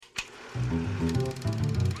Hello,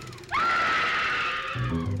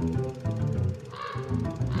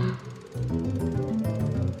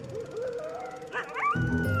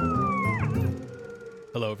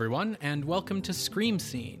 everyone, and welcome to Scream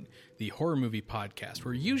Scene, the horror movie podcast,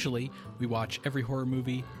 where usually we watch every horror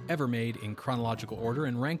movie ever made in chronological order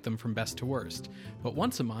and rank them from best to worst. But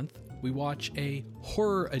once a month, we watch a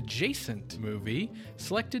horror-adjacent movie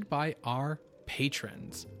selected by our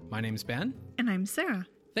patrons. My name's Ben. And I'm Sarah.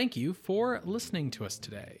 Thank you for listening to us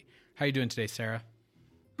today. How are you doing today, Sarah?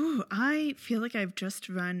 Ooh, I feel like I've just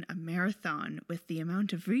run a marathon with the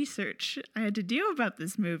amount of research I had to do about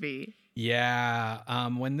this movie. Yeah,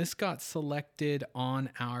 when this got selected on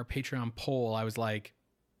our Patreon poll, I was like,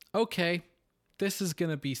 okay, this is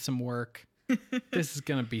going to be some work. This is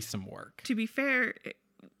going to be some work. To be fair,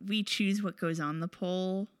 we choose what goes on the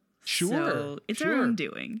poll. Sure. So it's our own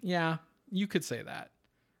doing. Yeah, you could say that.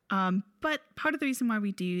 But part of the reason why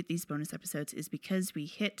we do these bonus episodes is because we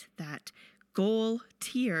hit that goal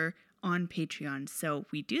tier on Patreon. So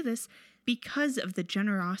we do this because of the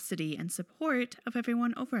generosity and support of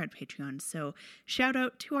everyone over at Patreon. So shout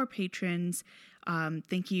out to our patrons.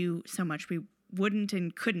 Thank you so much. We wouldn't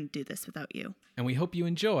and couldn't do this without you. And we hope you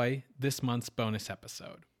enjoy this month's bonus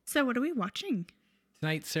episode. So what are we watching?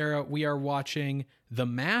 Tonight, Sarah, we are watching The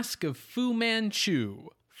Mask of Fu Manchu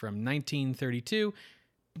from 1932,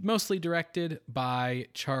 mostly directed by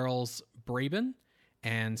Charles Braben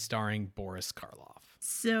and starring Boris Karloff.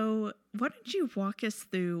 So why don't you walk us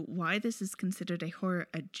through why this is considered a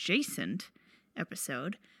horror-adjacent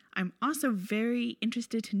episode? I'm also very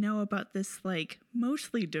interested to know about this,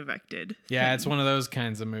 mostly directed Yeah, thing. it's one of those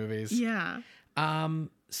kinds of movies. Yeah.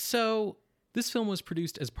 So this film was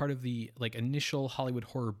produced as part of the initial Hollywood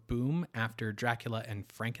horror boom after Dracula and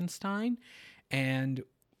Frankenstein, and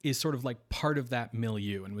is sort of part of that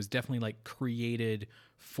milieu, and was definitely created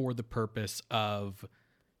for the purpose of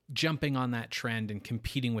jumping on that trend and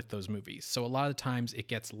competing with those movies. So a lot of times it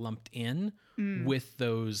gets lumped in with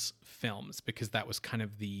those films because that was kind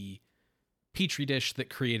of the petri dish that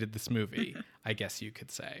created this movie, I guess you could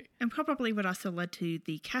say. And probably what also led to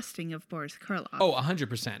the casting of Boris Karloff. Oh,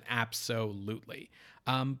 100%. Absolutely.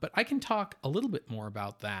 But I can talk a little bit more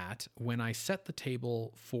about that when I set the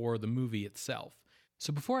table for the movie itself.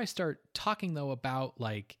 So before I start talking, though, about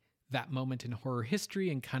that moment in horror history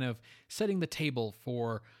and kind of setting the table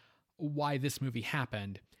for why this movie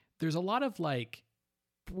happened, there's a lot of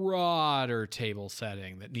broader table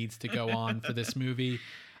setting that needs to go on for this movie.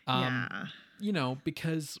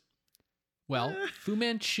 Because, Fu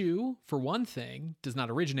Manchu, for one thing, does not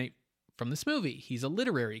originate from this movie. He's a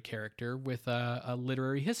literary character with a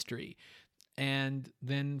literary history. And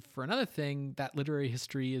then for another thing, that literary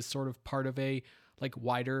history is sort of part of a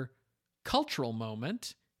wider cultural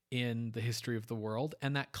moment in the history of the world.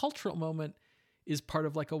 And that cultural moment is part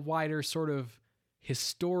of a wider sort of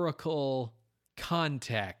historical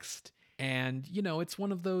context. And, it's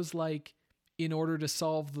one of those in order to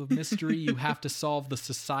solve the mystery, you have to solve the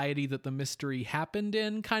society that the mystery happened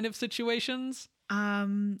in kind of situations. I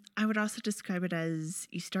would also describe it as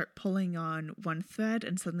you start pulling on one thread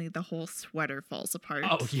and suddenly the whole sweater falls apart.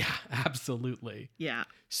 Oh, yeah, absolutely. Yeah.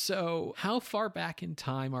 So how far back in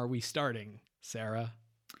time are we starting, Sarah?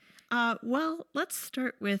 Well, let's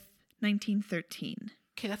start with 1913.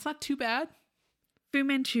 Okay, that's not too bad. Fu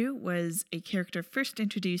Manchu was a character first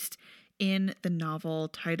introduced in the novel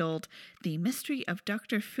titled The Mystery of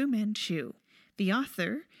Dr. Fu Manchu. The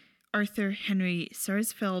author, Arthur Henry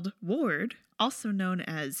Sarsfield Ward, also known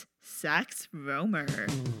as Sax Rohmer.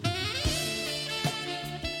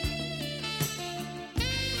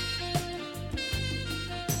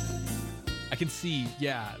 I can see,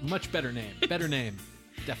 yeah, much better name. Better name,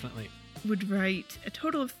 definitely. Would write a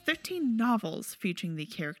total of 13 novels featuring the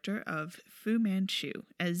character of Fu Manchu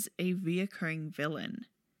as a reoccurring villain.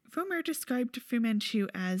 Rohmer described Fu Manchu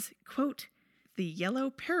as, quote, the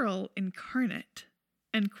yellow peril incarnate,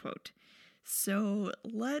 end quote. So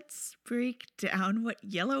let's break down what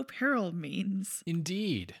yellow peril means.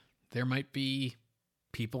 Indeed. There might be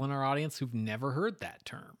people in our audience who've never heard that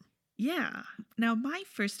term. Yeah. Now, my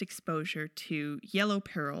first exposure to yellow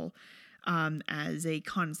peril as a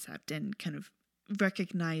concept and kind of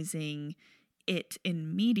recognizing it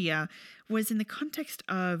in media was in the context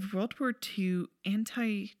of World War II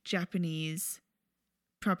anti-Japanese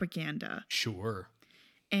propaganda. Sure.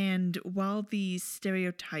 And while these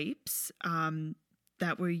stereotypes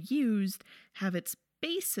that were used have its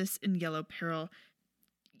basis in yellow peril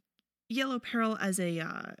as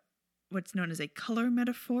a what's known as a color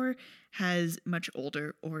metaphor has much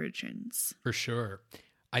older origins. For sure.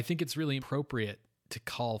 I think it's really appropriate to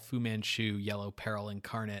call Fu Manchu yellow peril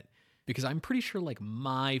incarnate because I'm pretty sure like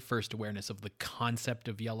my first awareness of the concept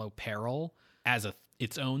of yellow peril as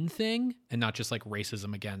its own thing and not just like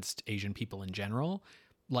racism against Asian people in general,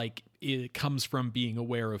 like it comes from being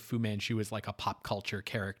aware of Fu Manchu as like a pop culture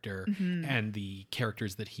character and the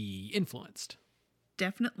characters that he influenced.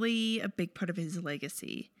 Definitely a big part of his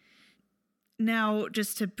legacy. Now,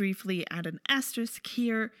 just to briefly add an asterisk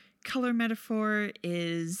here, color metaphor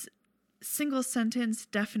is single sentence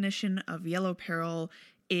definition of yellow peril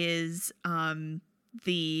is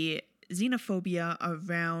the xenophobia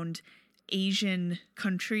around Asian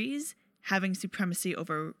countries having supremacy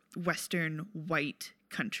over Western white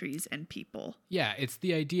countries and people. Yeah, it's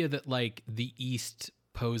the idea that like the East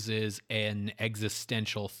poses an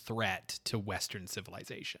existential threat to Western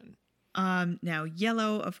civilization. Now,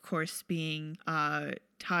 yellow, of course, being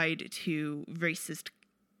tied to racist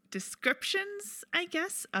descriptions, I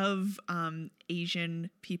guess, of Asian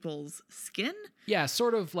people's skin. Yeah,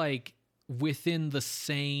 sort of like within the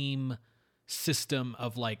same system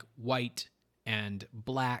of like white and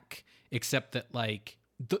black, except that like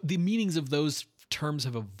the meanings of those terms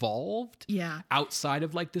have evolved outside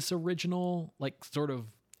of like this original like sort of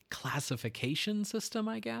classification system,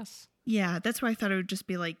 I guess. Yeah, that's why I thought it would just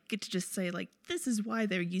be like good to just say like this is why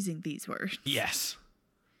they're using these words. Yes.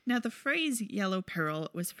 Now, the phrase yellow peril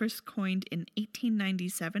was first coined in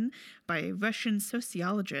 1897 by a Russian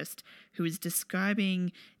sociologist who was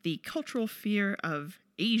describing the cultural fear of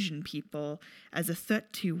Asian people as a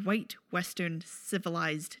threat to white Western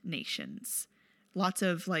civilized nations. Lots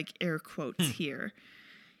of like air quotes here.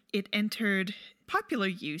 It entered popular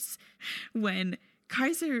use when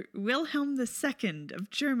Kaiser Wilhelm II of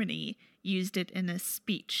Germany used it in a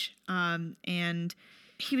speech. And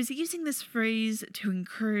he was using this phrase to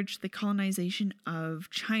encourage the colonization of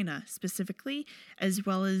China specifically, as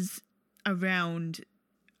well as around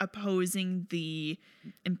opposing the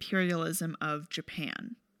imperialism of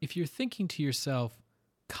Japan. If you're thinking to yourself,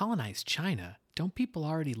 colonize China, don't people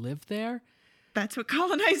already live there? That's what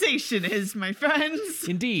colonization is, my friends.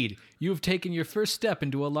 Indeed, you have taken your first step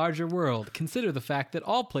into a larger world. Consider the fact that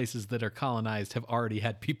all places that are colonized have already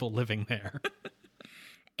had people living there.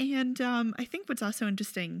 And I think what's also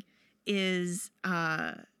interesting is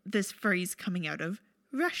this phrase coming out of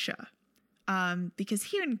Russia. Because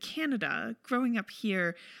here in Canada, growing up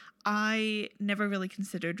here, I never really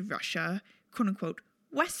considered Russia, quote unquote,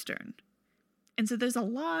 Western. And so there's a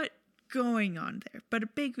lot going on there. But a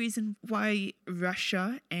big reason why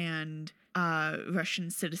Russia and Russian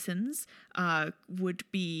citizens would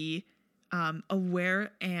be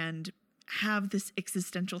aware and have this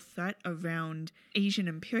existential threat around Asian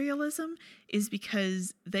imperialism is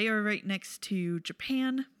because they are right next to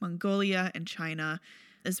Japan, Mongolia, and China,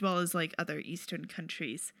 as well as like other Eastern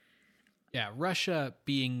countries. Yeah, Russia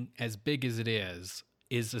being as big as it is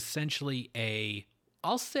essentially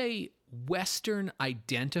I'll say Western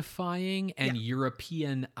identifying and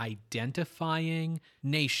European identifying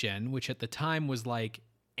nation, which at the time was like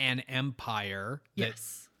an empire that,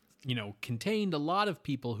 contained a lot of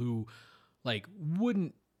people who like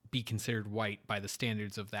wouldn't be considered white by the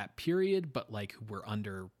standards of that period, but like who were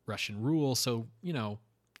under Russian rule. So,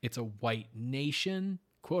 it's a white nation,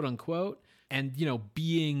 quote unquote. And,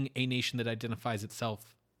 being a nation that identifies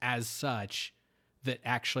itself as such that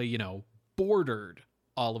actually, bordered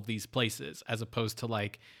all of these places, as opposed to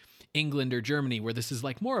like England or Germany, where this is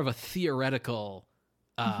like more of a theoretical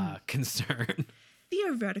concern.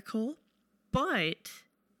 Theoretical, but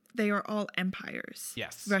they are all empires.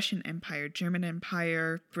 Yes. Russian Empire, German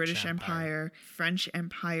Empire, British Empire, French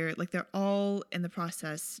Empire. Like they're all in the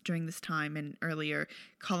process during this time and earlier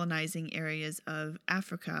colonizing areas of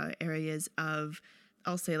Africa, areas of,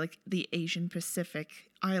 I'll say like the Asian Pacific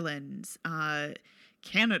Islands,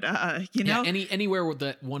 Canada, Yeah, anywhere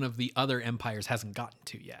that one of the other empires hasn't gotten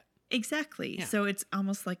to yet. Exactly. Yeah. So it's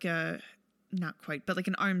almost like not quite, but like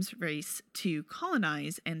an arms race to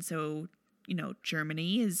colonize. And so,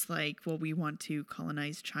 Germany is like, well, we want to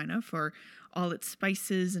colonize China for all its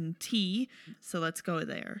spices and tea. So let's go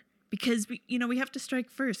there. Because, we have to strike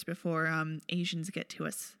first before Asians get to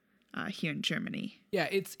us here in Germany. Yeah,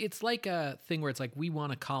 it's like a thing where it's like, we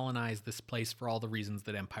want to colonize this place for all the reasons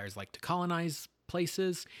that empires like to colonize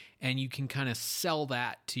places, and you can kind of sell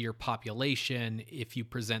that to your population if you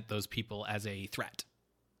present those people as a threat.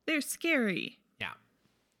 They're scary. Yeah.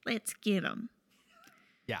 Let's get them.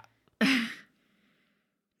 Yeah.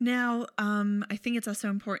 Now, I think it's also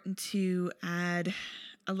important to add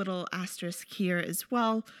a little asterisk here as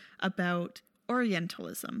well about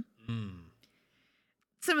Orientalism.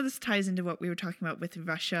 Some of this ties into what we were talking about with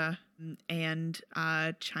Russia and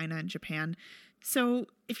China and Japan. So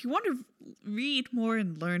if you want to read more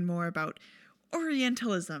and learn more about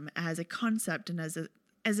Orientalism as a concept and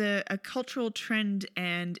as a cultural trend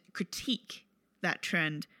and critique that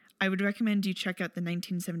trend, I would recommend you check out the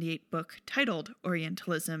 1978 book titled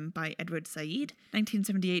Orientalism by Edward Said.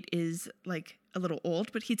 1978 is like a little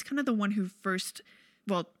old, but he's kind of the one who first,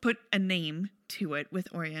 put a name to it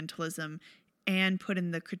with Orientalism and put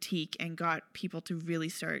in the critique and got people to really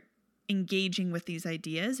start engaging with these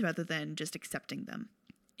ideas rather than just accepting them.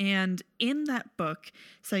 And in that book,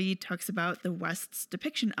 Said talks about the West's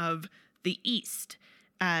depiction of the East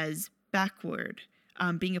as backward,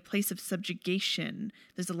 being a place of subjugation.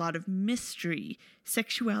 There's a lot of mystery,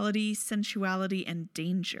 sexuality, sensuality, and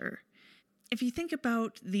danger. If you think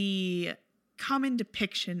about the common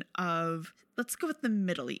depiction of, let's go with the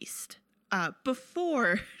Middle East,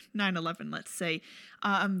 before 9/11, let's say,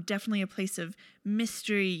 definitely a place of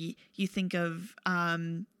mystery. You think of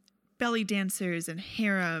belly dancers and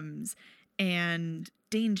harems and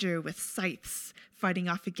danger with scythes fighting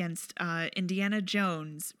off against Indiana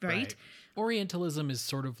Jones, right? Orientalism is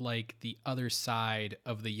sort of like the other side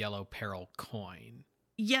of the yellow peril coin.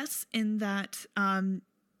 Yes, in that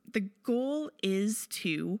the goal is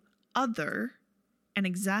to other and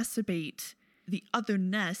exacerbate the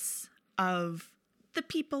otherness of the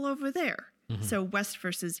people over there. Mm-hmm. So West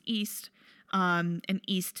versus East, and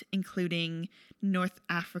East including North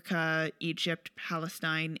Africa, Egypt,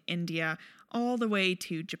 Palestine, India, all the way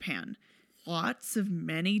to Japan. Lots of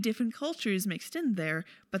many different cultures mixed in there,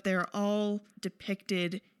 but they're all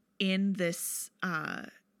depicted in this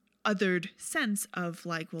othered sense of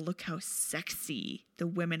like, well, look how sexy the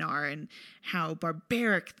women are and how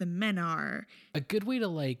barbaric the men are. A good way to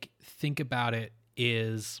like think about it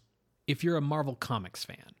is if you're a Marvel Comics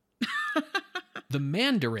fan, the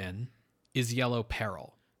Mandarin is yellow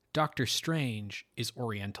peril. Doctor Strange is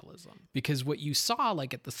Orientalism. Because what you saw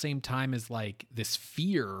like at the same time as like this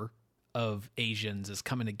fear of Asians is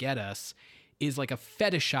coming to get us is like a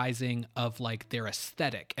fetishizing of like their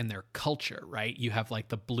aesthetic and their culture, right? You have like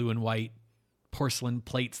the blue and white porcelain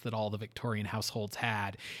plates that all the Victorian households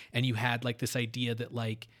had. And you had like this idea that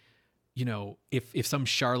like, you know, if some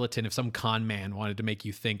charlatan, if some con man wanted to make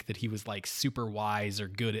you think that he was like super wise or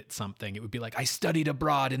good at something, it would be like, I studied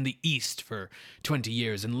abroad in the East for 20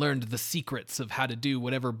 years and learned the secrets of how to do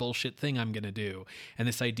whatever bullshit thing I'm going to do. And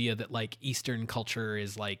this idea that like Eastern culture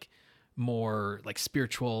is like more like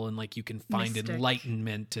spiritual and like you can find mystic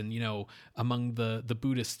enlightenment and, you know, among the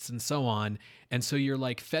Buddhists and so on. And so you're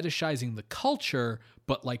like fetishizing the culture,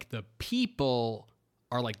 but like the people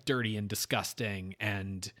are like dirty and disgusting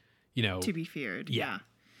and, you know, to be feared. Yeah.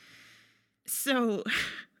 So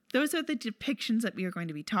those are the depictions that we are going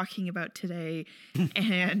to be talking about today.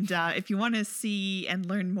 And if you want to see and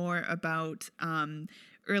learn more about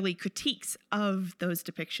early critiques of those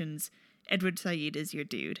depictions, Edward Said is your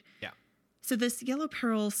dude. Yeah. So this yellow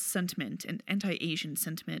peril sentiment and anti-Asian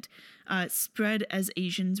sentiment spread as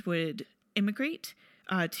Asians would immigrate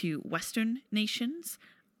to Western nations,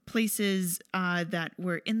 places that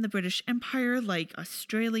were in the British Empire like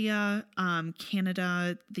Australia,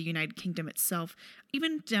 Canada, the United Kingdom itself,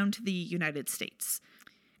 even down to the United States.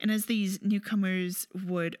 And as these newcomers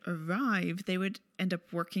would arrive, they would end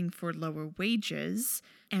up working for lower wages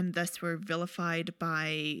and thus were vilified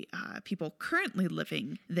by people currently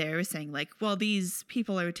living there, saying like, well, these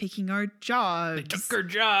people are taking our jobs. They took our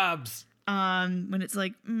jobs. When it's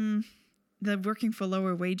like, they're working for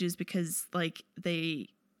lower wages because like they're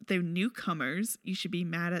newcomers. You should be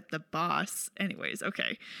mad at the boss. Anyways,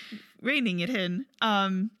 okay. Reining it in.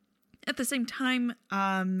 At the same time,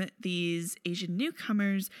 these Asian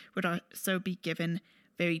newcomers would also be given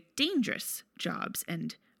very dangerous jobs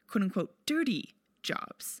and quote-unquote dirty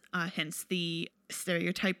jobs, hence the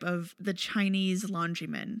stereotype of the Chinese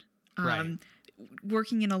laundryman. Right.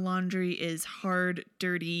 Working in a laundry is hard,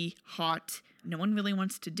 dirty, hot. No one really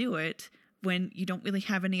wants to do it. When you don't really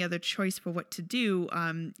have any other choice for what to do,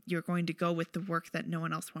 you're going to go with the work that no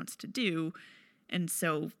one else wants to do. And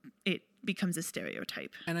so it becomes a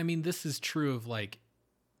stereotype. And I mean, this is true of like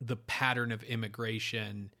the pattern of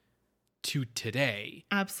immigration to today.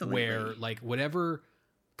 Absolutely. Where like whatever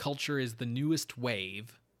culture is the newest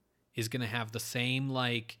wave is going to have the same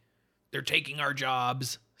like they're taking our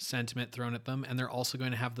jobs sentiment thrown at them. And they're also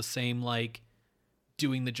going to have the same like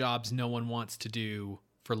doing the jobs no one wants to do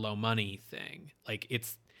for low money thing. Like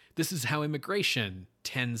this is how immigration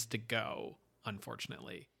tends to go,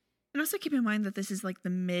 unfortunately. And also keep in mind that this is like the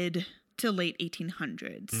mid to late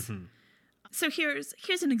 1800s. Mm-hmm. So here's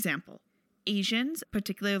an example. Asians,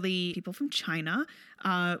 particularly people from China,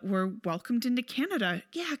 were welcomed into Canada.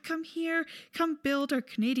 Yeah, come here, come build our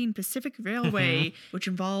Canadian Pacific Railway, which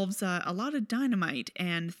involves a lot of dynamite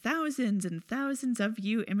and thousands of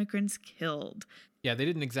you immigrants killed. Yeah, they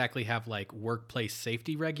didn't exactly have like workplace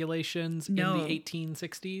safety regulations in the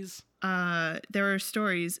 1860s. There are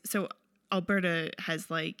stories. So Alberta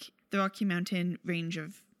has like the Rocky Mountain range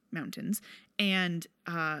of mountains, and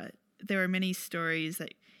there are many stories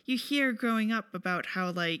that you hear growing up about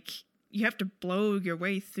how like you have to blow your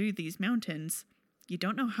way through these mountains. You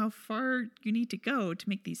don't know how far you need to go to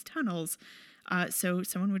make these tunnels. So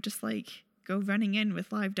someone would just like go running in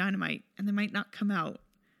with live dynamite and they might not come out.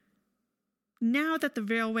 Now that the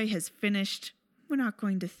railway has finished, we're not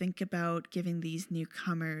going to think about giving these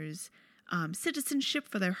newcomers citizenship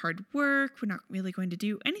for their hard work. We're not really going to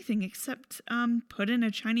do anything except put in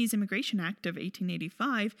a Chinese Immigration Act of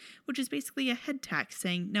 1885, which is basically a head tax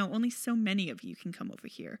saying, no, only so many of you can come over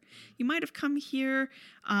here. You might have come here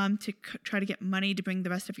to try to get money to bring the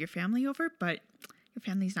rest of your family over, but your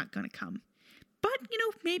family's not going to come. But,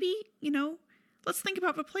 maybe, let's think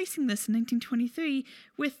about replacing this in 1923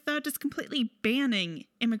 with just completely banning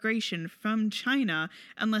immigration from China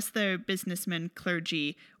unless they're businessmen,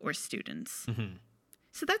 clergy, or students. Mm-hmm.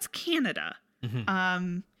 So that's Canada.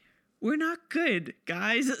 Mm-hmm. We're not good,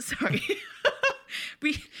 guys. Sorry.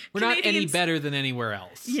 We're not any better than anywhere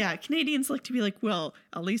else. Yeah, Canadians like to be like, well,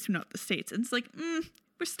 at least we're not the States. And it's like,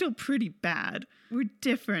 we're still pretty bad. We're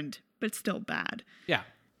different, but still bad. Yeah.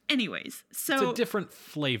 Anyways, so... It's a different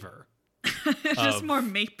flavor. Just more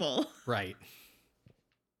maple. Right.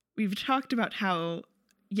 We've talked about how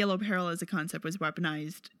yellow peril as a concept was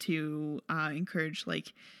weaponized to encourage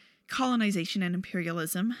like colonization and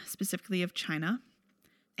imperialism, specifically of China.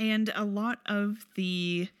 And a lot of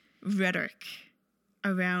the rhetoric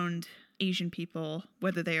around Asian people,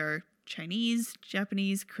 whether they are Chinese,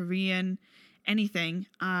 Japanese, Korean, anything,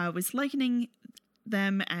 was likening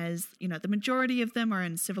them as, the majority of them are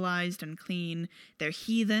uncivilized, unclean. They're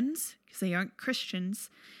heathens because they aren't Christians.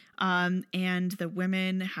 And the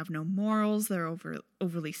women have no morals. They're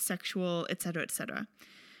overly sexual, etc., etc.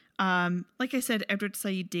 Like I said, Edward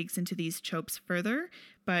Said digs into these tropes further,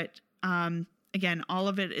 but again, all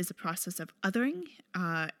of it is a process of othering,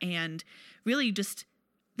 and really just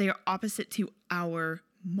they are opposite to our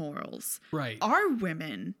morals. Right. Our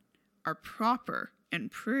women are proper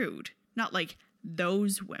and prude, not like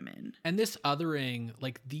those women. And this othering,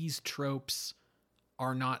 like these tropes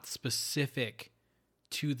are not specific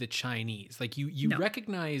to the Chinese. Like you No.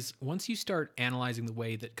 recognize, once you start analyzing the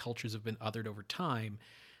way that cultures have been othered over time,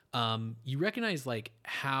 you recognize like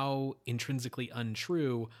how intrinsically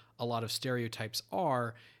untrue a lot of stereotypes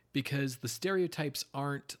are, because the stereotypes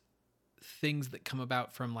aren't things that come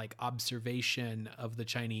about from like observation of the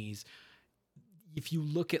Chinese. If you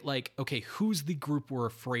look at like, okay, who's the group we're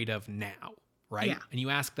afraid of now? Right? Yeah. And you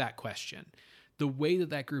ask that question. The way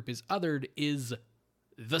that group is othered is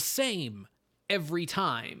the same every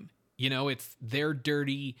time. It's they're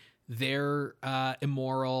dirty, they're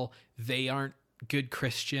immoral, they aren't good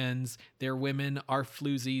Christians, their women are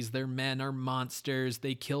floozies, their men are monsters,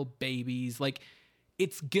 they kill babies. Like,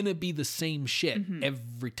 it's gonna be the same shit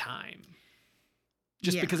every time.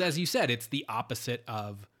 Just because, as you said, it's the opposite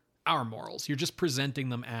of our morals. You're just presenting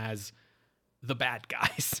them as the bad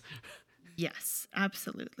guys. Yes,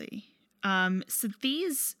 absolutely. So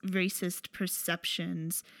these racist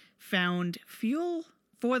perceptions found fuel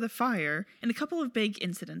for the fire in a couple of big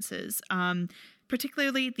incidences,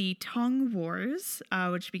 particularly the Tong Wars,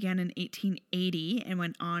 which began in 1880 and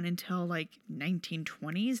went on until like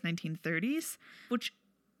 1920s, 1930s, which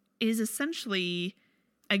is essentially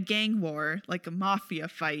a gang war, like a mafia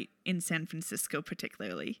fight in San Francisco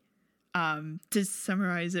particularly. To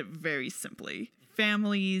summarize it very simply,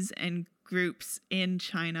 families and groups in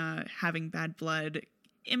China having bad blood,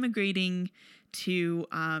 immigrating to,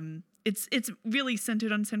 it's really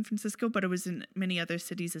centered on San Francisco, but it was in many other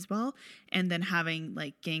cities as well, and then having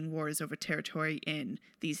like gang wars over territory in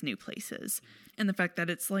these new places. And the fact that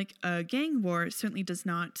it's like a gang war certainly does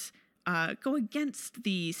not go against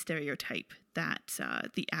the stereotype that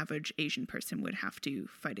the average Asian person would have to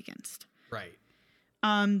fight against. Right.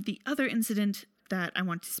 The other incident that I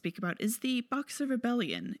want to speak about is the Boxer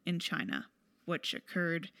Rebellion in China, which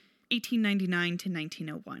occurred 1899 to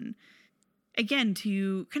 1901. Again,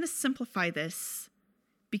 to kind of simplify this,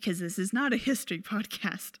 because this is not a history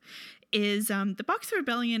podcast, is the Boxer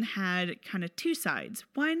Rebellion had kind of two sides.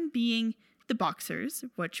 One being the Boxers,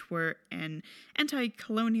 which were an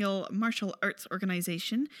anti-colonial martial arts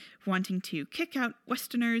organization wanting to kick out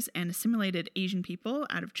Westerners and assimilated Asian people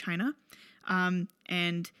out of China,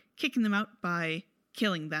 and kicking them out by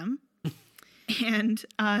killing them. And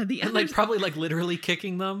the other, like probably like literally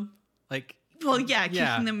kicking them, like. Well, yeah,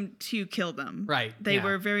 kicking them to kill them. Right. They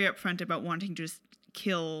were very upfront about wanting to just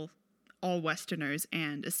kill all Westerners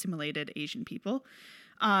and assimilated Asian people,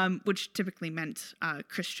 which typically meant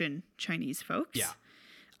Christian Chinese folks. Yeah.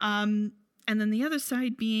 And then the other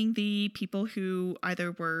side being the people who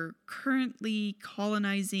either were currently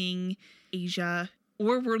colonizing Asia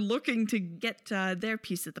or were looking to get their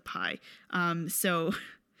piece of the pie. So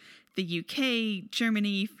the UK,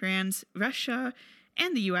 Germany, France, Russia,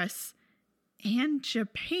 and the US and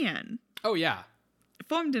Japan. Oh, yeah.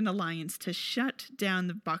 Formed an alliance to shut down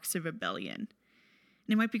the Boxer Rebellion. And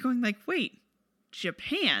it might be going like, wait,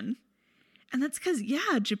 Japan? And that's because,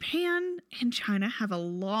 yeah, Japan and China have a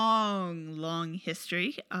long, long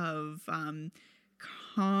history of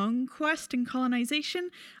conquest and colonization.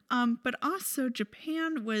 But also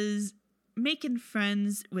Japan was making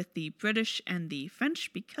friends with the British and the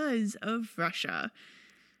French because of Russia.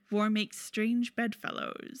 War makes strange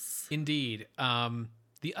bedfellows. Indeed.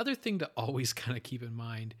 The other thing to always kind of keep in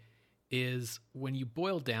mind is when you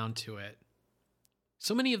boil down to it,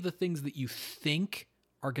 so many of the things that you think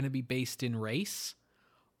are going to be based in race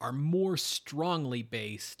are more strongly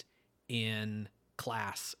based in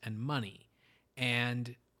class and money.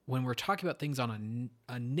 And when we're talking about things on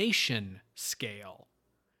a nation scale,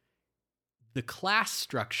 the class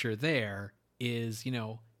structure there is,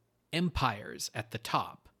 empires at the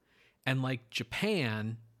top. And like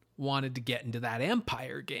Japan wanted to get into that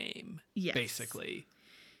empire game, yes. Basically.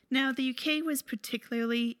 Now, the UK was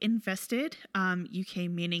particularly invested, UK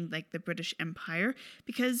meaning like the British Empire,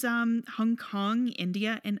 because Hong Kong,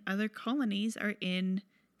 India, and other colonies are in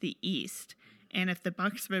the East. And if the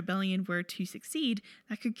Boxer Rebellion were to succeed,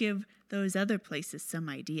 that could give those other places some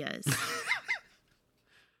ideas.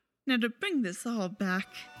 Now, to bring this all back,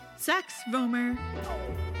 Saxe Rohmer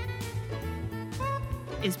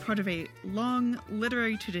is part of a long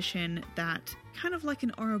literary tradition that, kind of like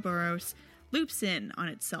an Ouroboros, loops in on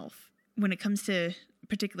itself when it comes to,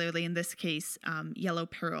 particularly in this case, Yellow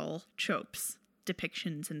Peril tropes,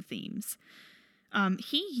 depictions, and themes.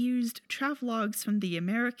 He used travelogues from the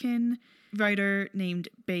American writer named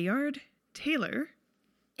Bayard Taylor,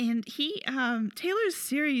 and Taylor's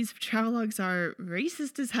series of travelogues are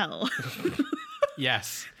racist as hell.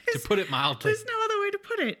 Yes, to put it mildly. There's no other way to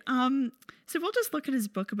put it. So we'll just look at his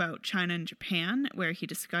book about China and Japan, where he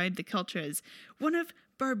described the culture as one of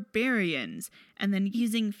barbarians, and then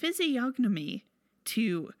using physiognomy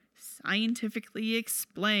to scientifically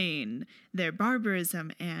explain their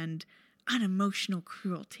barbarism and unemotional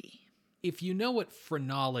cruelty. If you know what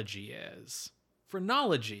phrenology is,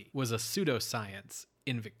 phrenology was a pseudoscience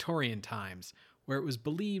in Victorian times where it was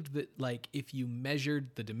believed that, like, if you measured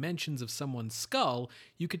the dimensions of someone's skull,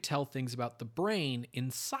 you could tell things about the brain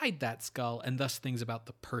inside that skull and thus things about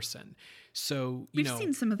the person. So, We've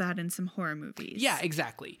seen some of that in some horror movies. Yeah,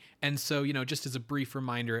 exactly. And so, just as a brief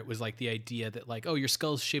reminder, it was like the idea that, like, oh, your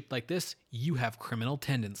skull's shaped like this, you have criminal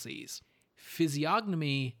tendencies.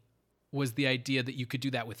 Physiognomy was the idea that you could do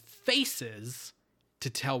that with faces to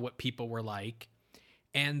tell what people were like,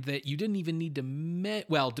 and that you didn't even need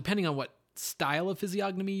to depending on what style of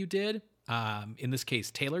physiognomy you did, in this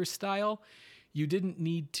case Taylor's style, you didn't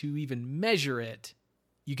need to even measure it.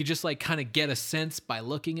 You could just like kind of get a sense by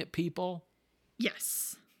looking at people.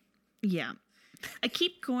 Yes. Yeah. I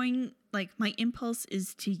keep going, like, my impulse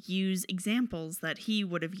is to use examples that he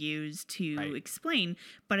would have used to explain,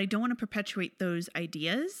 but I don't want to perpetuate those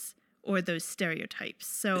ideas or those stereotypes.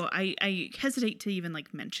 So I hesitate to even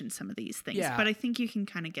like mention some of these things, but I think you can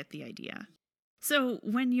kind of get the idea. So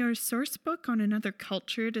when your source book on another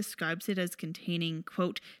culture describes it as containing,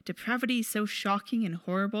 quote, depravity so shocking and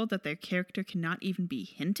horrible that their character cannot even be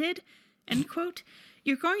hinted, end quote,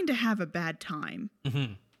 you're going to have a bad time.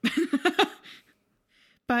 Mm-hmm.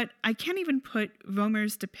 But I can't even put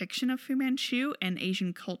Rohmer's depiction of Fu Manchu and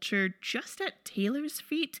Asian culture just at Taylor's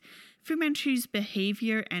feet. Fu Manchu's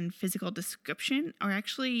behavior and physical description are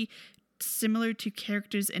actually similar to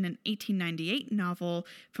characters in an 1898 novel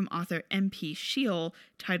from author M.P. Shiel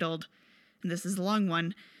titled, and this is a long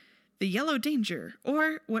one, The Yellow Danger,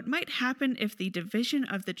 or What Might Happen If the Division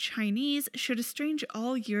of the Chinese Should Estrange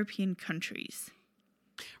All European Countries.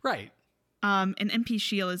 Right. And M.P.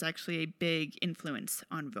 Shiel is actually a big influence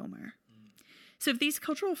on Rohmer. So if these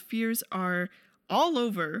cultural fears are all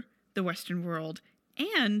over the Western world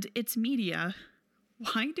and its media,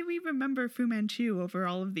 why do we remember Fu Manchu over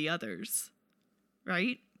all of the others?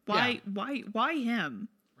 Right? Why him?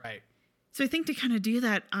 Right. So I think to kind of do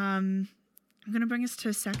that, I'm going to bring us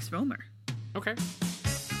to Saxe Rohmer. Okay.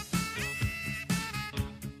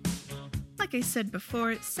 Like I said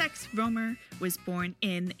before, Sax Rohmer was born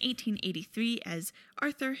in 1883 as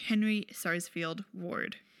Arthur Henry Sarsfield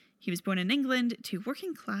Ward. He was born in England to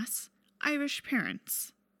working-class Irish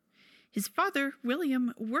parents. His father,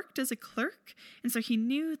 William, worked as a clerk, and so he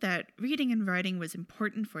knew that reading and writing was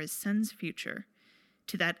important for his son's future.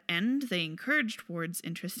 To that end, they encouraged Ward's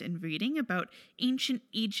interest in reading about ancient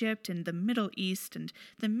Egypt and the Middle East and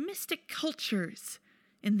the mystic cultures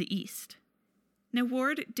in the East. Now,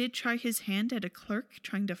 Ward did try his hand at a clerk,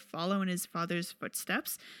 trying to follow in his father's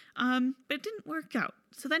footsteps, but it didn't work out.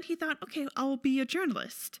 So then he thought, okay, I'll be a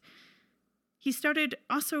journalist. He started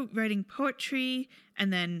also writing poetry,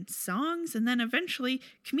 and then songs, and then eventually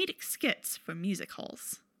comedic skits for music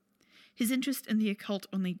halls. His interest in the occult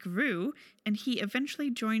only grew, and he eventually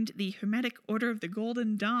joined the Hermetic Order of the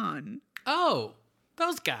Golden Dawn. Oh,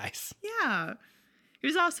 those guys. Yeah. He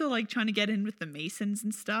was also like trying to get in with the Masons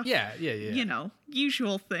and stuff. Yeah. You know,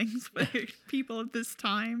 usual things for people at this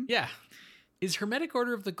time. Yeah. Is Hermetic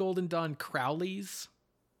Order of the Golden Dawn Crowley's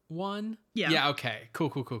one? Yeah. Yeah, okay. Cool.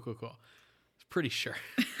 Pretty sure.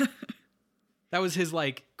 That was his,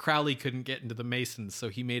 like, Crowley couldn't get into the Masons, so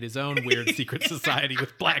he made his own weird secret society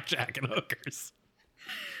with blackjack and hookers.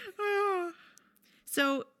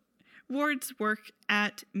 So, Ward's work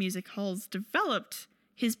at music halls developed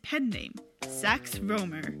his pen name, Sax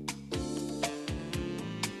Rohmer.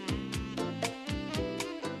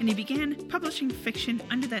 And he began publishing fiction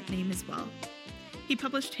under that name as well. He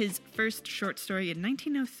published his first short story in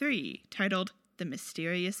 1903, titled The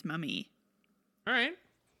Mysterious Mummy. All right.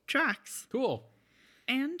 Tracks. Cool.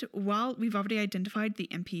 And while we've already identified the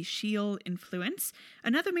MP Shiel influence,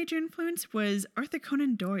 another major influence was Arthur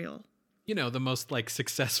Conan Doyle. You know, the most, like,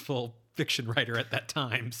 successful fiction writer at that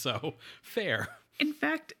time, so fair. In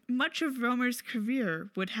fact, much of Rohmer's career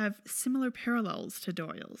would have similar parallels to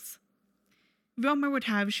Doyle's. Rohmer would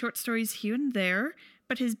have short stories here and there,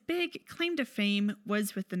 but his big claim to fame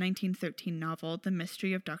was with the 1913 novel The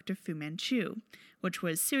Mystery of Dr. Fu Manchu, which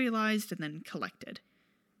was serialized and then collected.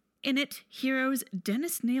 In it, heroes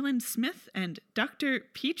Dennis Nayland Smith and Dr.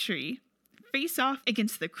 Petrie face off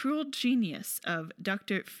against the cruel genius of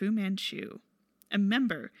Dr. Fu Manchu, a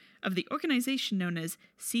member of the organization known as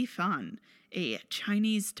Sifan, a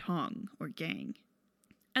Chinese Tong or gang.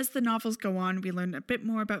 As the novels go on, we learn a bit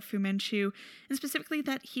more about Fu Manchu, and specifically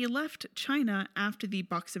that he left China after the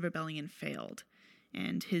Boxer Rebellion failed.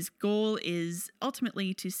 And his goal is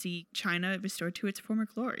ultimately to see China restored to its former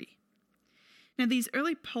glory. Now, these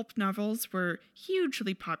early pulp novels were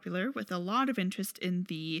hugely popular, with a lot of interest in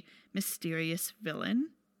the mysterious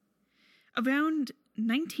villain. Around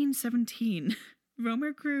 1917,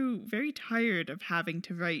 Rohmer grew very tired of having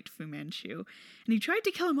to write Fu Manchu, and he tried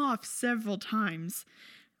to kill him off several times,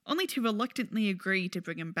 only to reluctantly agree to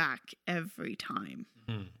bring him back every time.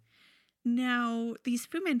 Mm-hmm. Now, these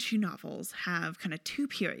Fu Manchu novels have kind of two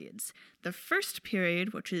periods. The first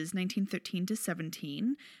period, which is 1913 to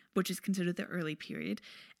 17, which is considered the early period,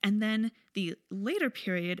 and then the later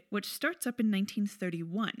period, which starts up in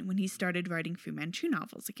 1931, when he started writing Fu Manchu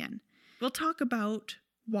novels again. We'll talk about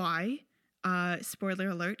why. Spoiler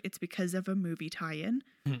alert, it's because of a movie tie-in.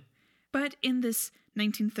 Mm. But in this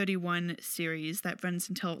 1931 series that runs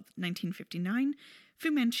until 1959,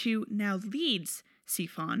 Fu Manchu now leads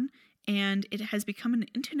Sifan, and it has become an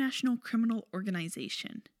international criminal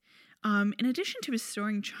organization. In addition to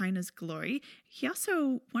restoring China's glory, he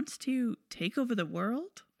also wants to take over the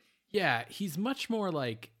world. Yeah, he's much more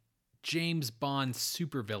like James Bond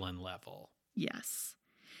supervillain level. Yes.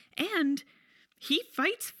 And he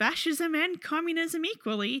fights fascism and communism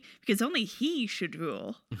equally, because only he should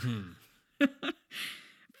rule. Mm-hmm.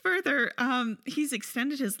 Further, he's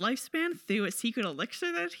extended his lifespan through a secret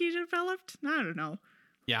elixir that he developed. I don't know.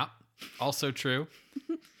 Yeah, also true.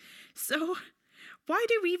 So, why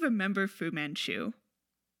do we remember Fu Manchu?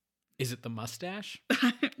 Is it the mustache?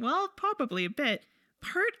 Well, probably a bit.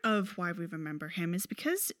 Part of why we remember him is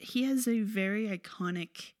because he has a very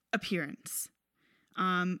iconic appearance.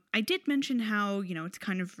 I did mention how, it's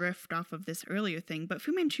kind of riffed off of this earlier thing, but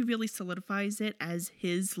Fu Manchu really solidifies it as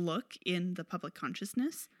his look in the public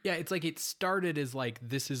consciousness. Yeah, it's like it started as like,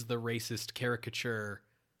 this is the racist caricature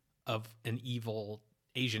of an evil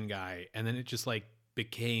Asian guy, and then it just like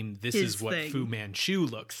became, this his is what thing. Fu Manchu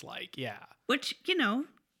looks like. Yeah. Which,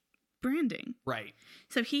 branding. Right.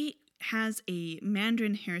 So he has a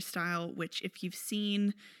Mandarin hairstyle, which if you've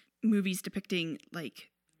seen movies depicting like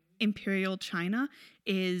Imperial China,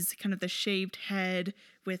 is kind of the shaved head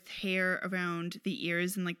with hair around the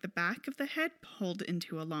ears and like the back of the head pulled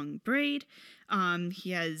into a long braid.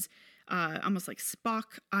 He has almost like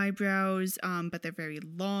Spock eyebrows, but they're very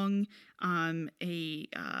long. A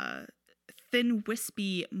thin,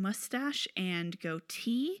 wispy mustache and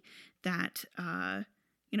goatee that,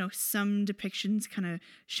 some depictions kind of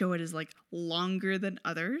show it as like longer than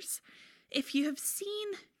others. If you have seen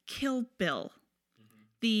Kill Bill,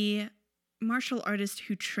 the martial artist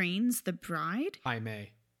who trains the bride.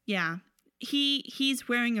 Jaime. Yeah. He's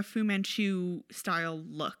wearing a Fu Manchu style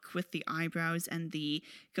look with the eyebrows and the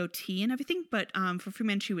goatee and everything, but for Fu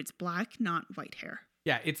Manchu it's black, not white hair.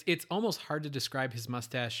 Yeah, it's almost hard to describe his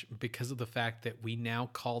mustache because of the fact that we now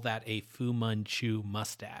call that a Fu Manchu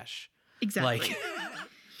mustache. Exactly.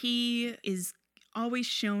 He is always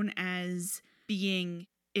shown as being,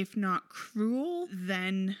 if not cruel,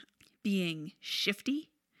 then being shifty.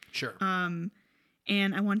 Sure. And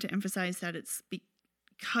I want to emphasize that it's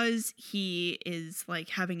because he is like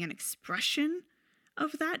having an expression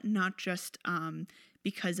of that, not just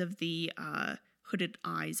because of the hooded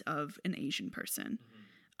eyes of an Asian person,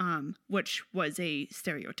 which was a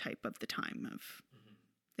stereotype of the time of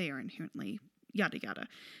they are inherently yada yada.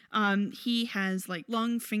 He has like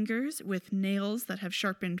long fingers with nails that have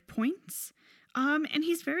sharpened points. And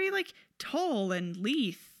he's very like tall and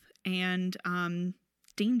lithe and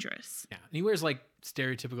dangerous. Yeah. And he wears like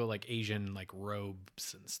stereotypical like Asian like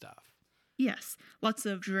robes and stuff. Yes. Lots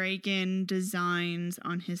of dragon designs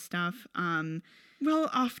on his stuff. Will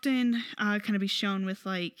often kind of be shown with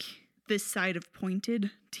like this side of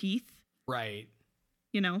pointed teeth. Right.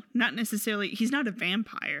 Not necessarily, he's not a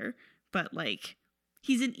vampire, but like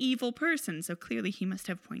he's an evil person. So clearly he must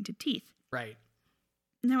have pointed teeth. Right.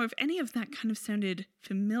 Now, if any of that kind of sounded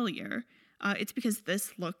familiar, it's because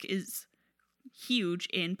this look is huge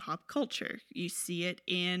in pop culture. You see it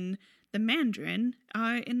in the Mandarin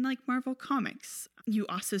in like Marvel Comics. You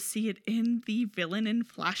also see it in the villain in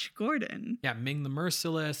Flash Gordon. Yeah, Ming the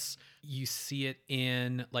Merciless. You see it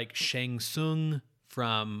in like Shang Tsung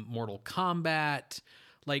from Mortal Kombat.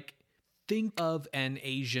 Like, think of an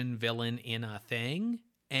Asian villain in a thing,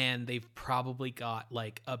 and they've probably got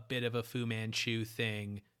like a bit of a Fu Manchu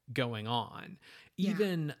thing going on. Yeah.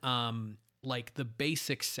 Even like the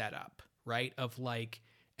basic setup, right, of like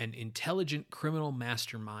an intelligent criminal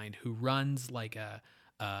mastermind who runs like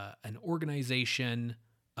an organization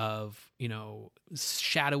of,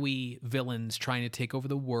 shadowy villains trying to take over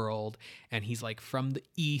the world. And he's like from the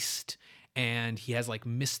East, and he has like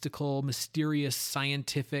mystical, mysterious,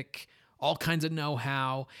 scientific, all kinds of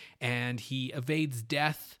know-how, and he evades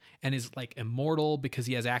death and is like immortal because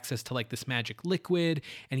he has access to like this magic liquid.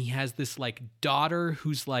 And he has this like daughter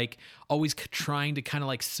who's like always trying to kind of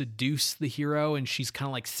like seduce the hero. And she's kind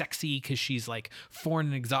of like sexy because she's like foreign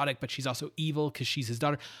and exotic, but she's also evil because she's his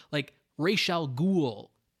daughter. Like Ra's al Ghul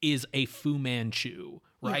is a Fu Manchu,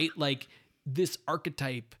 right? Yeah. Like this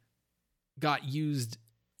archetype got used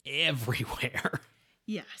everywhere.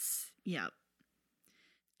 Yes. Yeah.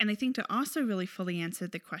 And I think to also really fully answer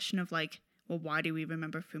the question of like, well, why do we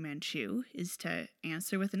remember Fu Manchu is to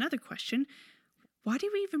answer with another question. Why do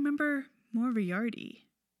we remember Moriarty?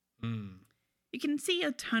 You can see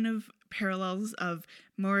a ton of parallels of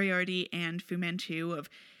Moriarty and Fu Manchu of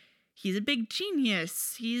he's a big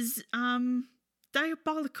genius. He's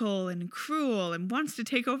diabolical and cruel and wants to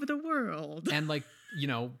take over the world. And like,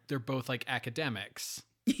 they're both like academics.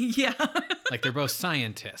 Yeah. Like they're both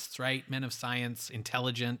scientists, right? Men of science,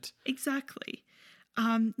 intelligent. Exactly.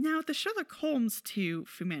 Now, the Sherlock Holmes to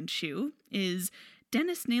Fu Manchu is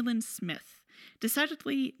Dennis Nayland Smith,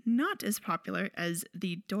 decidedly not as popular as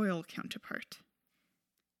the Doyle counterpart.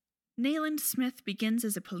 Nayland Smith begins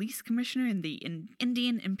as a police commissioner in the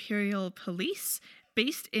Indian Imperial Police,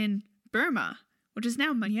 based in Burma, which is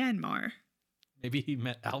now Myanmar. Maybe he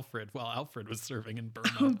met Alfred while Alfred was serving in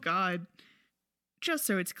Burma. Oh, God. Just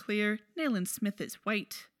so it's clear, Nayland Smith is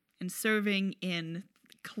white and serving in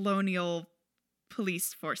colonial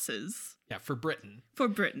police forces. Yeah, for Britain. For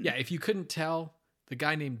Britain. Yeah, if you couldn't tell, the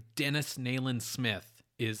guy named Dennis Nayland Smith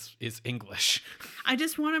is English. I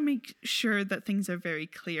just want to make sure that things are very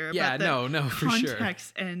clear about the for sure.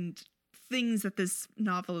 context and things that this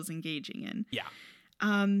novel is engaging in. Yeah.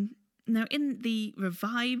 Now, in the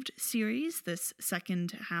revived series, this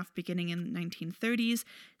second half beginning in the 1930s,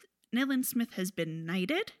 Nayland Smith has been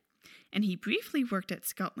knighted, and he briefly worked at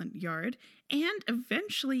Scotland Yard, and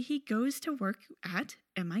eventually he goes to work at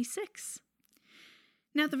MI6.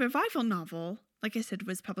 Now, the revival novel, like I said,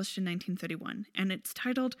 was published in 1931, and it's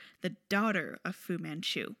titled The Daughter of Fu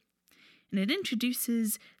Manchu, and it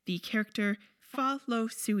introduces the character Fa Lo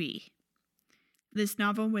Sui. This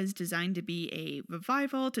novel was designed to be a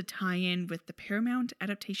revival to tie in with the Paramount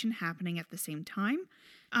adaptation happening at the same time.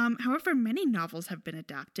 However, many novels have been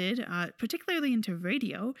adapted, particularly into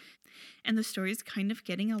radio, and the stories kind of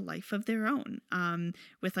getting a life of their own,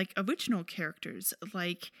 with like original characters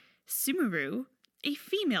like Sumeru, a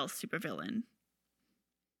female supervillain.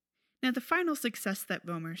 Now, the final success that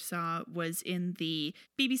Romer saw was in the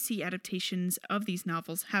BBC adaptations of these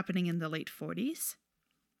novels happening in the late 40s.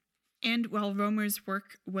 And while Romer's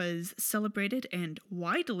work was celebrated and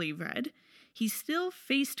widely read, he still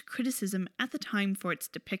faced criticism at the time for its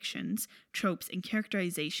depictions, tropes, and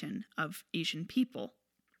characterization of Asian people.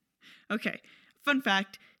 Okay, fun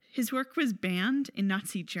fact, his work was banned in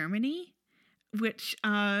Nazi Germany, which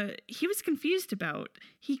he was confused about.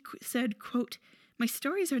 He said, quote, "My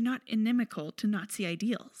stories are not inimical to Nazi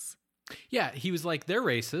ideals." Yeah, he was like, they're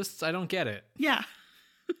racists. I don't get it. Yeah.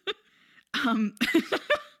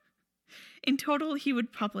 In total, he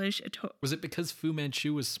would publish Was it because Fu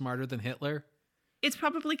Manchu was smarter than Hitler? It's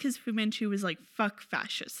probably because Fu Manchu was like, fuck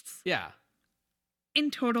fascists. Yeah. In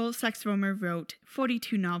total, Sax Rohmer wrote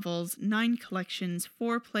 42 novels, 9 collections,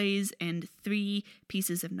 4 plays, and 3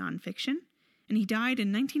 pieces of nonfiction. And he died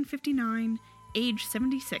in 1959, age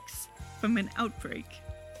 76, from an outbreak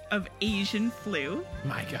of Asian flu.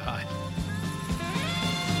 My God.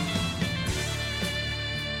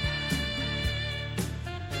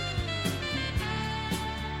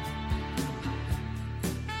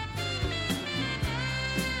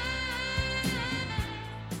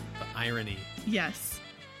 Irony. Yes.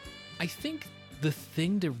 I think the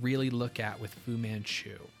thing to really look at with Fu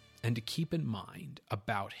Manchu and to keep in mind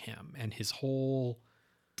about him and his whole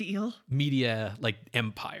deal media like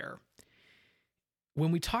empire,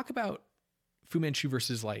 when we talk about Fu Manchu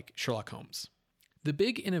versus like Sherlock Holmes, the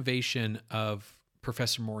big innovation of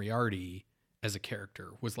Professor Moriarty as a character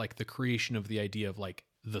was like the creation of the idea of like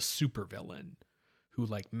the supervillain who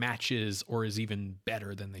like matches or is even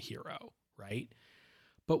better than the hero, right?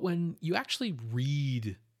 But when you actually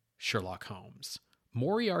read Sherlock Holmes,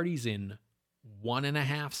 Moriarty's in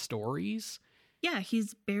 1.5 stories. Yeah,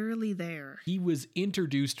 he's barely there. He was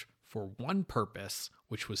introduced for one purpose,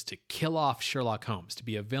 which was to kill off Sherlock Holmes, to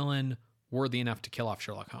be a villain worthy enough to kill off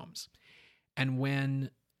Sherlock Holmes. And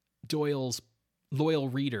when Doyle's loyal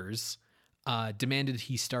readers demanded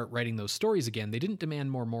he start writing those stories again, they didn't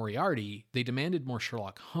demand more Moriarty, they demanded more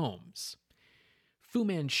Sherlock Holmes. Fu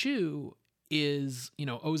Manchu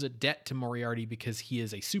owes a debt to Moriarty because he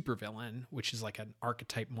is a supervillain, which is like an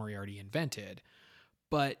archetype Moriarty invented.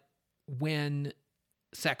 But when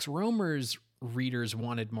Sax Rohmer's readers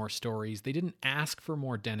wanted more stories, they didn't ask for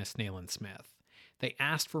more Dennis Nayland Smith. They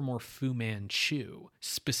asked for more Fu Manchu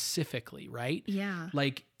specifically, right? Yeah.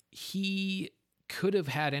 Like he could have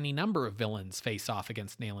had any number of villains face off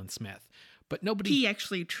against Nayland Smith, but nobody... He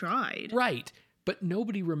actually tried. Right. But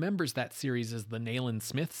nobody remembers that series as the Nayland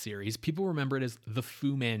Smith series. People remember it as the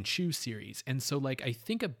Fu Manchu series. And so, like, I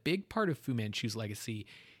think a big part of Fu Manchu's legacy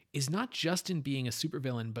is not just in being a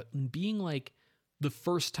supervillain, but in being, like, the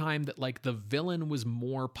first time that, like, the villain was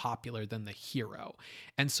more popular than the hero.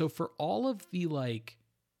 And so for all of the, like,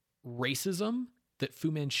 racism that Fu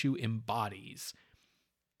Manchu embodies,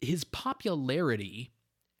 his popularity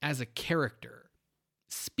as a character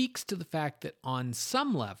speaks to the fact that on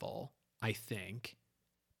some level... I think,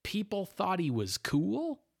 people thought he was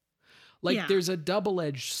cool. Like, yeah. There's a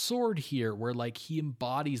double-edged sword here where, like, he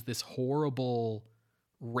embodies this horrible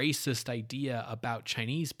racist idea about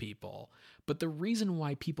Chinese people. But the reason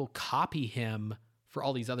why people copy him for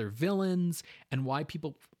all these other villains and why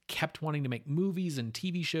people kept wanting to make movies and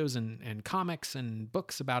TV shows and comics and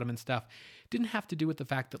books about him and stuff didn't have to do with the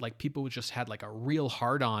fact that, like, people just had, like, a real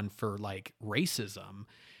hard-on for, like, racism.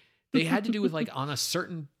 They had to do with, like, on a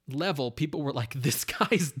certain level, people were like, this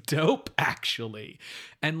guy's dope, actually.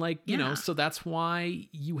 And, like, you know, so that's why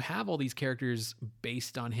you have all these characters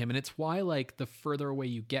based on him. And it's why, like, the further away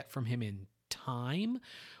you get from him in time,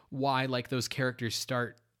 why, like, those characters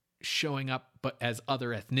start showing up but as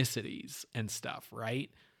other ethnicities and stuff, right?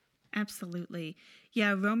 Absolutely.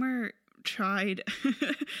 Yeah, Rohmer tried,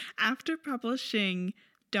 after publishing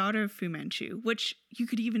Daughter of Fu Manchu, which you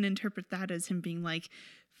could even interpret that as him being like,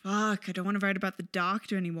 fuck, I don't want to write about the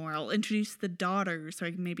doctor anymore. I'll introduce the daughter so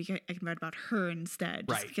I can write about her instead.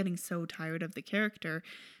 Right. Just getting so tired of the character.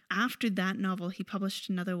 After that novel, he published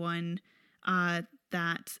another one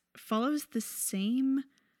that follows the same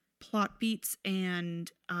plot beats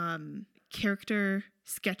and character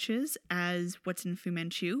sketches as what's in Fu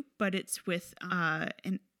Manchu, but it's with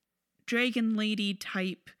an dragon lady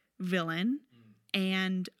type villain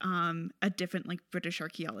and a different like British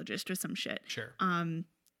archaeologist or some shit. Sure.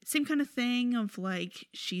 same kind of thing of like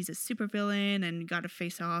she's a supervillain and got to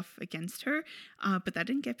face off against her, but that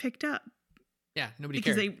didn't get picked up. Yeah, nobody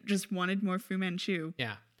because cared. they just wanted more Fu Manchu.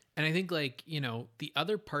 Yeah. And I think, like, you know, the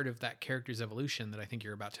other part of that character's evolution that I think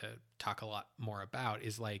you're about to talk a lot more about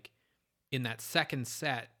is, like, in that second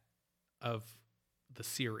set of the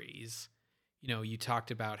series, you know, you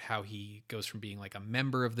talked about how he goes from being, like, a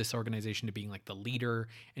member of this organization to being, like, the leader,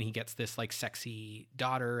 and he gets this, like, sexy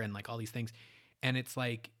daughter and, like, all these things. And it's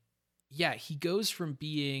like, yeah, he goes from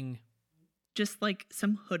being just, like,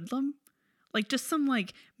 some hoodlum. Like, just some,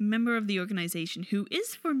 like, member of the organization who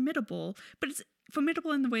is formidable, but it's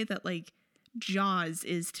formidable in the way that, like, Jaws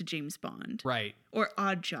is to James Bond. right. Or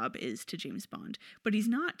Odd Job is to James Bond. But he's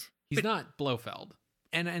not. He's not Blofeld.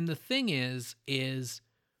 And the thing is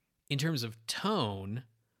in terms of tone,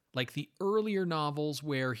 like the earlier novels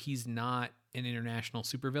where he's not an international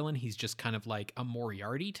supervillain, he's just kind of like a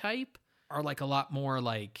Moriarty type, are like a lot more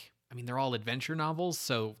like, I mean, they're all adventure novels,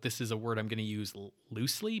 so this is a word I'm going to use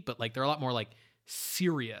loosely, but like they're a lot more like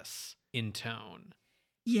serious in tone.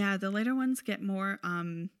 Yeah, the later ones get more,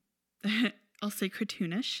 I'll say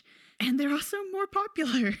cartoonish, and they're also more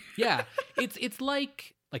popular. Yeah, it's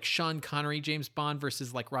like Sean Connery James Bond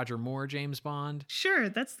versus like Roger Moore James Bond. Sure,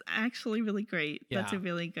 that's actually really great. Yeah. That's a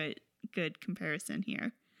really good comparison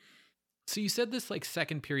here. So you said this like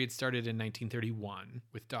second period started in 1931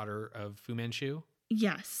 with Daughter of Fu Manchu?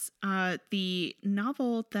 Yes. The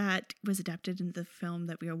novel that was adapted into the film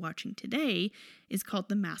that we are watching today is called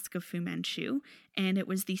The Mask of Fu Manchu, and it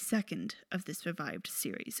was the second of this revived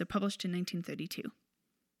series, so published in 1932.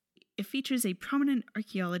 It features a prominent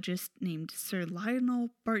archaeologist named Sir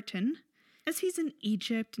Lionel Barton, as he's in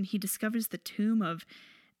Egypt and he discovers the tomb of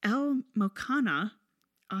El Mokana,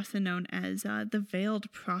 also known as the Veiled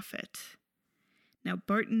Prophet. Now,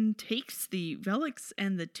 Barton takes the relics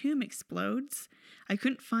and the tomb explodes. I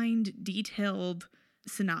couldn't find detailed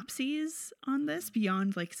synopses on this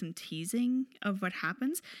beyond like some teasing of what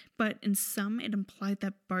happens, but in some it implied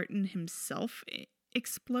that Barton himself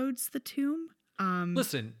explodes the tomb.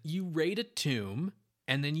 Listen, you raid a tomb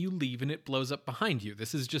and then you leave and it blows up behind you.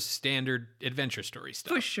 This is just standard adventure story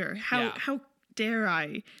stuff. For sure. How dare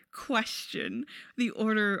I question the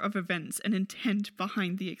order of events and intent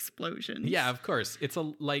behind the explosions? Yeah, of course. It's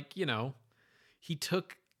like, you know, he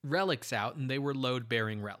took relics out and they were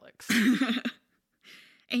load-bearing relics.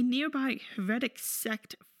 A nearby heretic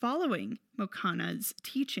sect following Mokana's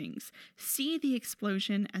teachings see the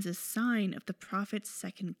explosion as a sign of the prophet's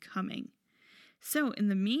second coming. So in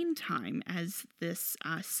the meantime, as this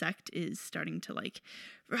sect is starting to like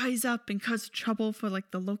rise up and cause trouble for like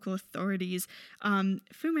the local authorities,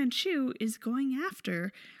 Fu Manchu is going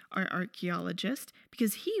after our archaeologist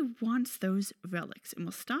because he wants those relics and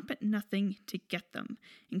will stop at nothing to get them,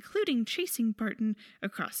 including chasing Barton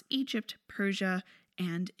across Egypt, Persia,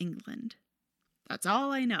 and England. That's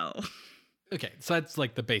all I know. Okay, so that's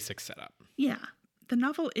like the basic setup. Yeah. The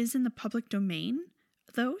novel is in the public domain,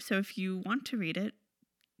 though, so if you want to read it,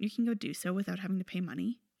 you can go do so without having to pay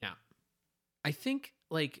money. Yeah. I think,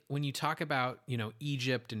 like, when you talk about, you know,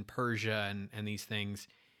 Egypt and Persia and these things,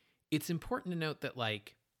 it's important to note that,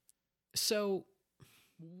 like, so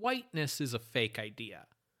whiteness is a fake idea.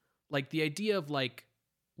 Like, the idea of, like,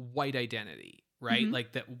 white identity, right? Mm-hmm.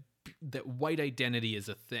 Like, that white identity is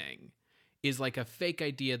a thing is, like, a fake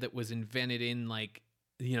idea that was invented in, like,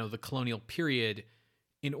 you know, the colonial period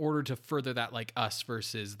in order to further that like us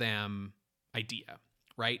versus them idea,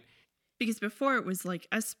 right? Because before it was like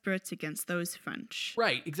us Brits against those French.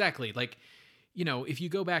 Right, exactly. Like, you know, if you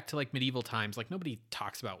go back to like medieval times, like nobody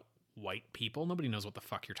talks about white people. Nobody knows what the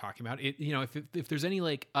fuck you're talking about. It, you know, if there's any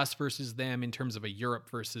like us versus them in terms of a Europe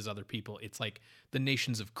versus other people, it's like the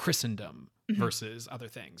nations of Christendom versus other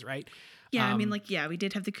things, right? Yeah, I mean, like, yeah, we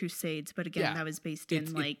did have the Crusades, but again, yeah, that was based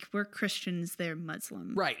in like we're Christians, they're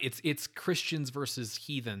Muslim. Right. It's Christians versus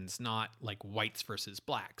heathens, not like whites versus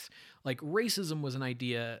blacks. Like racism was an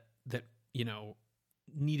idea that, you know,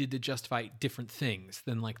 needed to justify different things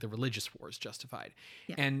than like the religious wars justified.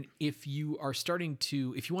 Yeah. And if you are starting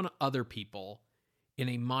to, if you want to other people in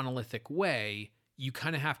a monolithic way, you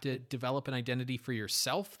kind of have to develop an identity for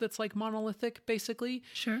yourself that's like monolithic, basically.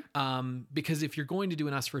 Sure. Because if you're going to do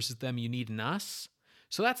an us versus them, you need an us.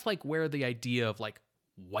 So that's like where the idea of like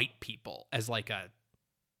white people as like a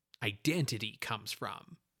identity comes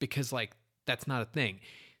from, because like that's not a thing.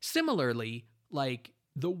 Similarly, like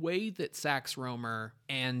the way that Sax Rohmer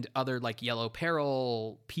and other like Yellow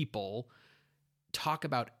Peril people talk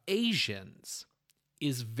about Asians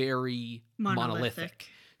is very monolithic.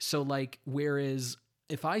 So like, whereas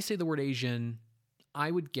if I say the word Asian, I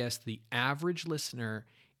would guess the average listener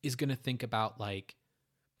is going to think about like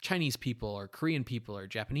Chinese people or Korean people or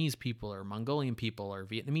Japanese people or Mongolian people or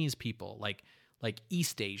Vietnamese people, like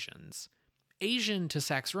East Asians. Asian to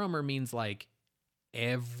Sax Rohmer means like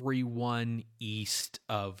everyone east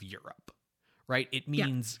of Europe, right? It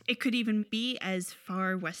means... Yeah. It could even be as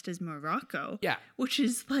far west as Morocco. Yeah. Which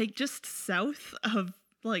is like just south of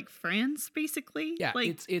like France, basically. Yeah,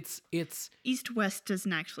 like, it's east-west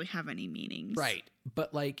doesn't actually have any meanings. Right.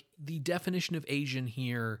 But like the definition of Asian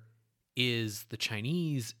here is the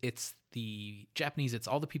Chinese, it's the Japanese, it's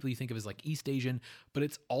all the people you think of as like East Asian, but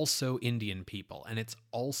it's also Indian people, and it's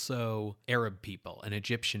also Arab people and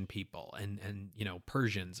Egyptian people and you know,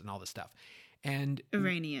 Persians and all this stuff. And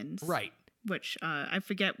Iranians. Right. Which I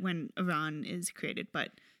forget when Iran is created,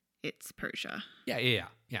 but it's Persia. Yeah.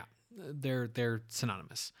 They're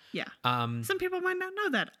synonymous. Yeah. Some people might not know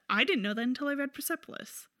that. I didn't know that until I read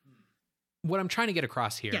Persepolis. What I'm trying to get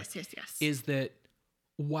across here is that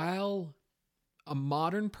while a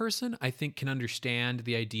modern person, I think, can understand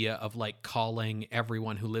the idea of like calling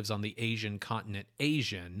everyone who lives on the Asian continent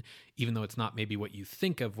Asian, even though it's not maybe what you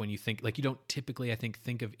think of when you think, like, you don't typically, I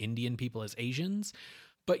think of Indian people as Asians,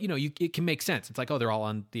 but you know, it can make sense. It's like, oh, they're all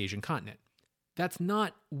on the Asian continent. That's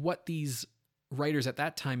not what these writers at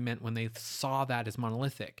that time meant when they saw that as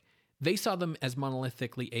monolithic. They saw them as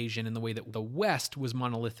monolithically Asian in the way that the West was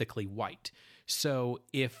monolithically white. So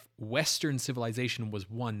if Western civilization was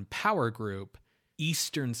one power group,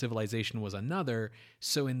 Eastern civilization was another.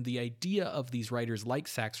 So in the idea of these writers like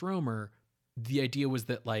Sax Rohmer, the idea was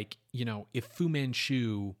that, like, you know, if Fu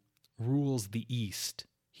Manchu rules the East,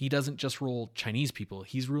 he doesn't just rule Chinese people.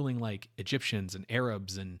 He's ruling like Egyptians and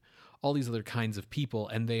Arabs and all these other kinds of people,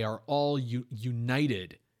 and they are all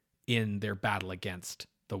united in their battle against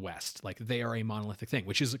the West. Like, they are a monolithic thing,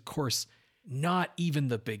 which is, of course, not even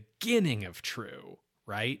the beginning of true,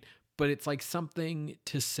 right? But it's like something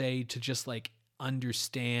to say, to just like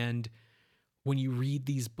understand when you read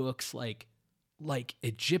these books, like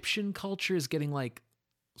Egyptian culture is getting like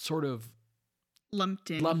sort of lumped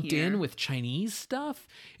in with Chinese stuff.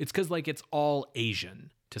 It's because like it's all Asian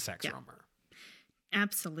to Sax Rohmer.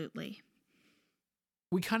 Absolutely.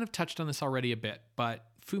 We kind of touched on this already a bit, but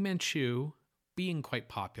Fu Manchu, being quite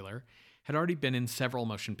popular, had already been in several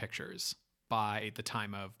motion pictures by the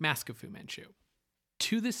time of Mask of Fu Manchu.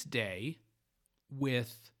 To this day,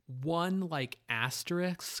 with one like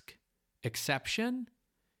asterisk exception,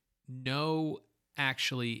 no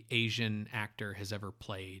actually Asian actor has ever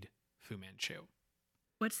played Fu Manchu.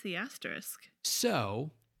 What's the asterisk?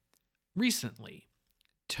 So, recently,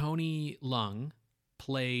 Tony Leung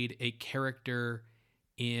played a character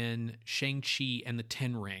in Shang-Chi and the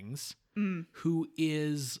Ten Rings, who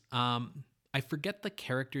is, I forget the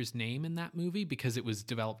character's name in that movie because it was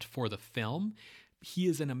developed for the film. He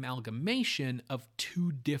is an amalgamation of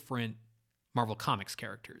two different Marvel Comics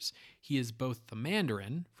characters. He is both the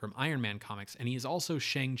Mandarin from Iron Man comics, and he is also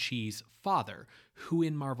Shang-Chi's father, who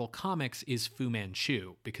in Marvel Comics is Fu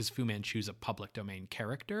Manchu, because Fu Manchu is a public domain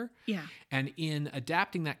character. Yeah. And in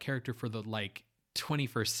adapting that character for the like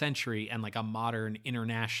 21st century and like a modern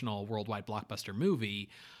international worldwide blockbuster movie,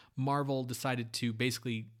 Marvel decided to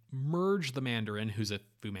basically merge the Mandarin, who's a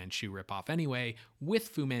Fu Manchu ripoff anyway, with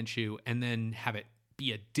Fu Manchu, and then have it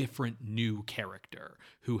be a different new character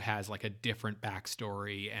who has like a different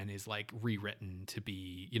backstory and is like rewritten to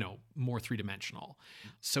be, you know, more three-dimensional.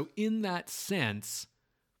 So in that sense,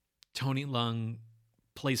 Tony Leung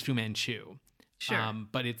plays Fu Manchu. Sure.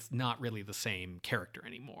 But it's not really the same character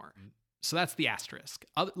anymore. So that's the asterisk.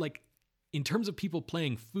 Like, in terms of people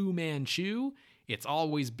playing Fu Manchu, it's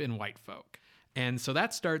always been white folk. And so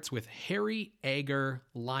that starts with Harry Agar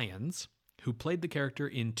Lyons, who played the character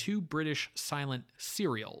in two British silent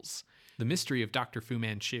serials, The Mystery of Dr. Fu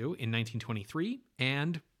Manchu in 1923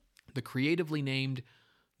 and the creatively named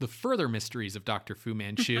The Further Mysteries of Dr. Fu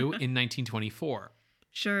Manchu in 1924.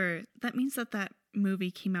 Sure. That means that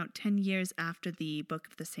movie came out 10 years after the book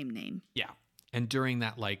of the same name. Yeah. And during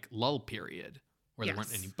that like lull period where there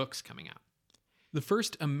weren't any books coming out. The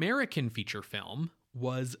first American feature film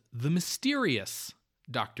was The Mysterious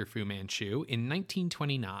Dr. Fu Manchu in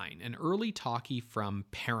 1929, an early talkie from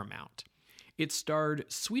Paramount. It starred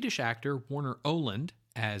Swedish actor Warner Oland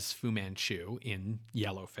as Fu Manchu in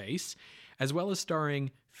Yellowface, as well as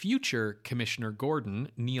starring future Commissioner Gordon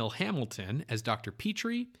Neil Hamilton as Dr.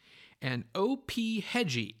 Petrie and O.P.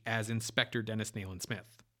 Hedgie as Inspector Dennis Nayland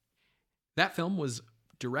Smith. That film was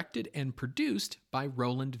directed and produced by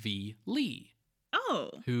Roland V. Lee,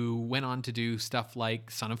 who went on to do stuff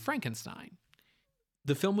like Son of Frankenstein.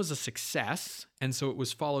 The film was a success, and so it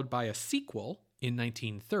was followed by a sequel in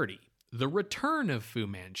 1930, The Return of Fu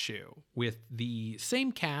Manchu, with the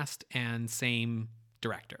same cast and same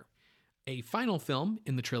director. A final film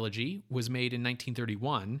in the trilogy was made in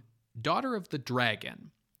 1931, Daughter of the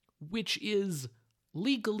Dragon, which is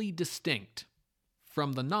legally distinct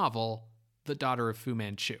from the novel The Daughter of Fu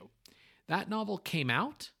Manchu. That novel came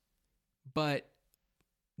out, but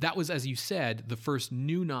that was, as you said, the first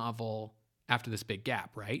new novel after this big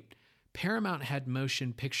gap, right? Paramount had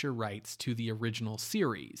motion picture rights to the original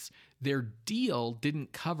series. Their deal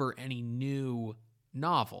didn't cover any new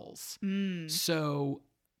novels. So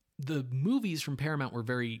the movies from Paramount were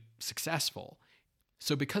very successful.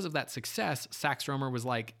 So because of that success, Sax Rohmer was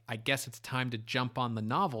like, I guess it's time to jump on the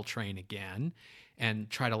novel train again and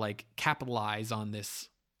try to like capitalize on this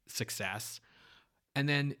success. And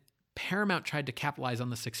then Paramount tried to capitalize on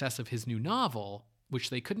the success of his new novel, which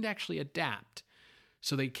they couldn't actually adapt.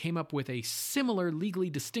 So they came up with a similar legally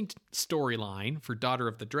distinct storyline for Daughter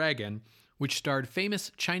of the Dragon, which starred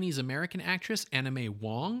famous Chinese-American actress Anna May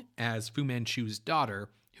Wong as Fu Manchu's daughter,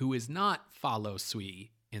 who is not Fa Lo Sui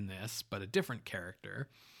in this, but a different character.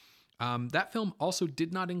 That film also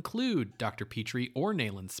did not include Dr. Petrie or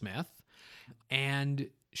Nayland Smith, and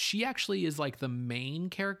she actually is like the main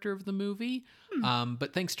character of the movie,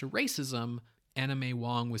 but thanks to racism, Anna May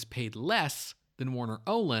Wong was paid less than Warner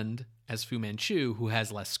Oland as Fu Manchu, who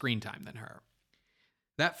has less screen time than her.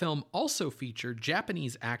 That film also featured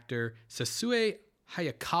Japanese actor Sasue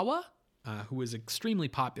Hayakawa, who was extremely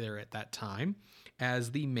popular at that time,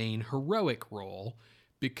 as the main heroic role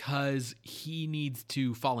because he needs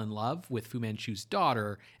to fall in love with Fu Manchu's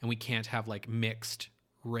daughter, and we can't have like mixed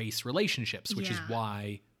race relationships, which is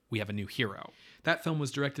why we have a new hero. That film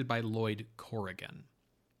was directed by Lloyd Corrigan.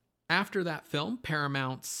 After that film,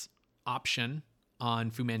 Paramount's option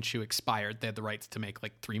on Fu Manchu expired. They had the rights to make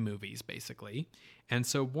like 3 movies, basically. And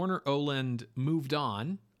so Warner Oland moved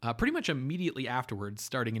on pretty much immediately afterwards,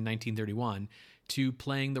 starting in 1931, to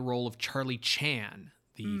playing the role of Charlie Chan,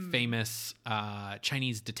 the famous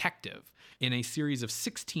Chinese detective, in a series of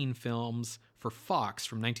 16 films for Fox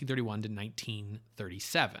from 1931 to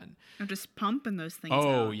 1937. I'm just pumping those things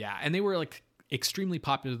out. Yeah. And they were like extremely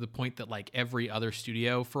popular to the point that like every other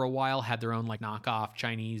studio for a while had their own like knockoff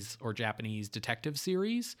Chinese or Japanese detective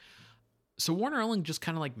series. So Warner Oland just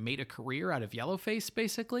kind of like made a career out of Yellowface,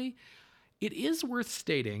 basically. It is worth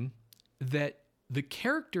stating that the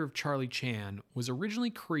character of Charlie Chan was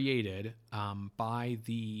originally created by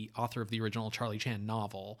the author of the original Charlie Chan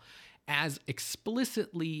novel as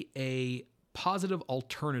explicitly a positive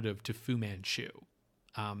alternative to Fu Manchu.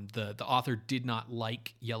 The author did not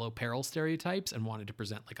like yellow peril stereotypes and wanted to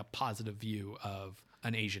present like a positive view of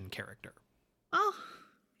an Asian character. Oh,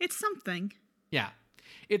 it's something. Yeah.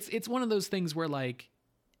 It's one of those things where like,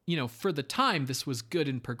 you know, for the time this was good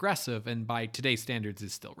and progressive, and by today's standards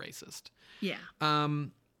is still racist. Yeah.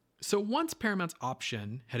 So once Paramount's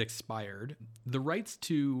option had expired, the rights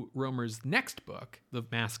to Rohmer's next book, The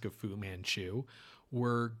Mask of Fu Manchu,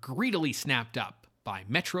 were greedily snapped up by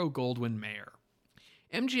Metro-Goldwyn-Mayer.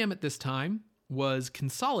 MGM at this time was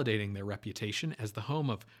consolidating their reputation as the home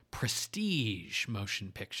of prestige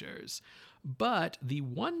motion pictures. But the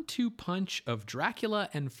 1-2 punch of Dracula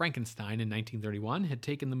and Frankenstein in 1931 had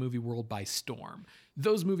taken the movie world by storm.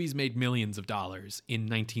 Those movies made millions of dollars in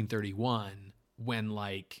 1931 when,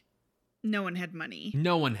 like... no one had money.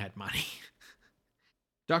 No one had money.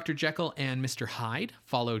 Dr. Jekyll and Mr. Hyde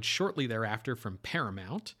followed shortly thereafter from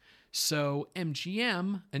Paramount. So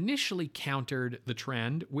MGM initially countered the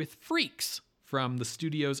trend with Freaks from the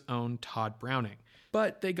studio's own Todd Browning.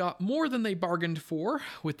 But they got more than they bargained for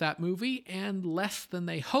with that movie and less than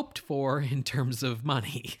they hoped for in terms of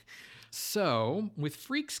money. So, with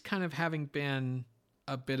Freaks kind of having been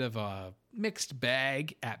a bit of a mixed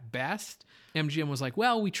bag at best, MGM was like,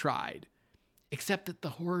 well, we tried. Except that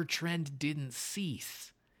the horror trend didn't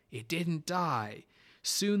cease. It didn't die.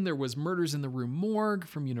 Soon there was Murders in the Rue Morgue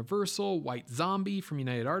from Universal, White Zombie from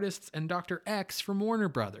United Artists, and Dr. X from Warner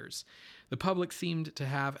Brothers. The public seemed to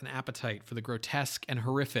have an appetite for the grotesque and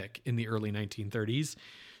horrific in the early 1930s,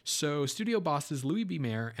 so studio bosses Louis B.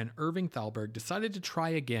 Mayer and Irving Thalberg decided to try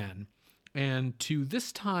again, and to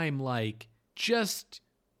this time, like, just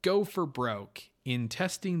go for broke in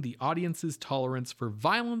testing the audience's tolerance for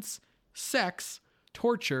violence, sex,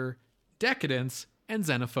 torture, decadence, and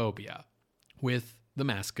xenophobia with The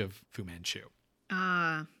Mask of Fu Manchu.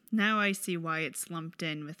 Now I see why it's lumped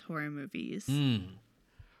in with horror movies.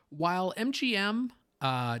 While MGM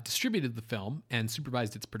distributed the film and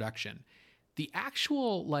supervised its production, the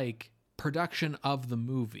actual like production of the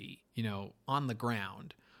movie, you know, on the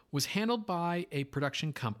ground, was handled by a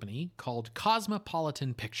production company called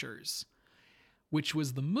Cosmopolitan Pictures, which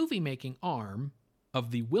was the movie-making arm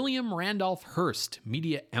of the William Randolph Hearst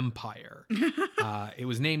media empire. It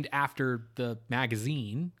was named after the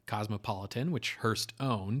magazine Cosmopolitan, which Hearst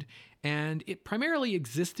owned, and it primarily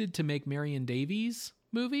existed to make Marion Davies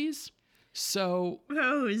movies. So,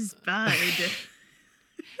 Rosebud.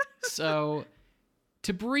 So,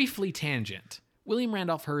 to briefly tangent, William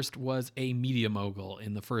Randolph Hearst was a media mogul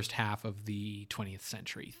in the first half of the 20th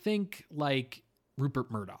century. Think like Rupert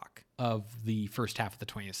Murdoch of the first half of the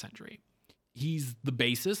 20th century. He's the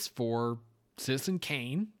basis for Citizen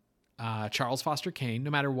Kane, Charles Foster Kane,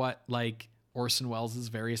 no matter what like Orson Welles'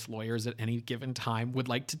 various lawyers at any given time would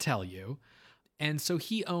like to tell you. And so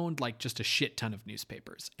he owned like just a shit ton of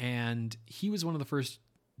newspapers. And he was one of the first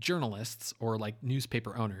journalists or like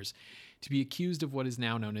newspaper owners to be accused of what is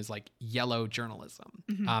now known as like yellow journalism.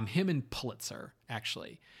 Mm-hmm. Him and Pulitzer,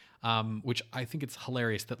 actually, which I think it's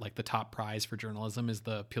hilarious that like the top prize for journalism is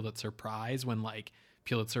the Pulitzer Prize, when like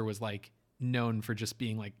Pulitzer was like known for just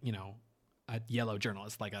being like, you know, a yellow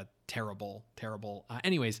journalist, like a terrible.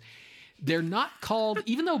 Anyways, they're not called,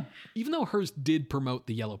 even though Hearst did promote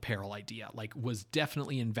the yellow peril idea, like was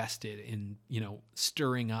definitely invested in, you know,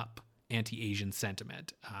 stirring up anti-Asian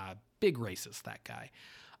sentiment. Big racist, that guy.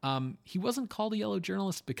 He wasn't called a yellow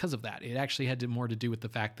journalist because of that. It actually had more to do with the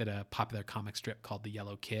fact that a popular comic strip called The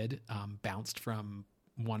Yellow Kid bounced from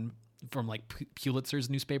like Pulitzer's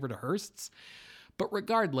newspaper to Hearst's. But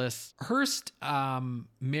regardless, Hearst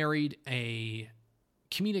married a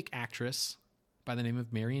comedic actress by the name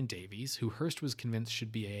of Marion Davies, who Hearst was convinced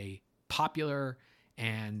should be a popular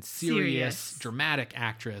and serious, dramatic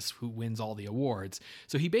actress who wins all the awards.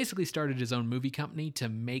 So he basically started his own movie company to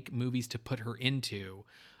make movies to put her into,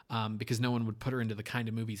 because no one would put her into the kind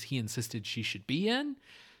of movies he insisted she should be in.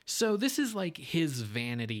 So this is like his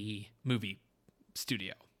vanity movie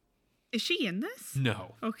studio. Is she in this?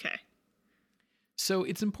 No. Okay. So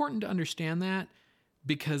it's important to understand that,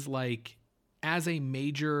 because like as a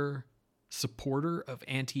major supporter of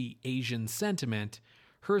anti-Asian sentiment,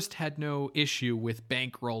 Hearst had no issue with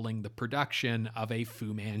bankrolling the production of a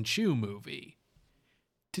Fu Manchu movie.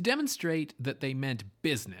 To demonstrate that they meant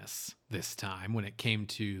business this time when it came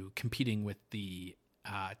to competing with the,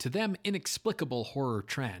 to them, inexplicable horror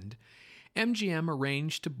trend, MGM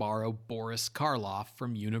arranged to borrow Boris Karloff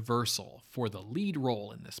from Universal for the lead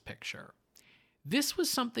role in this picture. This was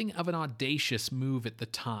something of an audacious move at the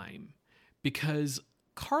time, because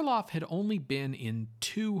Karloff had only been in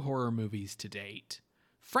 2 horror movies to date,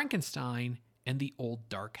 Frankenstein and The Old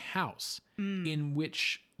Dark House, in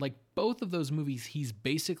which, like both of those movies, he's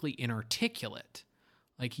basically inarticulate.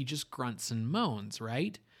 Like he just grunts and moans,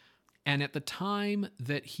 right? And at the time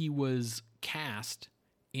that he was cast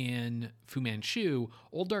in Fu Manchu,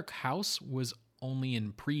 Old Dark House was only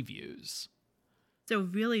in previews. So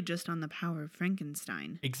really just on the power of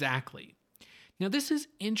Frankenstein. Exactly. Now, this is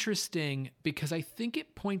interesting because I think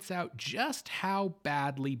it points out just how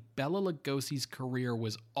badly Bela Lugosi's career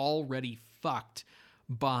was already fucked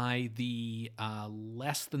by the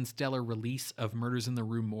less than stellar release of Murders in the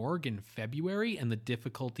Rue Morgue in February and the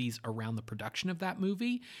difficulties around the production of that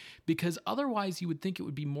movie, because otherwise you would think it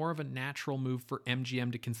would be more of a natural move for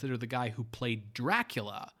MGM to consider the guy who played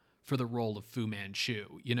Dracula for the role of Fu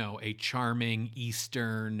Manchu, you know, a charming,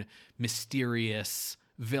 Eastern, mysterious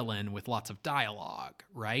villain with lots of dialogue,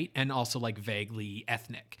 right? And also like vaguely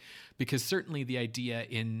ethnic, because certainly the idea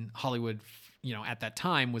in Hollywood, you know, at that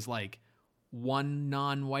time was like one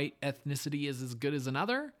non-white ethnicity is as good as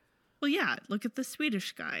another. Well, yeah, look at the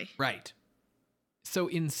Swedish guy. Right. So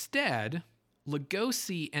instead,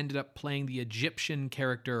 Lugosi ended up playing the Egyptian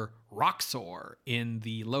character Roxor in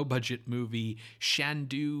the low-budget movie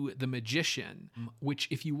Shandu the Magician, which,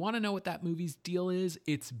 if you want to know what that movie's deal is,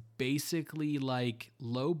 it's basically like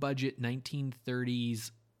low-budget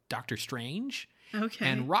 1930s Doctor Strange. Okay.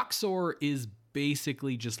 And Roxor is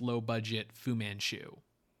basically just low-budget Fu Manchu.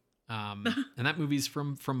 And that movie's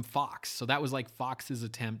from Fox. So that was like Fox's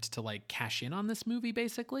attempt to like cash in on this movie,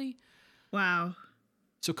 basically. Wow.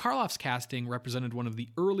 So Karloff's casting represented one of the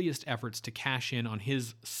earliest efforts to cash in on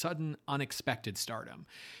his sudden, unexpected stardom,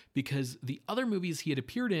 because the other movies he had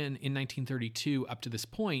appeared in 1932 up to this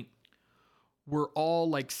point were all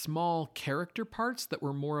like small character parts that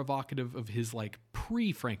were more evocative of his like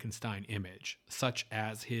pre-Frankenstein image, such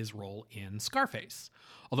as his role in Scarface.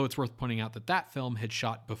 Although it's worth pointing out that that film had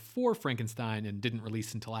shot before Frankenstein and didn't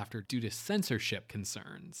release until after due to censorship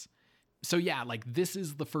concerns. So yeah, like this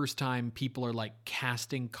is the first time people are like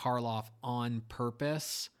casting Karloff on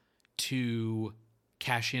purpose to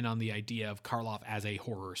cash in on the idea of Karloff as a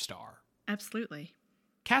horror star. Absolutely.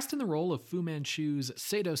 Cast in the role of Fu Manchu's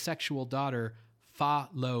sadomasochistic daughter, Fa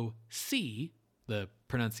Lo Si, the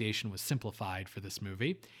pronunciation was simplified for this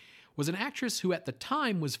movie, was an actress who at the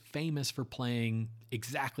time was famous for playing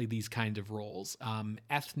exactly these kind of roles,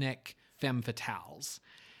 ethnic femme fatales.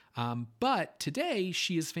 But today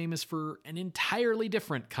she is famous for an entirely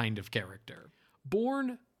different kind of character.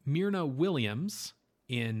 Born Myrna Williams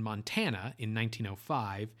in Montana in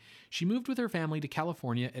 1905, she moved with her family to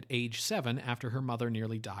California at age 7 after her mother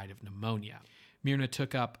nearly died of pneumonia. Myrna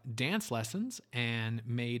took up dance lessons and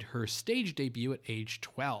made her stage debut at age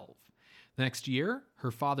 12. The next year,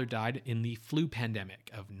 her father died in the flu pandemic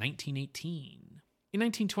of 1918. In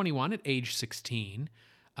 1921, at age 16,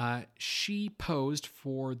 she posed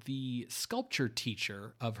for the sculpture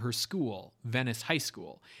teacher of her school, Venice High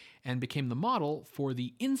School, and became the model for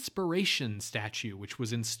the Inspiration statue, which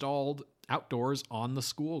was installed outdoors on the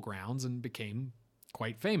school grounds and became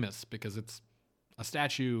quite famous because it's a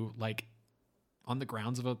statue like on the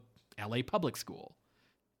grounds of a LA public school.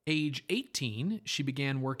 Age 18, she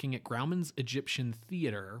began working at Grauman's Egyptian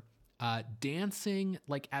Theater, dancing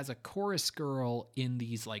like as a chorus girl in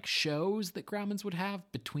these like shows that Grauman's would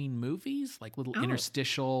have between movies, like little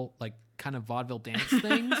interstitial, like kind of vaudeville dance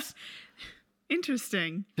things.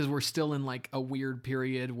 Interesting. Because we're still in like a weird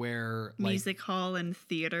period where like, music hall and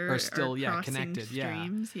theater are still connected.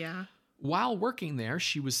 Streams. Yeah. While working there,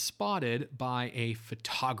 she was spotted by a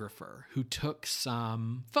photographer who took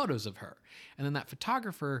some photos of her. And then that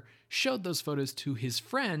photographer showed those photos to his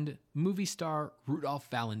friend, movie star Rudolph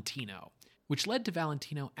Valentino, which led to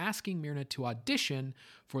Valentino asking Myrna to audition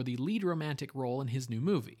for the lead romantic role in his new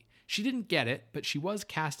movie. She didn't get it, but she was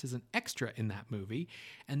cast as an extra in that movie,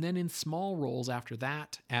 and then in small roles after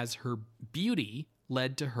that, as her beauty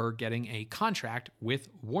led to her getting a contract with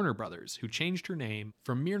Warner Brothers, who changed her name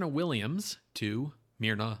from Myrna Williams to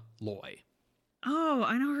Myrna Loy. Oh,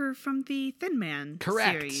 I know her from the Thin Man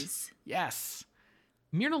series. Yes.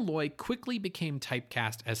 Myrna Loy quickly became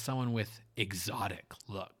typecast as someone with exotic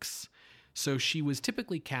looks. So she was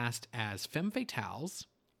typically cast as femme fatales,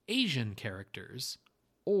 Asian characters,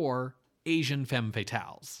 or Asian femme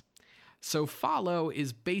fatales. So Follow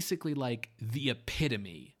is basically like the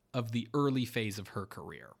epitome of the early phase of her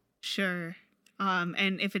career. Sure.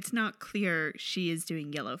 And if it's not clear, she is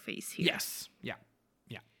doing Yellowface here. Yes. Yeah.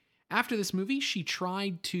 After this movie, she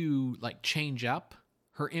tried to like change up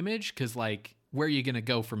her image because like, where are you going to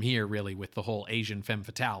go from here really with the whole Asian femme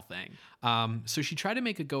fatale thing? So she tried to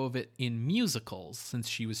make a go of it in musicals since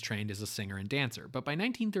she was trained as a singer and dancer. But by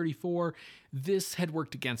 1934, this had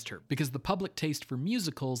worked against her because the public taste for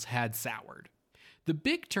musicals had soured. The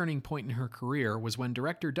big turning point in her career was when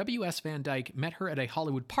director W.S. Van Dyke met her at a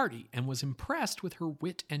Hollywood party and was impressed with her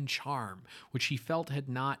wit and charm, which he felt had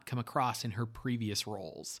not come across in her previous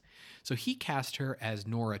roles. So he cast her as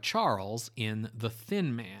Nora Charles in The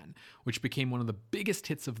Thin Man, which became one of the biggest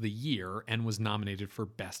hits of the year and was nominated for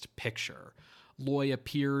Best Picture. Loy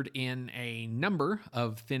appeared in a number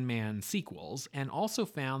of Thin Man sequels and also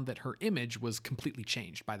found that her image was completely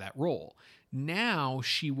changed by that role. Now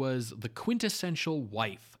she was the quintessential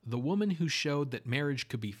wife, the woman who showed that marriage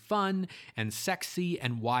could be fun and sexy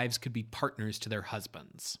and wives could be partners to their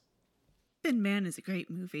husbands. Thin Man is a great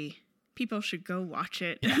movie. People should go watch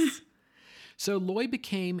it. Yes. So Loy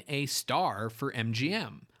became a star for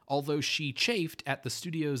MGM. Although she chafed at the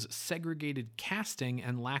studio's segregated casting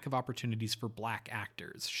and lack of opportunities for black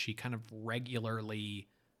actors. She kind of regularly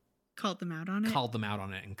called them out on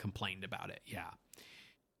it and complained about it. Yeah.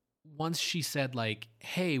 Once she said like,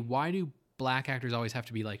 hey, why do black actors always have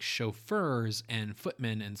to be like chauffeurs and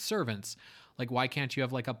footmen and servants? Like, why can't you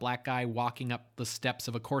have like a black guy walking up the steps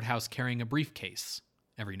of a courthouse carrying a briefcase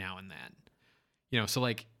every now and then? You know, so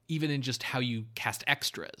like even in just how you cast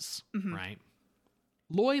extras, right?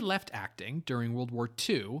 Loy left acting during World War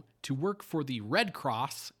II to work for the Red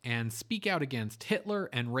Cross and speak out against Hitler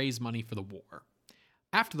and raise money for the war.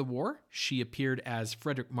 After the war, she appeared as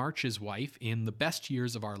Frederick March's wife in The Best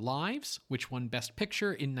Years of Our Lives, which won Best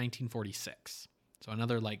Picture in 1946. So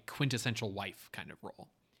another like quintessential wife kind of role.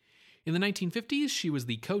 In the 1950s, she was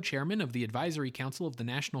the co-chairman of the Advisory Council of the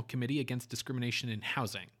National Committee Against Discrimination in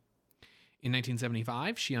Housing. In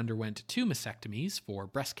 1975, she underwent 2 mastectomies for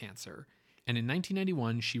breast cancer. And in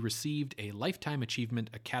 1991, she received a Lifetime Achievement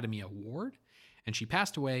Academy Award, and she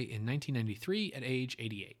passed away in 1993 at age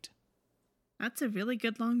 88. That's a really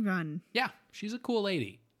good long run. Yeah, she's a cool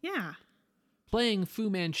lady. Yeah. Playing Fu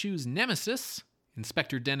Manchu's nemesis,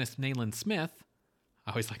 Inspector Dennis Nayland Smith,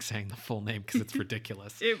 I always like saying the full name because it's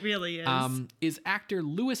ridiculous. It really is actor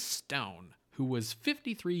Louis Stone, who was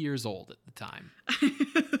 53 years old at the time.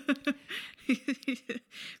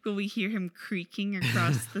 Will we hear him creaking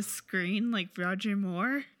across the screen like Roger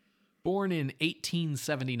Moore? Born in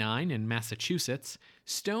 1879 in Massachusetts,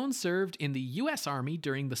 Stone served in the U.S. Army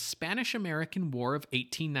during the Spanish-American War of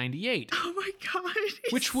 1898. Oh my God,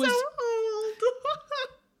 he's Which was- so old.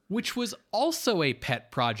 which was also a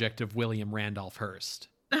pet project of William Randolph Hearst.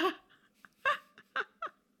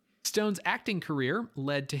 Stone's acting career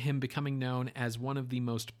led to him becoming known as one of the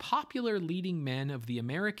most popular leading men of the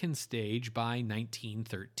American stage by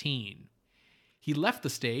 1913. He left the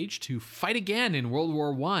stage to fight again in World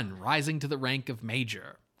War I, rising to the rank of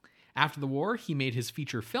major. After the war, he made his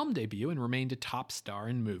feature film debut and remained a top star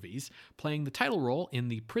in movies, playing the title role in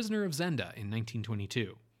The Prisoner of Zenda in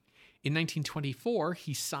 1922. In 1924,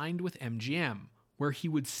 he signed with MGM, where he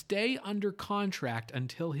would stay under contract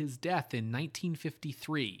until his death in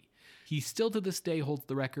 1953. He still to this day holds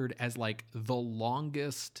the record as like the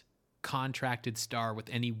longest contracted star with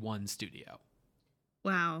any one studio.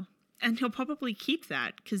 Wow. And he'll probably keep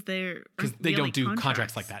that because they don't do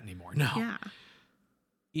contracts like that anymore. No. Yeah.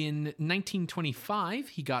 In 1925,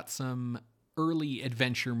 he got some early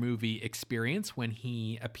adventure movie experience when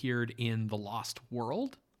he appeared in The Lost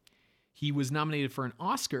World. He was nominated for an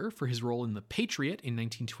Oscar for his role in The Patriot in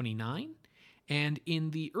 1929. And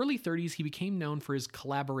in the early 30s, he became known for his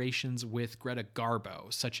collaborations with Greta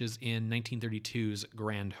Garbo, such as in 1932's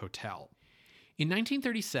Grand Hotel. In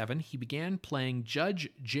 1937, he began playing Judge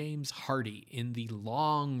James Hardy in the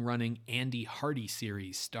long-running Andy Hardy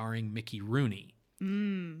series starring Mickey Rooney.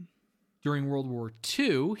 During World War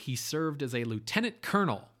II, he served as a lieutenant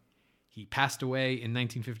colonel. He passed away in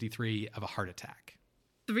 1953 of a heart attack.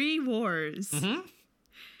 3 wars. Mm-hmm.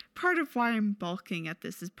 Part of why I'm balking at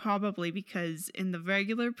this is probably because in the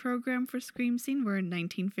regular program for Scream Scene, we're in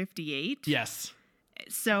 1958. Yes.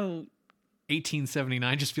 So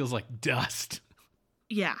 1879 just feels like dust.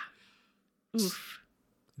 yeah. Oof.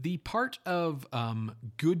 The part of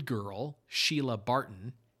Good Girl, Sheila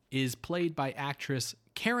Barton, is played by actress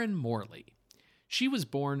Karen Morley. She was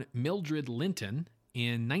born Mildred Linton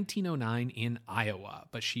in 1909 in Iowa,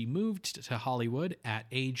 but she moved to Hollywood at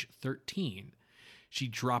age 13. She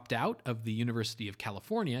dropped out of the University of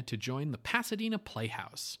California to join the Pasadena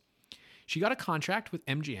Playhouse. She got a contract with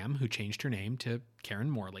MGM, who changed her name to Karen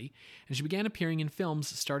Morley, and she began appearing in films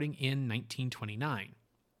starting in 1929.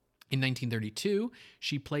 In 1932,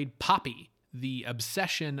 she played Poppy, the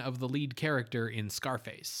obsession of the lead character in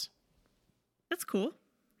Scarface. That's cool.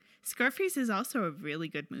 Scarface is also a really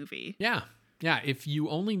good movie. Yeah. Yeah, if you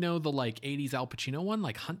only know the 80s Al Pacino one,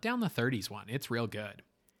 hunt down the 30s one. It's real good.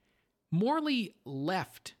 Morley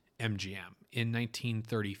left MGM in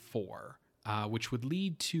 1934, which would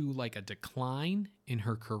lead to a decline in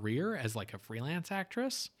her career as a freelance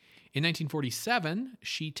actress. In 1947,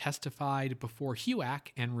 she testified before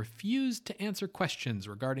HUAC and refused to answer questions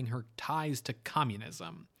regarding her ties to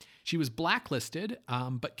communism. She was blacklisted,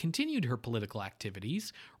 but continued her political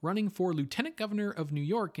activities, running for Lieutenant Governor of New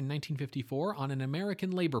York in 1954 on an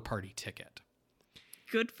American Labor Party ticket.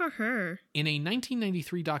 Good for her. In a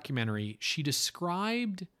 1993 documentary, she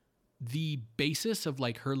described the basis of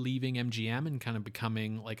her leaving MGM and kind of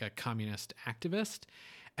becoming a communist activist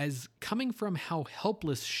as coming from how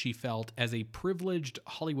helpless she felt as a privileged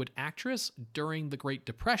Hollywood actress during the Great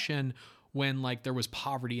Depression, when there was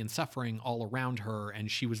poverty and suffering all around her and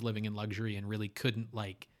she was living in luxury and really couldn't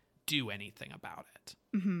do anything about it.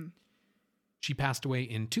 Mm-hmm. She passed away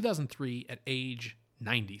in 2003 at age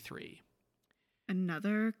 93.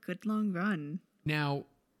 Another good long run. Now,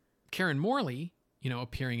 Karen Morley,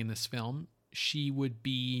 appearing in this film, she would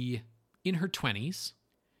be in her 20s.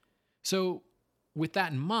 So with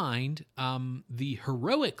that in mind, the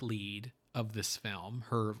heroic lead of this film,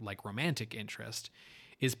 her romantic interest,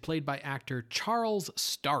 is played by actor Charles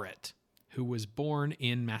Starrett, who was born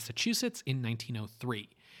in Massachusetts in 1903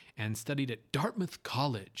 and studied at Dartmouth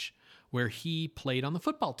College, where he played on the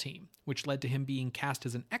football team, which led to him being cast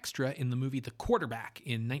as an extra in the movie The Quarterback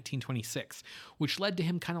in 1926, which led to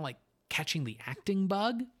him kind of catching the acting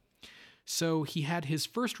bug. So he had his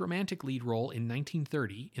first romantic lead role in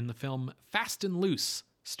 1930 in the film Fast and Loose,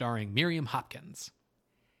 starring Miriam Hopkins.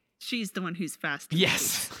 She's the one who's fast. And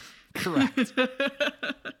yes, correct.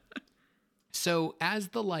 So as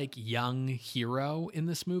the young hero in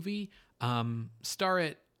this movie,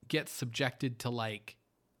 Starrett gets subjected to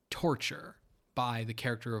torture by the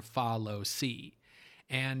character of Fa Lo Si.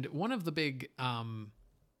 And one of the big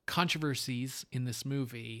controversies in this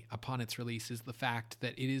movie upon its release is the fact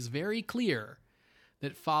that it is very clear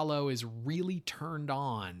that Fa Lo is really turned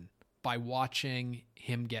on by watching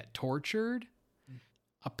him get tortured.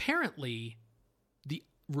 Apparently, the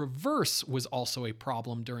reverse was also a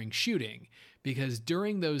problem during shooting, because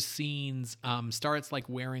during those scenes, Starrett's like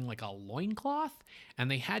wearing like a loincloth, and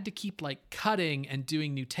they had to keep like cutting and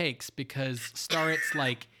doing new takes because Starrett's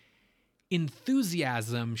like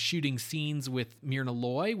enthusiasm shooting scenes with Myrna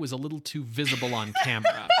Loy was a little too visible on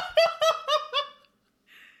camera.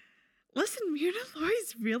 Listen, Myrna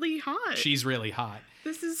Loy's really hot. She's really hot.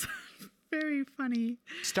 This is very funny.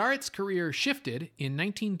 Starrett's career shifted in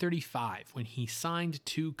 1935 when he signed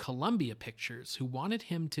to Columbia Pictures, who wanted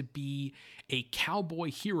him to be a cowboy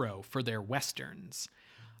hero for their westerns.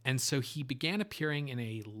 And so he began appearing in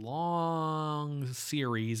a long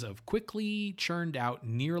series of quickly churned out,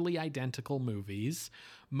 nearly identical movies,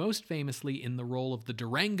 most famously in the role of the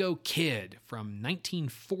Durango Kid from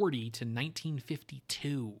 1940 to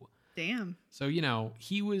 1952. Damn. So, you know,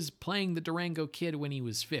 he was playing the Durango Kid when he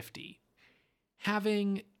was 50.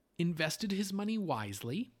 Having invested his money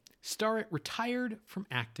wisely, Starrett retired from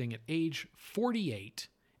acting at age 48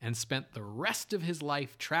 and spent the rest of his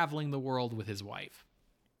life traveling the world with his wife.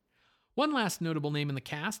 One last notable name in the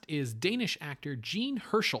cast is Danish actor Jean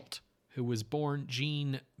Hersholt, who was born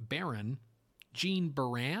Jean Baran.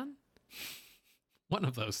 One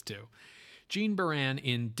of those two. Jean Baran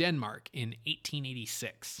in Denmark in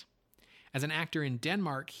 1886. As an actor in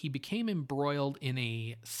Denmark, he became embroiled in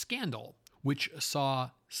a scandal which saw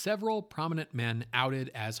several prominent men outed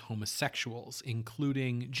as homosexuals,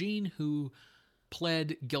 including Jean, who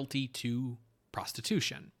pled guilty to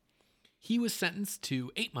prostitution. He was sentenced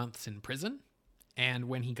to 8 months in prison, and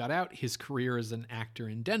when he got out, his career as an actor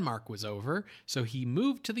in Denmark was over, so he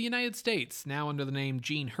moved to the United States, now under the name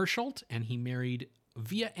Jean Hersholt, and he married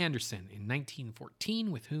Via Anderson in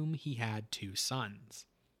 1914, with whom he had 2 sons.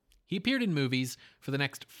 He appeared in movies for the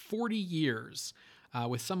next 40 years,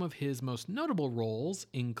 with some of his most notable roles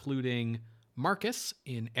including Marcus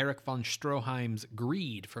in Erich von Stroheim's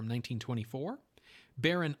Greed from 1924,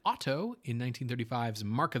 Baron Otto in 1935's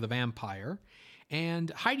Mark of the Vampire, and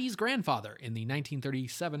Heidi's grandfather in the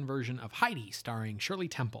 1937 version of Heidi starring Shirley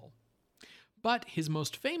Temple. But his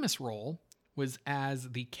most famous role was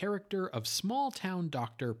as the character of small-town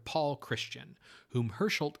doctor Paul Christian, whom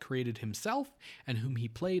Hersholt created himself and whom he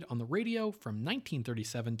played on the radio from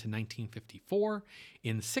 1937 to 1954,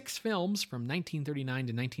 in 6 films from 1939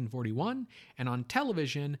 to 1941, and on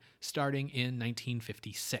television starting in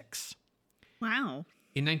 1956. Wow.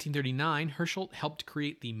 In 1939, Hersholt helped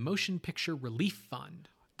create the Motion Picture Relief Fund,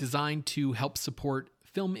 designed to help support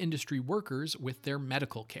film industry workers with their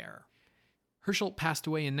medical care. Hersholt passed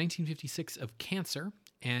away in 1956 of cancer,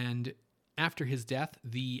 and after his death,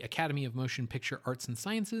 the Academy of Motion Picture Arts and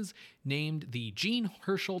Sciences named the Jean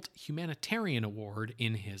Hersholt Humanitarian Award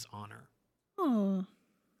in his honor. Oh,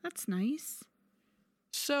 that's nice.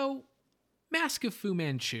 So, Mask of Fu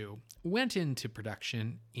Manchu went into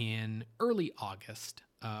production in early August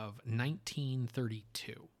of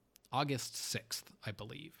 1932, August 6th, I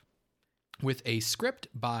believe, with a script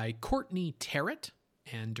by Courtney Terrett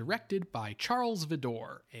and directed by Charles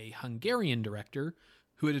Vidor, a Hungarian director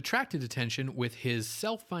who had attracted attention with his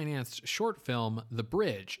self-financed short film The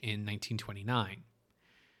Bridge in 1929.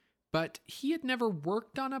 But he had never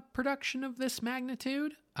worked on a production of this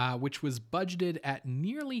magnitude, which was budgeted at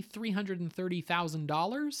nearly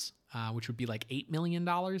 $330,000, which would be like $8 million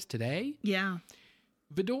today. Yeah.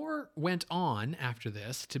 Vidor went on after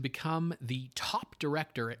this to become the top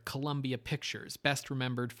director at Columbia Pictures, best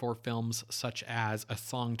remembered for films such as A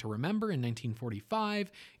Song to Remember in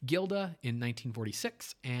 1945, Gilda in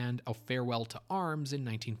 1946, and A Farewell to Arms in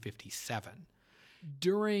 1957.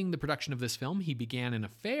 During the production of this film, he began an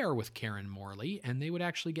affair with Karen Morley, and they would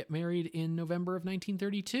actually get married in November of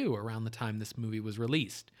 1932, around the time this movie was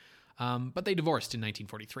released. But they divorced in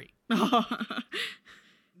 1943.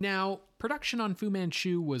 Now, production on Fu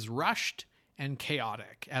Manchu was rushed and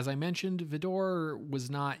chaotic. As I mentioned, Vidor was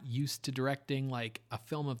not used to directing like a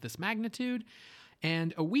film of this magnitude,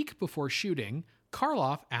 and a week before shooting,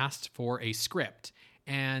 Karloff asked for a script,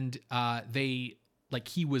 and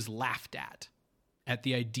he was laughed at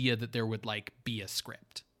the idea that there would be a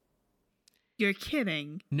script. You're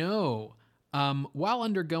kidding. No. While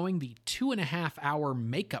undergoing the 2.5-hour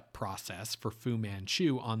makeup process for Fu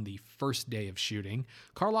Manchu on the first day of shooting,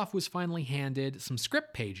 Karloff was finally handed some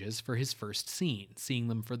script pages for his first scene, seeing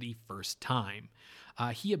them for the first time.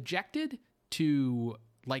 He objected to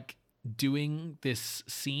doing this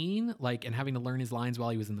scene and having to learn his lines while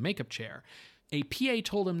he was in the makeup chair. A PA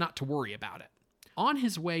told him not to worry about it. On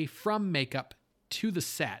his way from makeup to the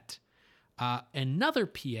set, another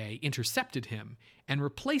PA intercepted him and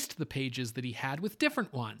replaced the pages that he had with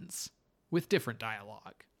different ones, with different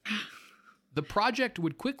dialogue. The project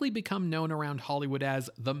would quickly become known around Hollywood as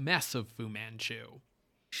the mess of Fu Manchu.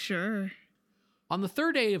 Sure. On the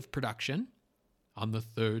third day of production,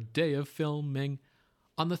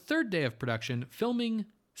 filming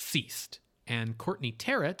ceased, and Courtney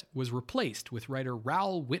Terrett was replaced with writer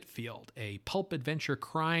Raoul Whitfield, a pulp adventure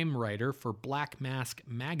crime writer for Black Mask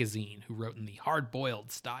magazine who wrote in the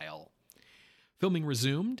hard-boiled style. Filming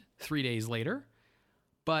resumed 3 days later,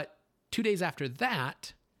 but 2 days after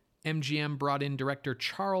that, MGM brought in director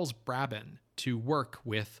Charles Brabin to work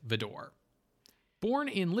with Vidor. Born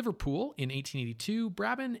in Liverpool in 1882,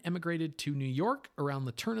 Brabin emigrated to New York around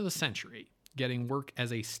the turn of the century, getting work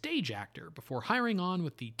as a stage actor before hiring on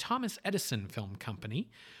with the Thomas Edison Film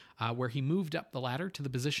Company, where he moved up the ladder to the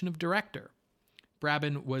position of director.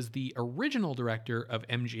 Brabin was the original director of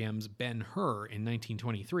MGM's Ben-Hur in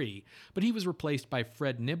 1923, but he was replaced by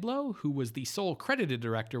Fred Niblo, who was the sole credited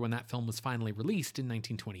director when that film was finally released in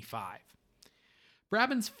 1925.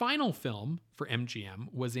 Brabin's final film for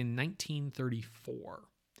MGM was in 1934.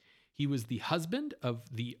 He was the husband of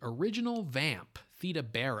the original vamp, Theda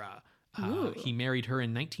Bara. He married her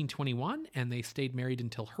in 1921, and they stayed married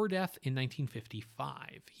until her death in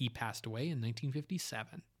 1955. He passed away in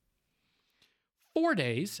 1957. 4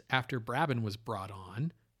 days after Brabin was brought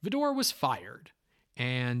on, Vidor was fired,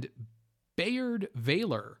 and Bayard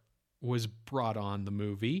Vaylor was brought on the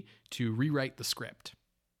movie to rewrite the script.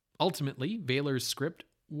 Ultimately, Vaylor's script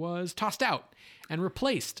was tossed out and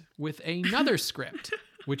replaced with another script,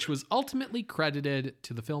 which was ultimately credited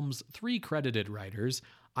to the film's 3 credited writers,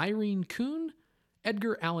 Irene Kuhn,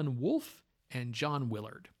 Edgar Allan Wolfe, and John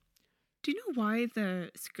Willard. Do you know why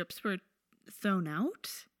the scripts were thrown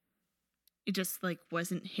out? It just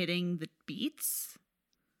wasn't hitting the beats?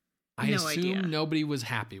 I assume nobody was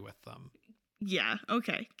happy with them. Yeah,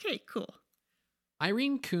 okay. Okay, cool.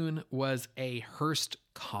 Irene Kuhn was a Hearst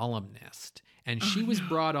columnist, and she was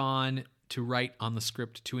brought on to write on the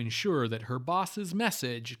script to ensure that her boss's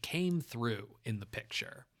message came through in the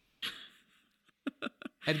picture.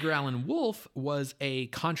 Edgar Allan Wolfe was a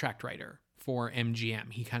contract writer for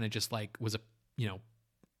MGM. He kind of just was a,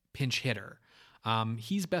 pinch hitter.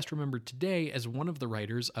 He's best remembered today as one of the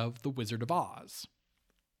writers of The Wizard of Oz.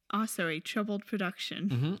 Also a troubled production.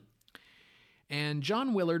 Mm-hmm. And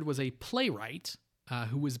John Willard was a playwright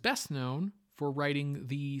who was best known for writing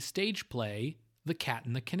the stage play The Cat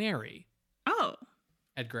and the Canary. Oh.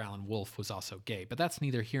 Edgar Allan Wolfe was also gay, but that's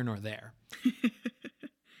neither here nor there.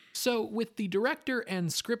 So with the director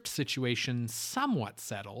and script situation somewhat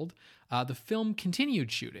settled, the film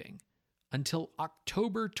continued shooting until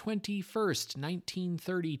October 21st,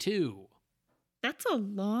 1932. That's a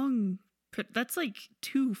long... That's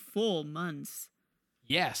 2 full months.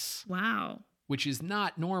 Yes. Wow. Which is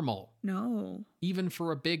not normal. No. Even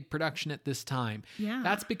for a big production at this time. Yeah.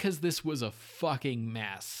 That's because this was a fucking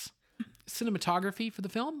mess. Cinematography for the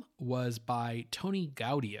film was by Tony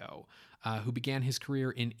Gaudio, who began his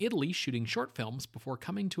career in Italy shooting short films before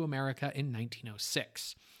coming to America in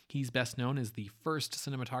 1906. He's best known as the first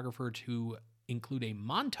cinematographer to include a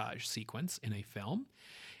montage sequence in a film.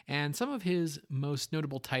 And some of his most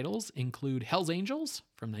notable titles include Hell's Angels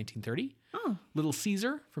from 1930, Little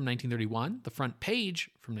Caesar from 1931, The Front Page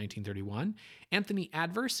from 1931, Anthony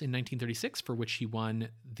Adverse in 1936, for which he won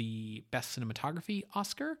the Best Cinematography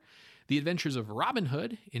Oscar, The Adventures of Robin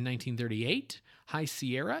Hood in 1938, High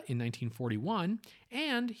Sierra in 1941,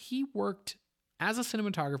 and he worked as a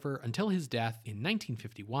cinematographer until his death in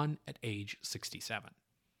 1951 at age 67.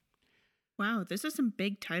 Wow, those are some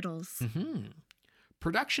big titles. Mm-hmm.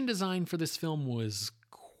 Production design for this film was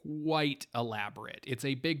quite elaborate. It's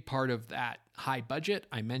a big part of that high budget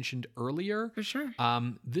I mentioned earlier. For sure.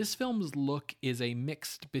 This film's look is a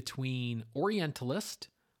mix between Orientalist,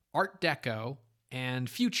 Art Deco, and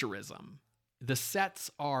Futurism. The sets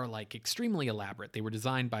are extremely elaborate. They were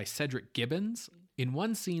designed by Cedric Gibbons. In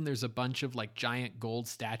one scene, there's a bunch of giant gold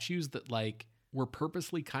statues that were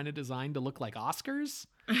purposely kind of designed to look like Oscars.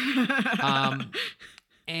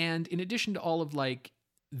 And in addition to all of the,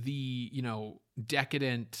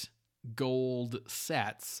 decadent gold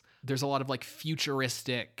sets, there's a lot of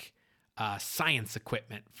futuristic science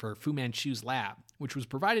equipment for Fu Manchu's lab, which was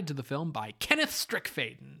provided to the film by Kenneth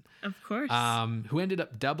Strickfaden. Of course. Who ended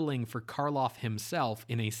up doubling for Karloff himself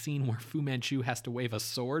in a scene where Fu Manchu has to wave a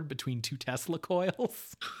sword between 2 Tesla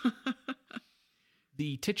coils.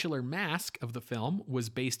 The titular mask of the film was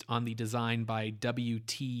based on the design by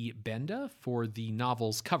W.T. Benda for the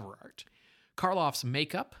novel's cover art. Karloff's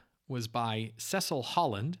makeup was by Cecil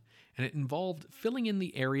Holland, and it involved filling in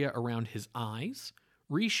the area around his eyes,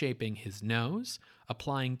 reshaping his nose,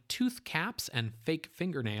 applying tooth caps and fake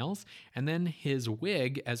fingernails, and then his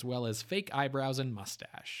wig as well as fake eyebrows and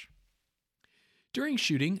mustache. During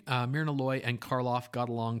shooting, Myrna Loy and Karloff got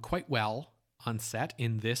along quite well on set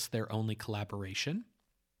in this, their only collaboration.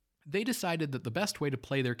 They decided that the best way to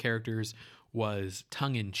play their characters was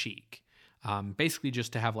tongue-in-cheek. Basically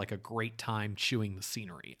just to have like a great time chewing the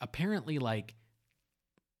scenery. Apparently like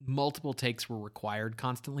multiple takes were required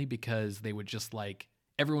constantly because they would just like,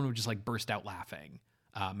 everyone would just like burst out laughing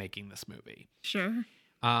making this movie. Sure.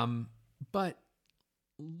 But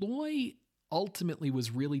Loy ultimately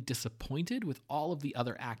was really disappointed with all of the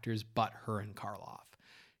other actors but her and Karloff.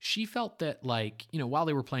 She felt that, like, you know, while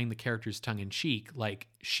they were playing the characters tongue-in-cheek, like,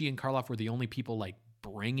 she and Karloff were the only people, like,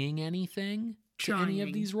 bringing anything to any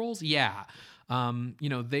of these roles. Yeah. You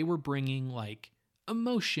know, they were bringing, like,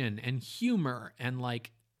 emotion and humor and,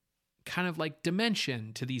 like, kind of, like,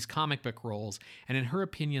 dimension to these comic book roles. And in her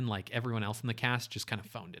opinion, like, everyone else in the cast just kind of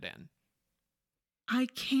phoned it in. I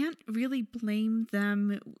can't really blame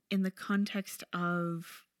them in the context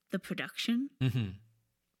of the production,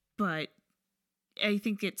 but I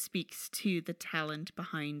think it speaks to the talent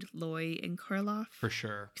behind Loy and Karloff. For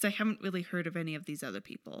sure. Because I haven't really heard of any of these other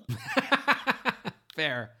people.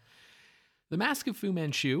 Fair. The Mask of Fu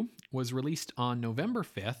Manchu was released on November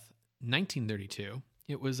 5th, 1932.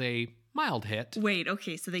 It was a mild hit. Wait,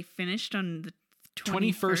 okay, so they finished on the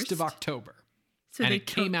 21st of October. So and it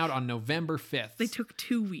came out on November 5th. They took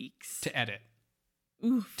 2 weeks. To edit.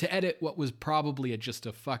 Oof. To edit what was probably just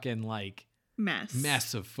a fucking, like,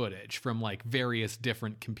 mess of footage from, like, various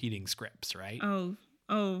different competing scripts, right? Oh.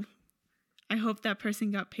 I hope that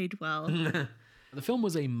person got paid well. The film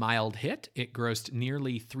was a mild hit. It grossed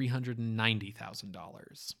nearly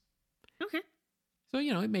 $390,000. Okay. So,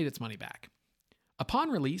 you know, it made its money back.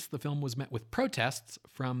 Upon release, the film was met with protests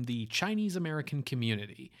from the Chinese American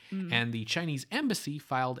community, and the Chinese embassy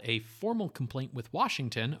filed a formal complaint with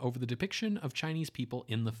Washington over the depiction of Chinese people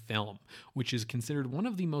in the film, which is considered one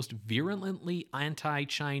of the most virulently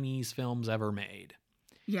anti-Chinese films ever made.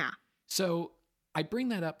 Yeah. So I bring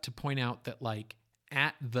that up to point out that, like,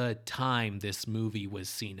 at the time, this movie was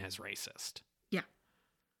seen as racist. Yeah.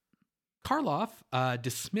 Karloff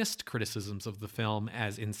dismissed criticisms of the film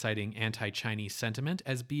as inciting anti-Chinese sentiment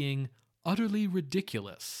as being utterly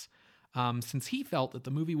ridiculous, since he felt that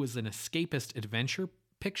the movie was an escapist adventure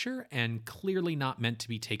picture and clearly not meant to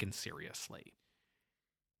be taken seriously.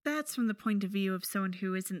 That's from the point of view of someone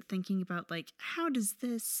who isn't thinking about, like, how does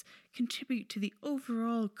this contribute to the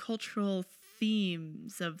overall cultural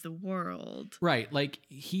themes of the world? Right, like,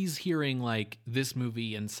 he's hearing, like, this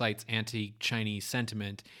movie incites anti-Chinese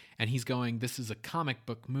sentiment, and he's going, this is a comic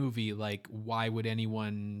book movie, like, why would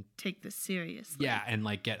anyone take this seriously? Yeah, and,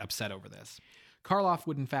 like, get upset over this. Karloff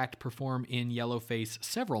would, in fact, perform in Yellowface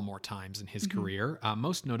several more times in his career,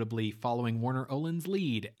 most notably following Warner Oland's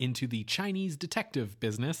lead into the Chinese detective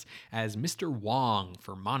business as Mr. Wong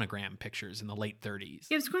for Monogram Pictures in the late 30s.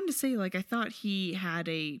 Yeah, I was going to say, like, I thought he had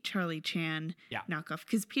a Charlie Chan knockoff,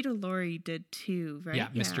 because Peter Lorre did too, right? Yeah,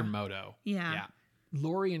 Mr. Moto. Yeah.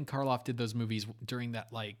 Lorre and Karloff did those movies during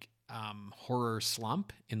that, like, horror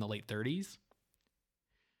slump in the late 30s.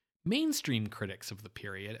 Mainstream critics of the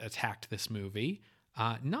period attacked this movie,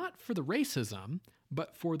 not for the racism,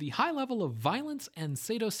 but for the high level of violence and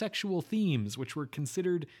sadosexual themes, which were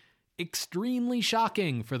considered extremely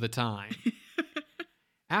shocking for the time.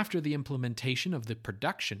 After the implementation of the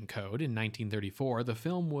production code in 1934, the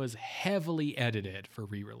film was heavily edited for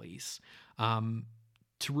re-release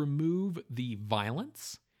to remove the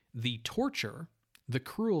violence, the torture, the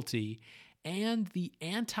cruelty, and the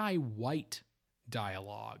anti-white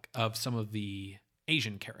dialogue of some of the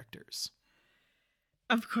Asian characters.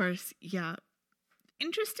 Of course, yeah.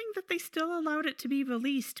 Interesting that they still allowed it to be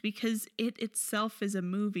released, because it itself is a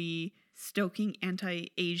movie stoking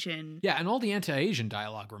anti-Asian. Yeah, and all the anti-Asian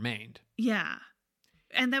dialogue remained. Yeah.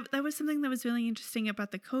 And that was something that was really interesting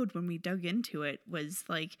about the code when we dug into it, was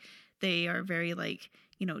like, they are very like,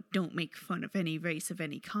 you know, don't make fun of any race of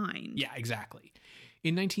any kind. Yeah, exactly.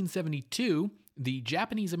 In 1972, the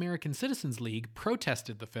Japanese American Citizens League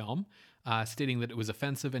protested the film, stating that it was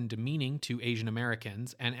offensive and demeaning to Asian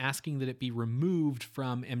Americans and asking that it be removed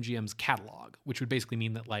from MGM's catalog, which would basically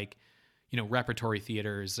mean that, like, you know, repertory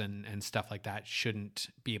theaters and stuff like that shouldn't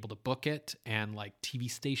be able to book it, and, like, TV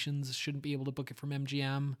stations shouldn't be able to book it from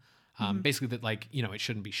MGM. Basically that, like, you know, it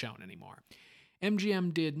shouldn't be shown anymore.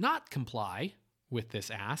 MGM did not comply with this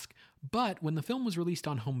ask, but when the film was released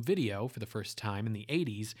on home video for the first time in the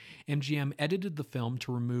 80s, MGM edited the film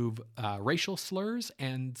to remove racial slurs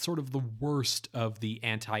and sort of the worst of the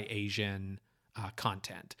anti-Asian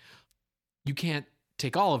content. You can't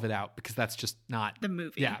take all of it out because that's just not The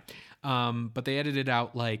movie. Yeah. But they edited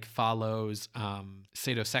out like follows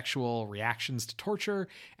sadomasochistic reactions to torture,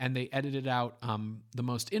 and they edited out the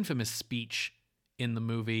most infamous speech in the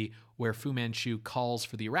movie where Fu Manchu calls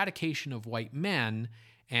for the eradication of white men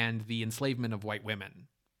and the enslavement of white women.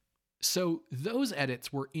 So those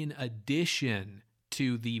edits were in addition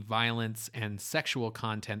to the violence and sexual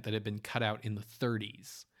content that had been cut out in the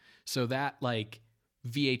 30s. So that like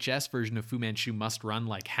VHS version of Fu Manchu must run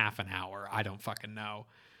like half an hour. I don't fucking know.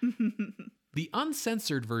 The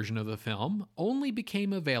uncensored version of the film only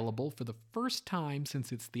became available for the first time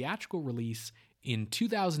since its theatrical release in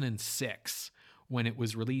 2006, when it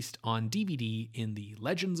was released on DVD in the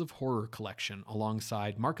Legends of Horror collection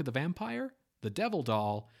alongside Mark of the Vampire, The Devil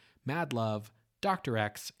Doll, Mad Love, Dr.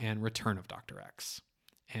 X, and Return of Dr. X.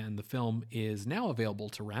 And the film is now available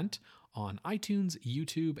to rent on iTunes,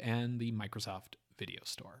 YouTube, and the Microsoft Video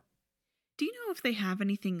Store. Do you know if they have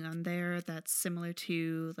anything on there that's similar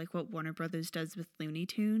to like what Warner Brothers does with Looney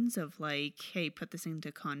Tunes of like, hey, put this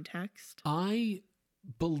into context? I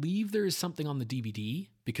believe there is something on the DVD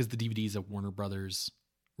because the DVD is a Warner Brothers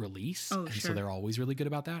release. Oh, and sure. so they're always really good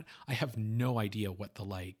about that. I have no idea what the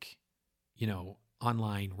like,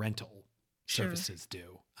 online rental services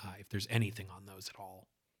do, if there's anything on those at all.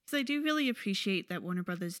 So I do really appreciate that Warner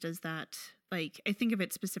Brothers does that. Like, I think of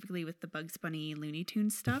it specifically with the Bugs Bunny Looney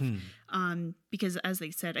Tunes stuff. Because as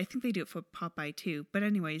they said, I think they do it for Popeye too. But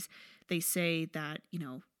anyways, they say that,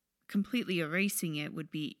 completely erasing it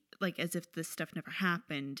would be like as if this stuff never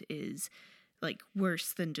happened is like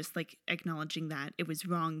worse than just like acknowledging that it was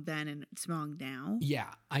wrong then and it's wrong now.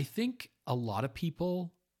 Yeah, I think a lot of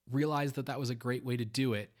people realized that was a great way to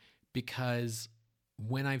do it, because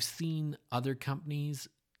when I've seen other companies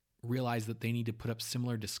realize that they need to put up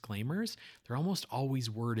similar disclaimers, they're almost always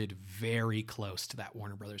worded very close to that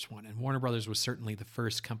Warner Brothers one. And Warner Brothers was certainly the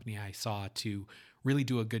first company I saw to really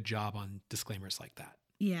do a good job on disclaimers like that.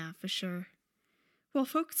 Yeah, for sure. Well,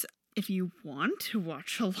 folks, if you want to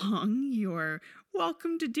watch along, you're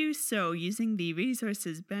welcome to do so using the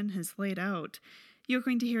resources Ben has laid out. You're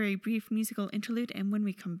going to hear a brief musical interlude, and when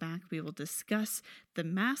we come back, we will discuss The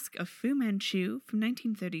Mask of Fu Manchu from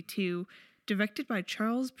 1932, directed by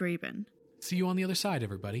Charles Braben. See you on the other side,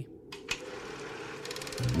 everybody.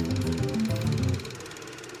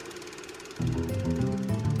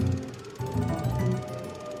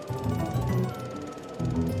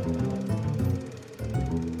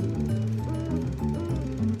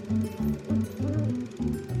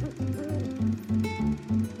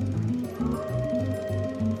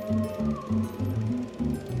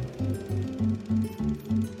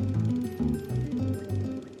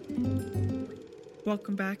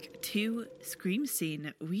 Welcome back to Scream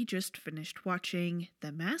Scene. We just finished watching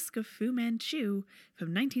The Mask of Fu Manchu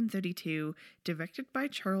from 1932, directed by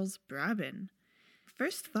Charles Braben.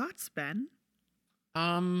 First thoughts, Ben?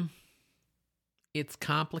 It's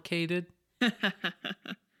complicated.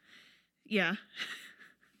 Yeah.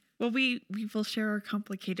 Well, we will share our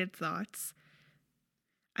complicated thoughts.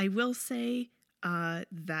 I will say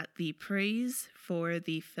that the praise for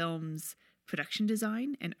the film's production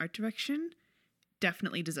design and art direction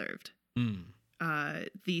definitely deserved.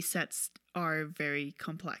 The sets are very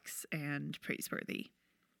complex and praiseworthy.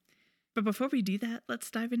 But before we do that,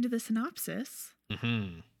 let's dive into the synopsis.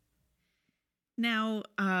 Now,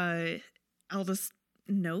 I'll just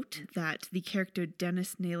note that the character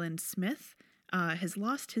Dennis Nayland Smith has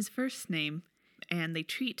lost his first name, and they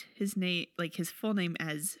treat his name like his full name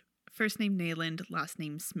as first name Nayland, last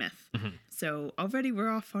name Smith. So already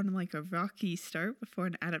we're off on like a rocky start before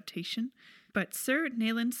an adaptation. But Sir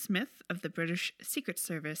Nayland Smith of the British Secret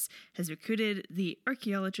Service has recruited the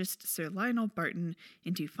archaeologist Sir Lionel Barton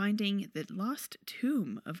into finding the lost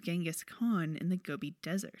tomb of Genghis Khan in the Gobi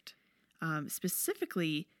Desert.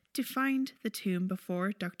 Specifically, to find the tomb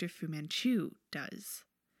before Dr. Fu Manchu does.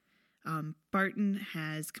 Barton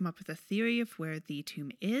has come up with a theory of where the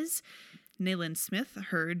tomb is. Nayland Smith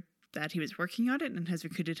heard that he was working on it and has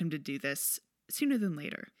recruited him to do this sooner than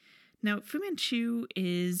later. Now, Fu Manchu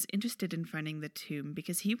is interested in finding the tomb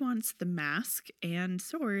because he wants the mask and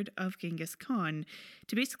sword of Genghis Khan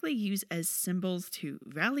to basically use as symbols to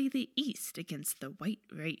rally the East against the white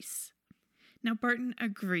race. Now, Barton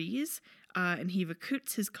agrees, and he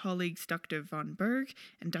recruits his colleagues Dr. von Berg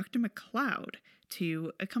and Dr. McLeod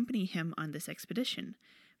to accompany him on this expedition.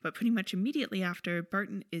 But pretty much immediately after,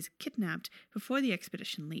 Barton is kidnapped before the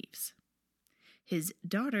expedition leaves. His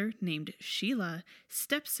daughter, named Sheila,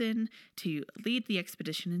 steps in to lead the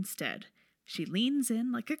expedition instead. She leans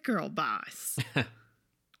in like a girl boss.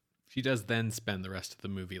 She does then spend the rest of the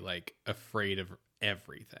movie like afraid of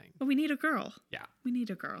everything. But we need a girl. Yeah. We need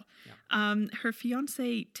a girl. Yeah. Her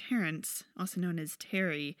fiance, Terrence, also known as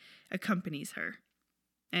Terry, accompanies her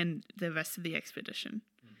and the rest of the expedition.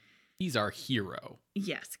 He's our hero.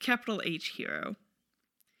 Yes, capital H hero.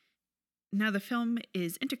 Now the film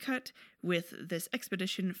is intercut with this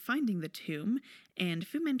expedition finding the tomb and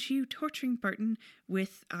Fu Manchu torturing Barton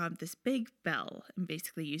with this big bell and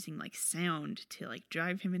basically using like sound to like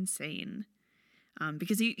drive him insane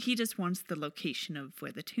because he just wants the location of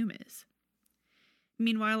where the tomb is.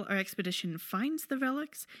 Meanwhile, our expedition finds the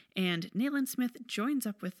relics and Nayland Smith joins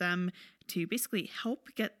up with them to basically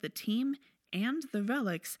help get the team and the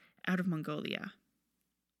relics out of Mongolia.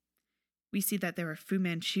 We see that there are Fu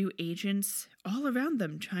Manchu agents all around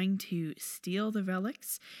them trying to steal the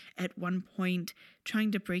relics, at one point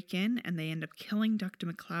trying to break in, and they end up killing Dr.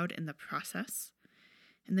 McLeod in the process.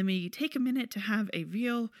 And then we take a minute to have a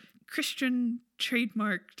real Christian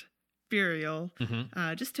trademarked burial,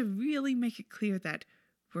 just to really make it clear that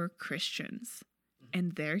we're Christians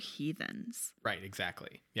and they're heathens. Right,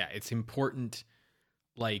 exactly. Yeah, it's important,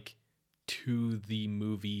 like, to the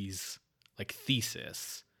movie's, like,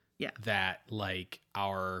 thesis. Yeah. That, like,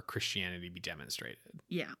 our Christianity be demonstrated.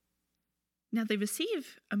 Yeah. Now, they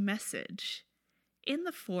receive a message in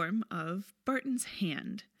the form of Barton's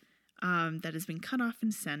hand that has been cut off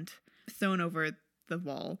and sent, thrown over the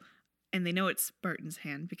wall. And they know it's Barton's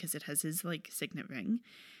hand because it has his, like, signet ring.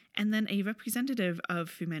 And then a representative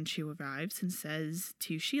of Fu Manchu arrives and says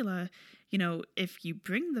to Sheila, you know, if you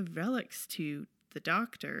bring the relics to the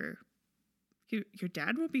doctor, your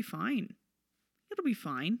dad will be fine. It'll be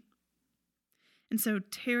fine. And so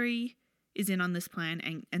Terry is in on this plan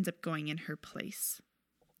and ends up going in her place.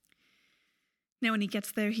 Now, when he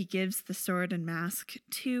gets there, he gives the sword and mask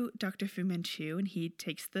to Dr. Fu Manchu, and he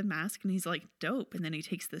takes the mask and he's like, dope. And then he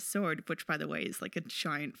takes the sword, which, by the way, is like a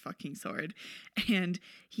giant fucking sword. And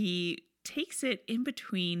he takes it in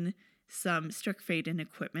between some Strickfaden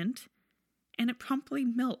equipment, and it promptly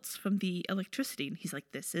melts from the electricity. And he's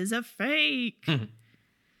like, this is a fake.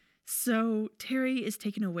 So Terry is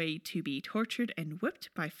taken away to be tortured and whipped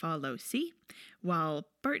by Fa Lo Si, while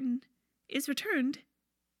Barton is returned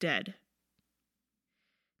dead.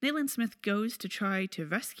 Nayland Smith goes to try to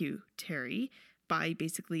rescue Terry by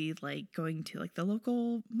basically like going to like the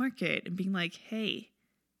local market and being like, hey,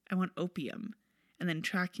 I want opium. And then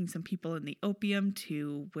tracking some people in the opium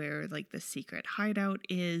to where like the secret hideout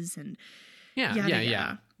is and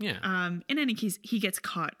Yeah. In any case, he gets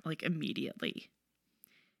caught like immediately.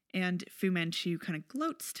 And Fu Manchu kind of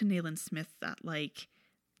gloats to Nayland Smith that, like,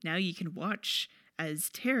 now you can watch as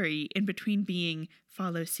Terry, in between being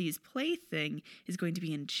Fa Lo Si's plaything, is going to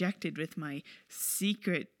be injected with my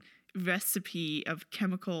secret recipe of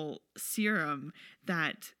chemical serum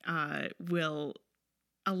that will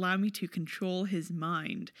allow me to control his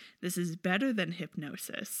mind. This is better than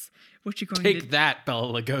hypnosis. What you going Take that,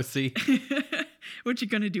 Bela Lugosi. What you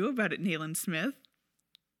going to do about it, Nayland Smith?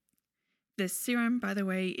 This serum, by the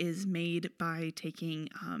way, is made by taking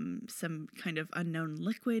some kind of unknown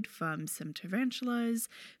liquid from some tarantulas,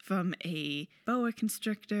 from a boa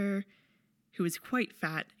constrictor who was quite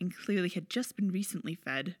fat and clearly had just been recently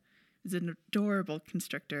fed. It was an adorable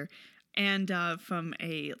constrictor. And from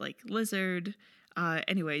a lizard.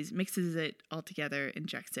 Anyways, mixes it all together,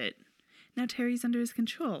 injects it. Now Terry's under his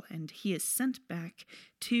control, and he is sent back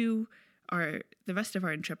to the rest of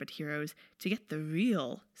our intrepid heroes to get the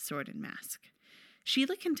real sword and mask.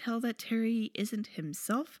 Sheila can tell that Terry isn't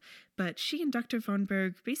himself, but she and Dr. Von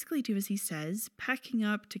Berg basically do as he says, packing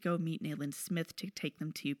up to go meet Nayland Smith to take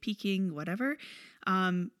them to Peking, whatever.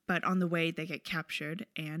 But on the way, they get captured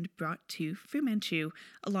and brought to Fu Manchu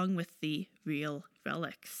along with the real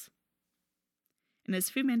relics. And as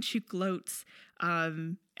Fu Manchu gloats,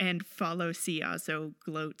 and Fa Lo Si also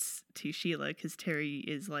gloats to Sheila because Terry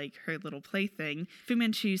is like her little plaything, Fu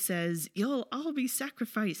Manchu says, you'll all be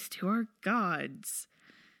sacrificed to our gods.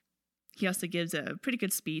 He also gives a pretty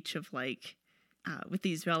good speech of with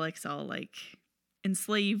these relics, I'll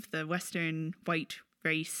enslave the Western white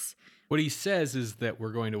race. What he says is that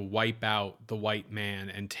we're going to wipe out the white man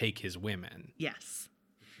and take his women. Yes.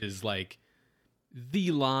 Is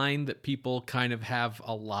the line that people kind of have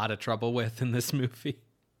a lot of trouble with in this movie.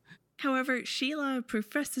 However, Sheila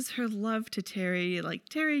professes her love to Terry,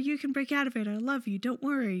 Terry, you can break out of it. I love you. Don't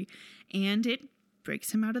worry. And it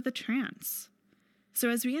breaks him out of the trance. So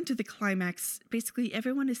as we enter the climax, basically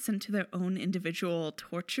everyone is sent to their own individual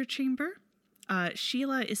torture chamber.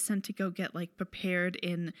 Sheila is sent to go get prepared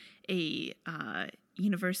in a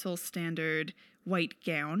universal standard white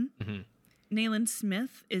gown. Mm-hmm. Nayland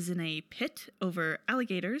Smith is in a pit over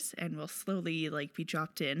alligators and will slowly be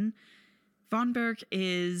dropped in. Von Berg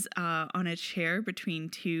is on a chair between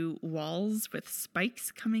two walls with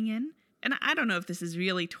spikes coming in. And I don't know if this is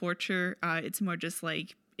really torture. It's more just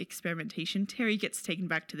experimentation. Terry gets taken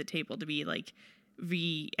back to the table to be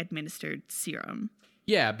re-administered serum.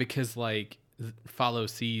 Yeah, because Follow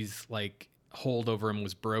sees hold over him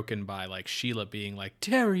was broken by Sheila being like,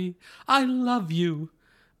 Terry, I love you.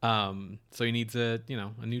 So he needs a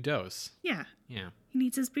new dose. Yeah. Yeah. He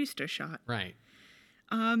needs his booster shot. Right.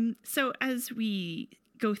 So as we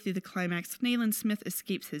go through the climax, Nayland Smith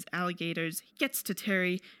escapes his alligators, gets to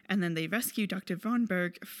Terry, and then they rescue Dr. Von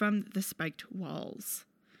Berg from the spiked walls.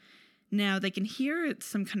 Now they can hear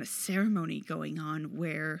some kind of ceremony going on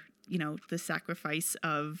where, the sacrifice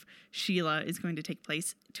of Sheila is going to take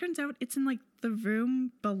place. It turns out it's in the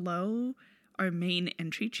room below our main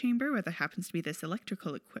entry chamber where there happens to be this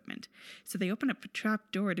electrical equipment. So they open up a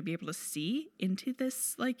trap door to be able to see into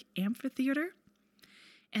this amphitheater.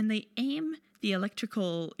 And they aim the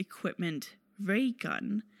electrical equipment ray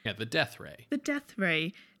gun. Yeah, the death ray. The death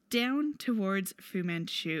ray down towards Fu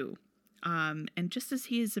Manchu. And just as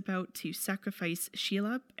he is about to sacrifice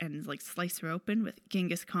Sheila and slice her open with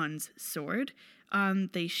Genghis Khan's sword,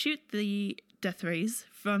 they shoot the death rays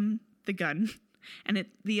from the gun. And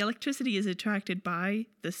the electricity is attracted by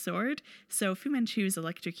the sword, so Fu Manchu is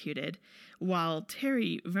electrocuted, while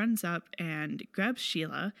Terry runs up and grabs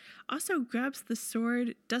Sheila, also grabs the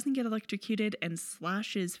sword, doesn't get electrocuted, and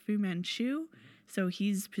slashes Fu Manchu, so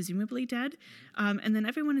he's presumably dead. And then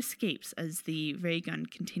everyone escapes as the ray gun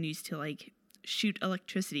continues to shoot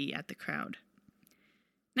electricity at the crowd.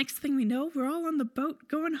 Next thing we know, we're all on the boat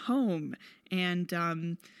going home, and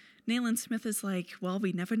Nayland Smith is well,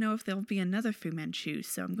 we never know if there'll be another Fu Manchu,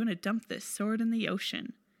 so I'm going to dump this sword in the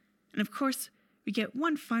ocean. And of course, we get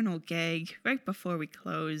one final gag right before we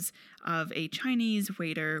close of a Chinese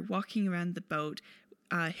waiter walking around the boat,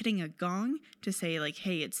 hitting a gong to say,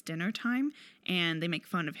 hey, it's dinner time, and they make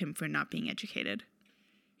fun of him for not being educated.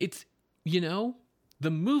 It's,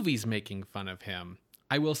 the movie's making fun of him.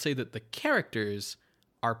 I will say that the characters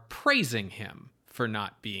are praising him for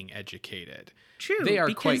not being educated. True, they are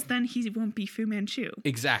because then he won't be Fu Manchu.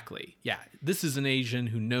 Exactly, yeah. This is an Asian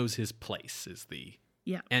who knows his place is the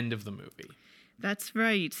end of the movie. That's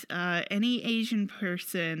right. Any Asian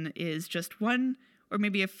person is just one or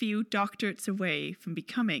maybe a few doctorates away from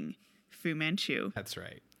becoming Fu Manchu. That's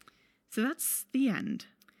right. So that's the end.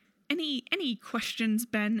 Any questions,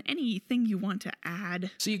 Ben? Anything you want to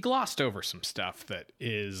add? So you glossed over some stuff that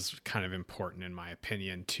is kind of important, in my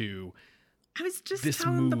opinion, to I was just this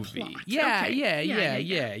telling movie. the plot. Yeah,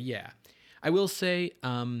 Okay. yeah. I will say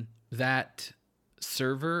that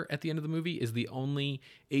server at the end of the movie is the only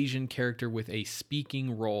Asian character with a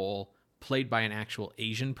speaking role played by an actual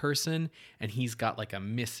Asian person, and he's got a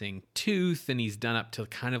missing tooth, and he's done up to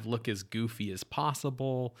kind of look as goofy as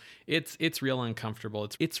possible. It's real uncomfortable.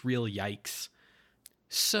 It's real yikes.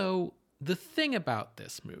 So the thing about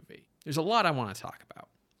this movie, there's a lot I want to talk about.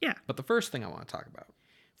 Yeah. But the first thing I want to talk about,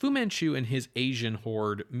 Fu Manchu and his Asian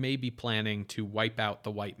horde may be planning to wipe out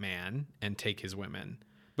the white man and take his women.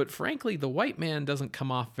 But frankly, the white man doesn't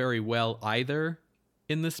come off very well either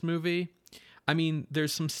in this movie. I mean,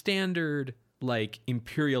 there's some standard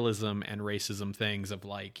imperialism and racism things of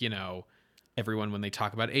everyone when they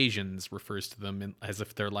talk about Asians refers to them as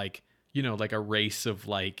if they're a race of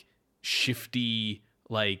shifty,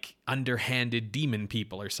 underhanded demon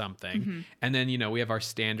people or something. Mm-hmm. And then, we have our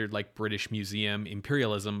standard British museum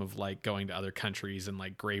imperialism of going to other countries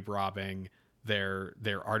and grave robbing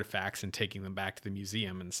their artifacts and taking them back to the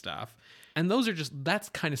museum and stuff. And that's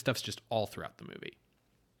kind of stuff's just all throughout the movie.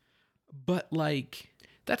 But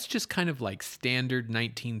that's just kind of standard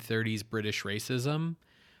 1930s British racism.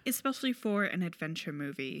 Especially for an adventure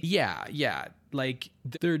movie. Yeah.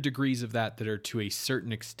 There are degrees of that are to a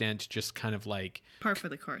certain extent just kind of par for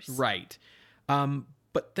the course. Right.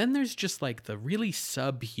 But then there's just the really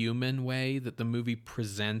subhuman way that the movie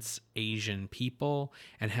presents Asian people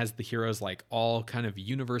and has the heroes all kind of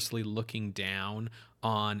universally looking down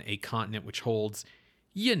on a continent which holds,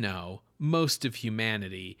 most of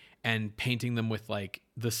humanity and painting them with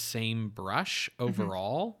the same brush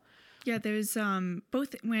overall. Mm-hmm. Yeah, there's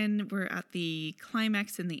both when we're at the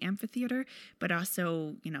climax in the amphitheater, but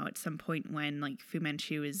also, at some point when Fu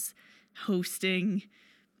Manchu is hosting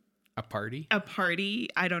a party,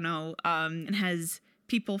 I don't know, and has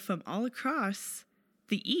people from all across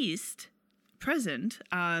the East present.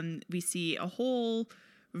 We see a whole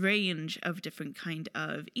range of different kind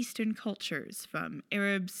of Eastern cultures, from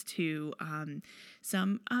Arabs to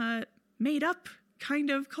some made up kind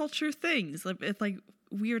of culture things, like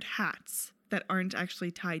weird hats that aren't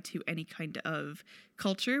actually tied to any kind of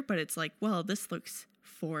culture, but it's like, well, this looks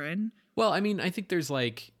foreign. Well, I mean, I think there's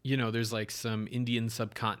like, you know, there's like some Indian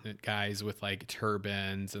subcontinent guys with like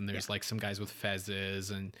turbans, and there's like some guys with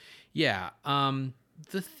fezzes, and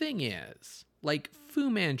the thing is, like, Fu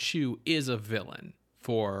Manchu is a villain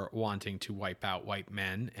for wanting to wipe out white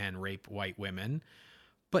men and rape white women.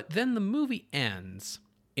 But then the movie ends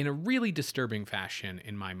in a really disturbing fashion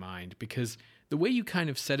in my mind, because the way you kind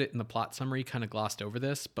of said it in the plot summary kind of glossed over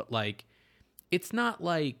this, but like, it's not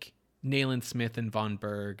like Nayland Smith and Von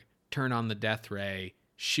Berg turn on the death ray,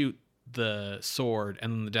 shoot the sword,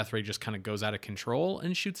 and then the death ray just kind of goes out of control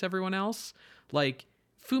and shoots everyone else. Like,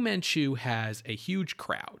 Fu Manchu has a huge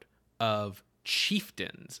crowd of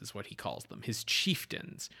chieftains, is what he calls them, his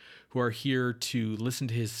chieftains, who are here to listen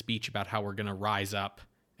to his speech about how we're going to rise up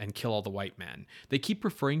and kill all the white men. They keep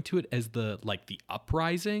referring to it as the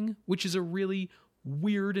uprising, which is a really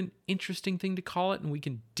weird and interesting thing to call it, and we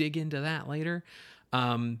can dig into that later.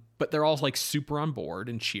 But they're all like super on board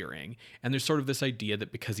and cheering. And there's sort of this idea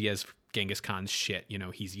that because he has Genghis Khan's shit, you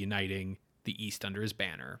know, he's uniting the East under his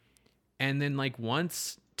banner. And then like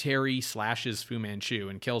once Terry slashes Fu Manchu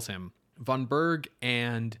and kills him, Von Berg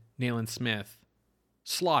and Nayland Smith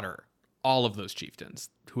slaughter all of those chieftains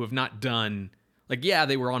who have not done, like, yeah,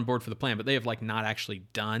 they were on board for the plan, but they have like not actually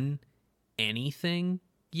done anything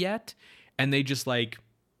yet. And they just like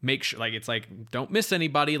make sure, like, it's like, don't miss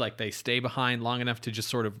anybody. Like, they stay behind long enough to just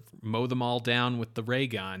sort of mow them all down with the ray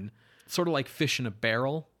gun, sort of like fish in a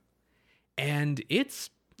barrel. And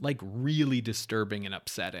it's like really disturbing and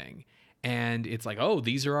upsetting. And it's like, oh,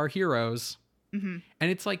 these are our heroes. Mm-hmm.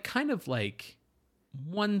 And it's like kind of like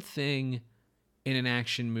one thing in an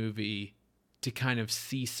action movie to kind of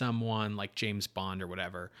see someone like James Bond or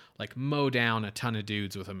whatever, like mow down a ton of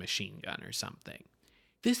dudes with a machine gun or something.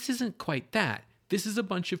 This isn't quite that. This is a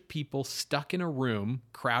bunch of people stuck in a room,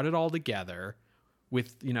 crowded all together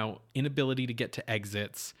with, you know, inability to get to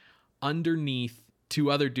exits, underneath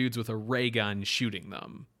two other dudes with a ray gun shooting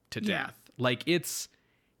them to death. Like, it's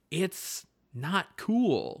not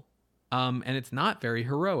cool. And it's not very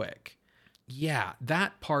heroic. Yeah,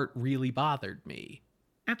 that part really bothered me.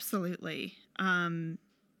 Absolutely.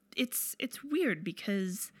 It's weird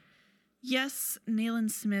because, yes,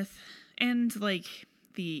 Nayland Smith and like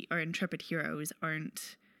our intrepid heroes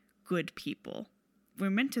aren't good people. We're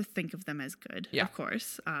meant to think of them as good, of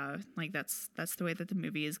course. Like that's the way that the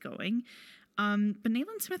movie is going. But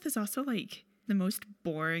Nayland Smith is also like the most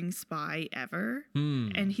boring spy ever,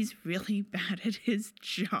 and he's really bad at his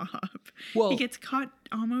job. Well, he gets caught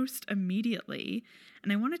almost immediately.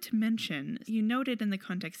 And I wanted to mention, you noted in the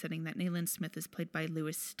context setting that Nayland Smith is played by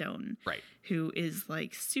Lewis Stone, right, who is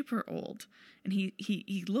like super old, and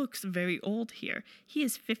he looks very old here. He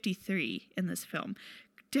is 53 in this film.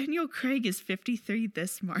 Daniel Craig is 53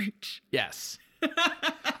 this March. Yes.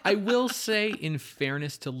 I will say, in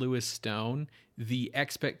fairness to Lewis Stone, the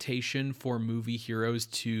expectation for movie heroes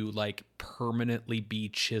to like permanently be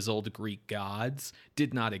chiseled Greek gods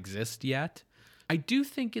did not exist yet. I do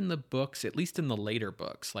think in the books, at least in the later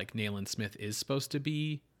books, like Nayland Smith is supposed to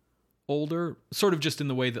be older, sort of just in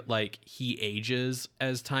the way that like he ages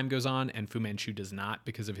as time goes on and Fu Manchu does not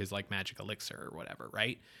because of his like magic elixir or whatever,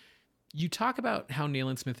 right? You talk about how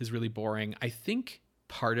Nayland Smith is really boring. I think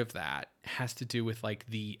part of that has to do with like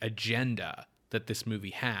the agenda that this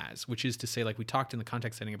movie has, which is to say, like we talked in the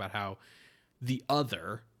context setting about how the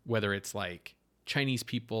other, whether it's like Chinese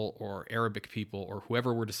people or Arabic people or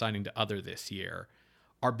whoever we're deciding to other this year,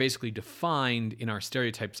 are basically defined in our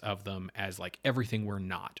stereotypes of them as like everything we're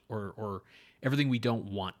not or everything we don't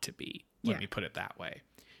want to be. Let me put it that way.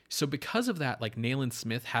 So because of that, like Nayland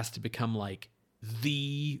Smith has to become like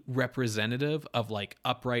the representative of like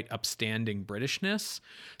upright, upstanding Britishness.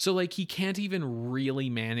 So like he can't even really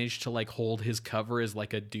manage to like hold his cover as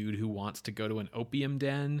like a dude who wants to go to an opium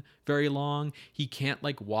den very long. He can't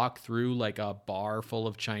like walk through like a bar full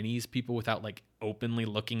of Chinese people without like openly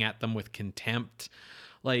looking at them with contempt.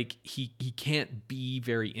 Like he can't be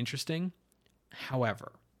very interesting.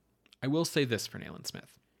 However, I will say this for Nayland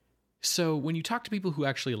Smith. So when you talk to people who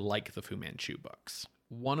actually like the Fu Manchu books,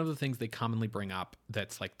 one of the things they commonly bring up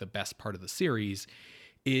that's like the best part of the series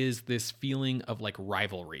is this feeling of like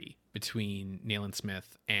rivalry between Nayland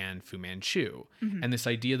Smith and Fu Manchu. Mm-hmm. And this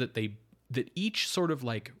idea that each sort of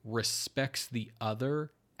like respects the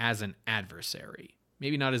other as an adversary.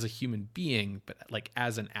 Maybe not as a human being, but like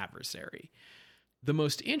as an adversary. The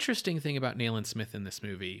most interesting thing about Nayland Smith in this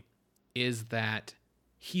movie is that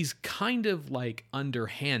he's kind of like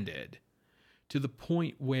underhanded to the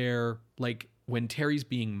point where like when Terry's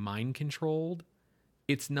being mind controlled,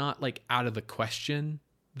 it's not like out of the question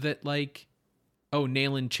that like, oh,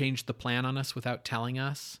 Nayland changed the plan on us without telling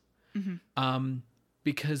us.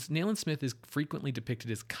 Because Nayland Smith is frequently depicted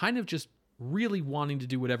as kind of just really wanting to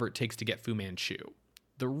do whatever it takes to get Fu Manchu.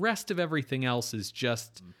 The rest of everything else is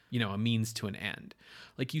just, you know, a means to an end.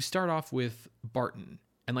 Like, you start off with Barton,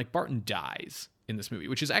 and like Barton dies in this movie,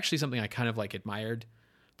 which is actually something I kind of like admired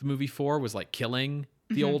the movie for, was like killing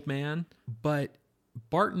the old man. But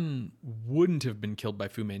Barton wouldn't have been killed by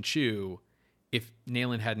Fu Manchu if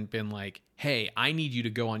Nayland hadn't been like, hey, I need you to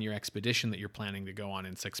go on your expedition that you're planning to go on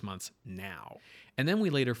in 6 months now. And then we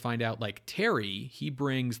later find out, like, Terry, he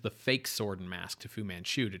brings the fake sword and mask to Fu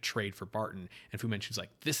Manchu to trade for Barton. And Fu Manchu's like,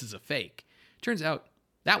 this is a fake. Turns out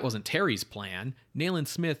that wasn't Terry's plan. Nayland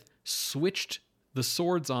Smith switched the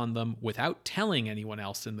swords on them without telling anyone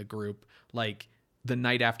else in the group, like the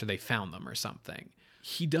night after they found them or something.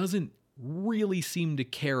 He doesn't really seem to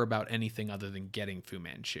care about anything other than getting Fu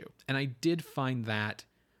Manchu. And I did find that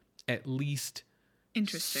at least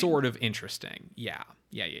sort of interesting. Yeah.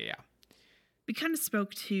 We kind of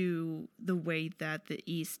spoke to the way that the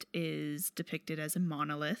East is depicted as a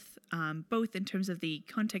monolith, both in terms of the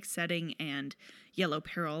context setting and Yellow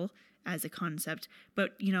Peril as a concept.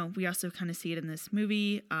 But, you know, we also kind of see it in this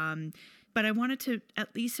movie. But I wanted to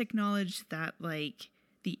at least acknowledge that, like,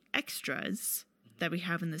 the extras that we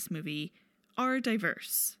have in this movie are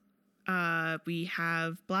diverse. We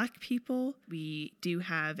have Black people, we do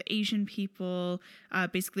have Asian people,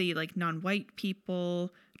 basically like non-white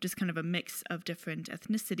people, just kind of a mix of different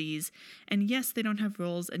ethnicities. And yes, they don't have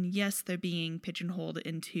roles, and yes, they're being pigeonholed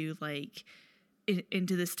into like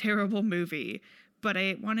into this terrible movie. But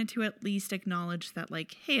I wanted to at least acknowledge that,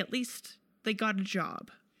 like, hey, at least they got a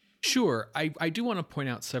job. Sure. I do want to point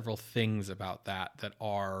out several things about that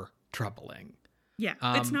are troubling. Yeah,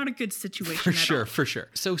 it's not a good situation for at sure, all. For sure.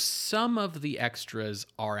 So some of the extras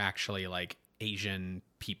are actually like Asian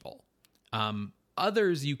people.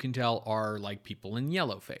 Others you can tell are like people in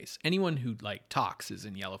yellowface. Anyone who like talks is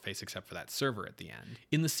in yellowface except for that server at the end.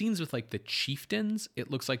 In the scenes with like the chieftains,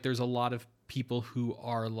 it looks like there's a lot of people who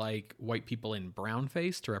are like white people in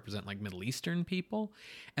brownface to represent like Middle Eastern people.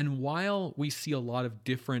 And while we see a lot of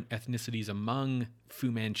different ethnicities among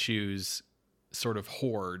Fu Manchu's sort of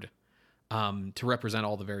horde, to represent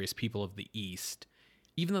all the various people of the East,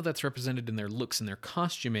 even though that's represented in their looks and their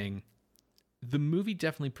costuming, the movie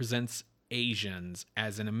definitely presents Asians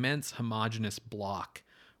as an immense homogenous block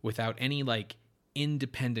without any like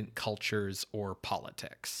independent cultures or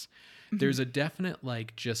politics. There's a definite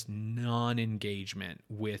like just non-engagement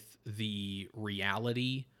with the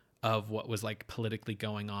reality of what was like politically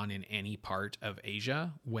going on in any part of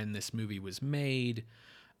Asia when this movie was made.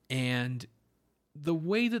 And the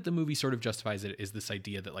way that the movie sort of justifies it is this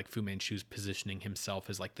idea that like Fu Manchu's positioning himself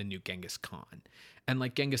as like the new Genghis Khan. And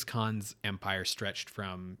like Genghis Khan's empire stretched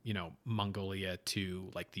from, you know, Mongolia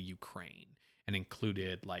to like the Ukraine and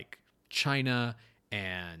included like China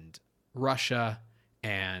and Russia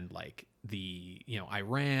and like the, you know,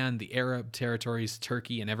 Iran, the Arab territories,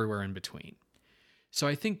 Turkey, and everywhere in between. So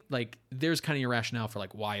I think like there's kind of your rationale for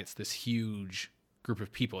like why it's this huge group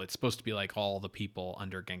of people. It's supposed to be like all the people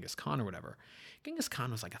under Genghis Khan or whatever. Genghis Khan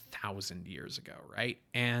was like 1,000 years ago, right?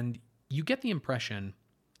 And you get the impression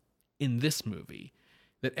in this movie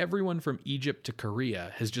that everyone from Egypt to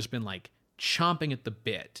Korea has just been like chomping at the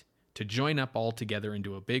bit to join up all together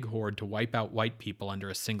into a big horde to wipe out white people under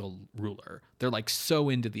a single ruler. They're like so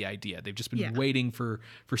into the idea. They've just been waiting for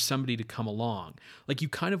somebody to come along. Like you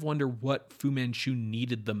kind of wonder what Fu Manchu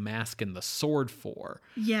needed the mask and the sword for.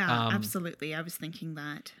 Yeah, absolutely. I was thinking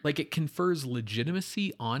that. Like it confers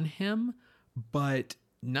legitimacy on him, but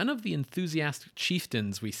none of the enthusiastic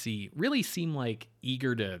chieftains we see really seem like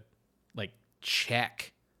eager to like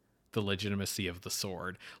check the legitimacy of the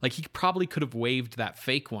sword. Like he probably could have waved that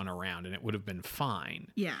fake one around and it would have been fine.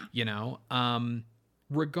 Yeah. You know?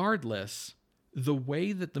 Regardless, the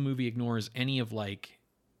way that the movie ignores any of like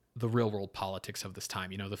the real world politics of this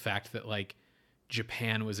time, you know, the fact that like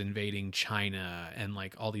Japan was invading China and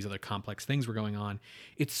like all these other complex things were going on.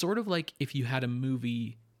 It's sort of like if you had a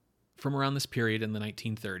movie from around this period in the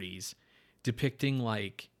 1930s depicting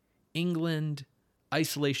like England,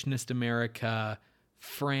 isolationist America,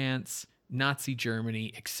 France, Nazi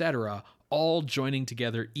Germany, etc., all joining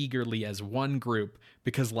together eagerly as one group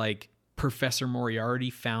because like Professor Moriarty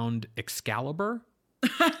found Excalibur.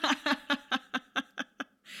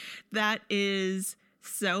 That is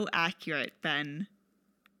so accurate, Ben.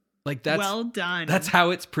 Like that's well done. That's how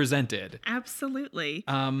it's presented. Absolutely.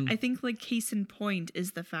 I think like case in point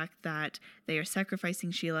is the fact that they are sacrificing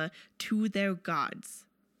Sheila to their gods.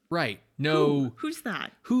 Right. No. Who's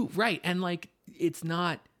that? Right. And like it's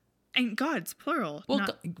not. And gods, plural. Well,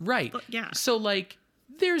 not, right. Yeah. So, like,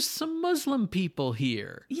 there's some Muslim people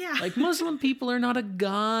here. Yeah. Like, Muslim people are not a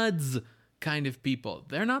gods kind of people.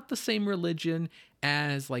 They're not the same religion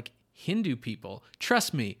as, like, Hindu people.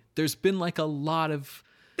 Trust me, there's been, like, a lot of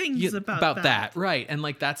things about that. Right. And,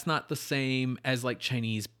 like, that's not the same as, like,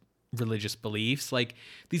 Chinese religious beliefs. Like,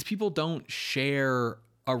 these people don't share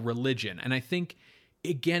a religion. And I think,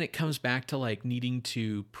 again, it comes back to, like, needing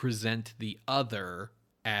to present the other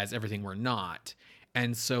as everything we're not.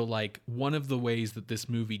 And so, like, one of the ways that this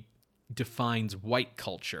movie defines white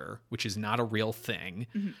culture, which is not a real thing,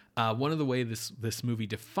 one of the ways this movie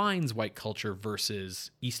defines white culture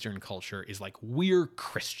versus Eastern culture is, like, we're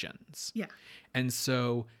Christians. Yeah. And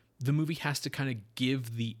so the movie has to kind of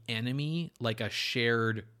give the enemy, like, a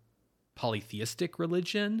shared polytheistic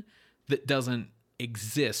religion that doesn't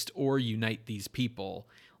exist or unite these people,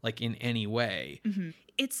 like, in any way.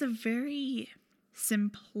 It's a very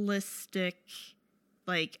simplistic,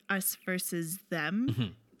 like, us versus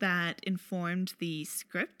them that informed the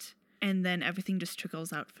script, and then everything just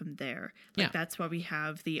trickles out from there. Like, that's why we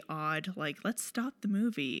have the odd, like, let's stop the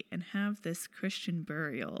movie and have this Christian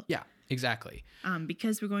burial. Yeah, exactly.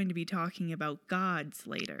 Because we're going to be talking about gods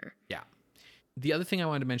later. Yeah. The other thing I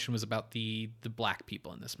wanted to mention was about the black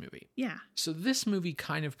people in this movie. Yeah. So this movie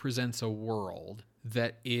kind of presents a world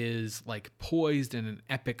that is, like, poised in an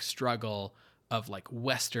epic struggle of, like,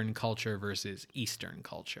 Western culture versus Eastern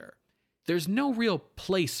culture. There's no real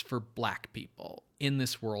place for black people in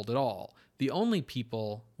this world at all. The only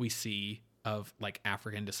people we see of, like,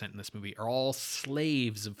 African descent in this movie are all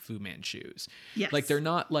slaves of Fu Manchus. Yes. Like, they're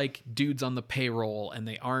not, like, dudes on the payroll, and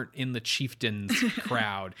they aren't in the chieftains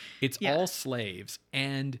crowd. It's all slaves.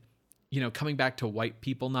 And, you know, coming back to white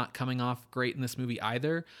people not coming off great in this movie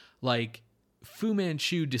either, like, Fu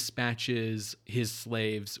Manchu dispatches his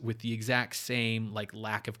slaves with the exact same, like,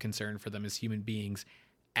 lack of concern for them as human beings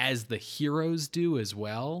as the heroes do as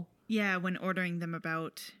well. Yeah, when ordering them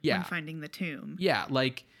about when finding the tomb. Yeah,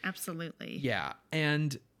 like... Absolutely. Yeah,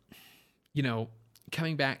 and, you know,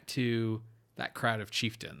 coming back to that crowd of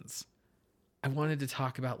chieftains, I wanted to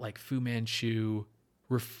talk about, like, Fu Manchu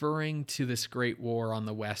referring to this great war on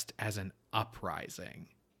the West as an uprising.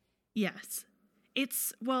 Yes.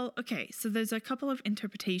 It's, well, okay, so there's a couple of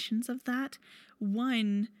interpretations of that.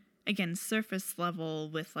 One, again, surface level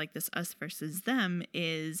with, like, this us versus them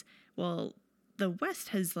is, well, the West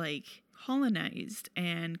has, like, colonized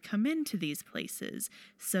and come into these places,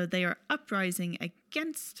 so they are uprising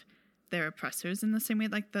against their oppressors in the same way,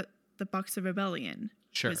 like, the Boxer Rebellion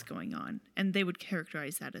was going on, and they would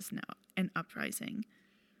characterize that as now an uprising.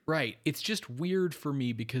 Right. It's just weird for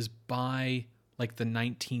me because by, like, the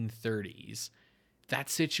 1930s, that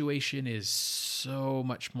situation is so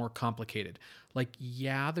much more complicated. Like,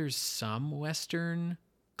 yeah, there's some Western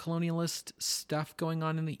colonialist stuff going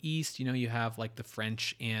on in the East. You know, you have, like, the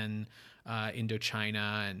French in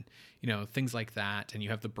Indochina and, you know, things like that. And you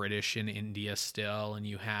have the British in India still. And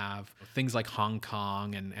you have things like Hong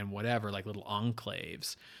Kong and whatever, like little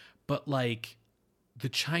enclaves. But, like, the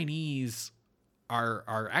Chinese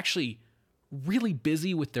are actually really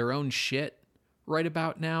busy with their own shit right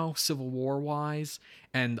about now, Civil War wise,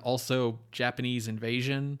 and also Japanese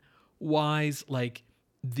invasion wise. Like,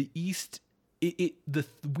 the East, the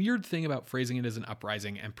weird thing about phrasing it as an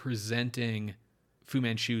uprising and presenting Fu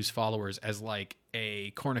Manchu's followers as, like,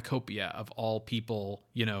 a cornucopia of all people,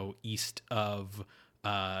 you know, east of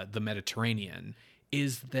the Mediterranean,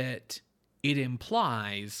 is that it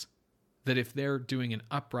implies that if they're doing an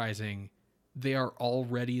uprising, they are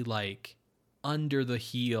already, like, under the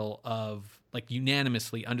heel of, like,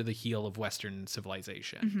 unanimously under the heel of Western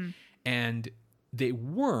civilization. And they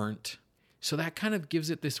weren't. So that kind of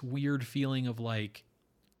gives it this weird feeling of, like,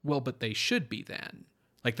 well, but they should be then.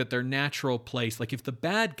 Like, that their natural place, like, if the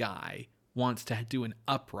bad guy wants to do an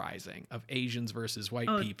uprising of Asians versus white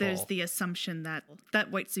people. There's the assumption that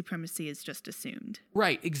white supremacy is just assumed.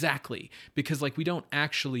 Right, exactly. Because, like, we don't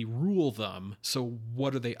actually rule them, so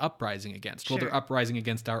what are they uprising against? Well, they're uprising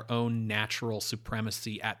against our own natural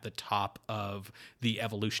supremacy at the top of the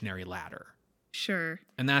evolutionary ladder. Sure.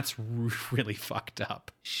 And that's really fucked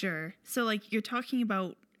up. Sure. So, like, you're talking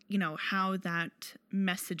about, you know, how that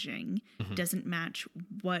messaging doesn't match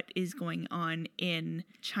what is going on in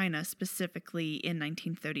China, specifically in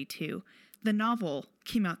 1932. The novel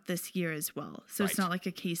came out this year as well. So It's not like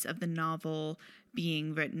a case of the novel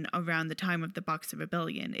being written around the time of the Boxer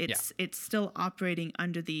Rebellion. It's still operating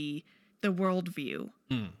under the worldview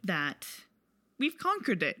that we've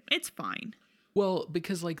conquered it. It's fine. Well,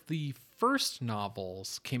 because like the first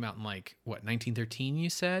novels came out in like, what, 1913, you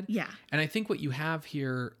said? Yeah. And I think what you have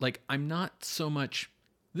here, like, I'm not so much,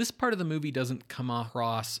 this part of the movie doesn't come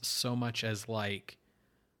across so much as like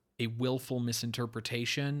a willful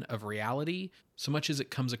misinterpretation of reality, so much as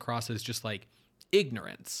it comes across as just like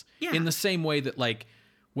ignorance. Yeah. In the same way that like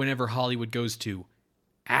whenever Hollywood goes to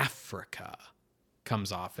Africa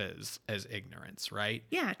comes off as ignorance, right?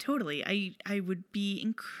 Yeah, totally. I would be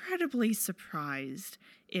incredibly surprised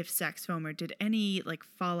if Sax Fomer did any like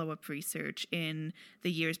follow-up research in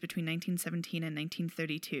the years between 1917 and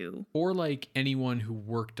 1932. Or like anyone who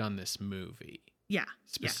worked on this movie. Yeah.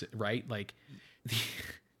 Right? Like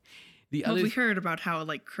the Well, other we heard about how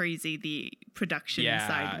like crazy the production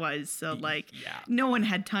side was. So like yeah. no one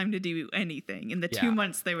had time to do anything in the 2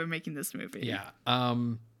 months they were making this movie. Yeah.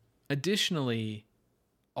 Additionally,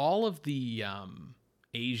 all of the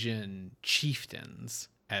Asian chieftains,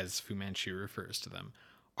 as Fu Manchu refers to them,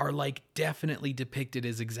 are like definitely depicted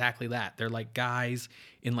as exactly that. They're like guys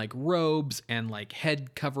in like robes and like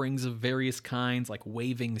head coverings of various kinds, like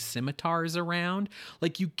waving scimitars around.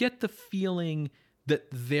 Like you get the feeling that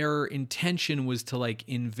their intention was to like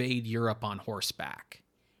invade Europe on horseback.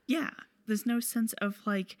 Yeah. There's no sense of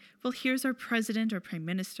like, well, here's our president or prime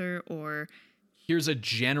minister or here's a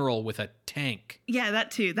general with a tank. Yeah,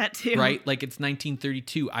 that too. Right? Like it's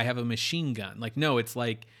 1932. I have a machine gun. Like, no, it's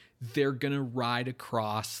like they're going to ride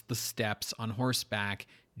across the steppes on horseback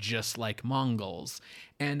just like Mongols.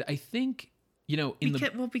 And I think, you know,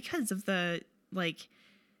 because of the like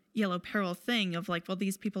Yellow Peril thing of like, well,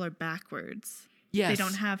 these people are backwards. Yes. They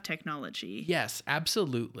don't have technology. Yes,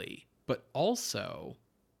 absolutely. But also,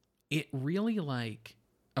 it really like,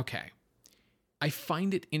 okay, I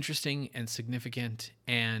find it interesting and significant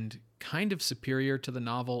and kind of superior to the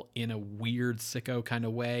novel in a weird sicko kind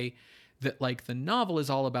of way that like the novel is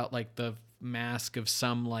all about like the mask of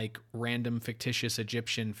some like random fictitious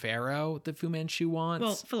Egyptian pharaoh that Fu Manchu wants.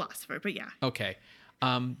 Well, philosopher, but yeah. Okay.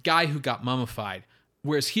 Guy who got mummified.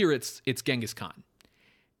 Whereas here it's Genghis Khan.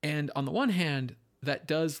 And on the one hand, that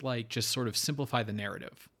does like just sort of simplify the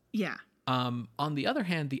narrative. Yeah. On the other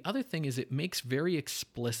hand, the other thing is it makes very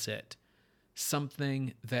explicit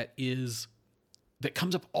something that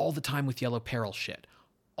comes up all the time with Yellow Peril shit,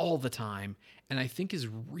 all the time, and I think is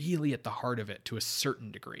really at the heart of it to a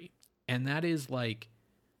certain degree. And that is like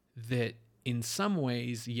that in some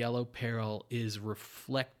ways Yellow Peril is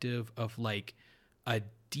reflective of like a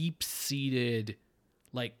deep-seated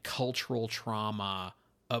like cultural trauma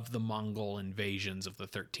of the Mongol invasions of the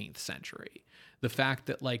 13th century. The fact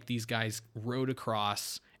that like these guys rode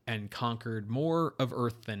across and conquered more of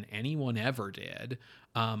Earth than anyone ever did,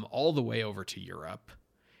 all the way over to Europe,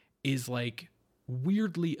 is like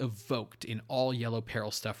weirdly evoked in all Yellow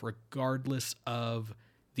Peril stuff, regardless of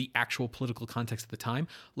the actual political context of the time.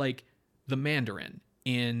 Like the Mandarin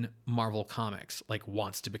in Marvel Comics, like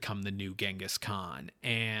wants to become the new Genghis Khan,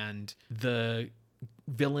 and the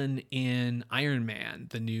villain in Iron Man,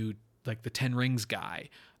 the new like the Ten Rings guy,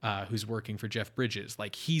 who's working for Jeff Bridges,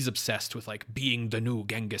 like he's obsessed with like being the new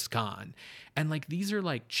Genghis Khan. And like these are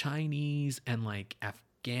like Chinese and like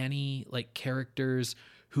Afghani like characters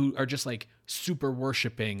who are just like super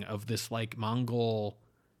worshipping of this like Mongol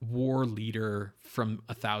war leader from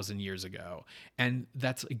 1,000 years ago. And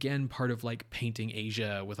that's again part of like painting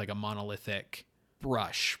Asia with like a monolithic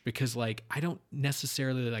brush, because like I don't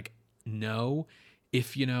necessarily like know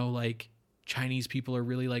if, you know, like Chinese people are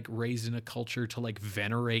really like raised in a culture to like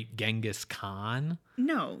venerate Genghis Khan.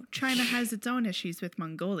 No, China has its own issues with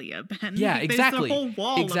Mongolia, Ben. Yeah, exactly. There's a whole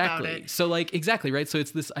wall about it. So like, exactly, right? So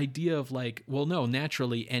it's this idea of like, well, no,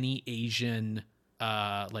 naturally any Asian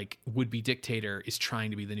like would-be dictator is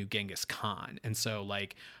trying to be the new Genghis Khan. And so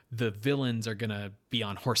like the villains are going to be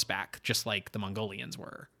on horseback just like the Mongolians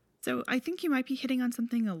were. So I think you might be hitting on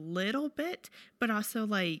something a little bit, but also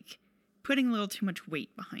like putting a little too much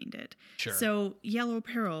weight behind it. Sure. So Yellow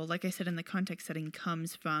Peril, like I said in the context setting,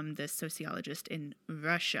 comes from this sociologist in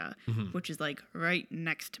Russia, which is like right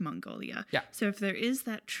next to Mongolia. Yeah. So if there is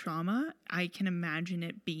that trauma, I can imagine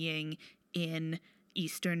it being in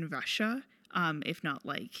Eastern Russia, if not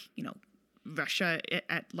like, you know, Russia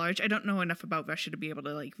at large. I don't know enough about Russia to be able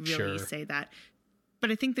to like really say that.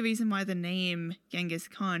 But I think the reason why the name Genghis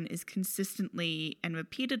Khan is consistently and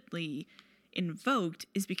repeatedly invoked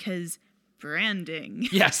is because branding.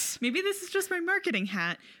 Yes. Maybe this is just my marketing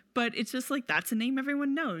hat, but it's just like that's a name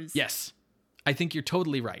everyone knows. Yes. I think you're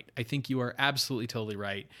totally right. I think you are absolutely totally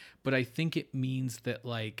right. But I think it means that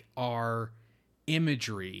like our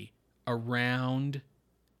imagery around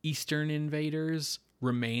Eastern invaders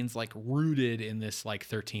remains like rooted in this like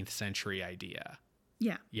 13th century idea.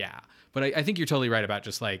 Yeah. Yeah. But I think you're totally right about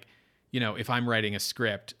just like, if I'm writing a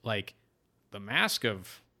script, like the Mask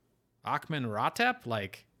of Akhmenhotep,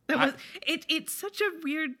 like it's such a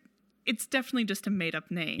weird, it's definitely just a made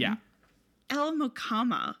up name. Yeah. El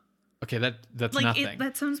Mokama. Okay, that's like nothing.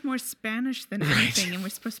 that sounds more Spanish than anything, and we're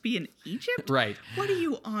supposed to be in Egypt? Right. What are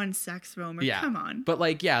you on, Sax Romer? Yeah. Come on. But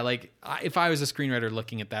like, yeah, like if I was a screenwriter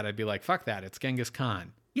looking at that, I'd be like, fuck that. It's Genghis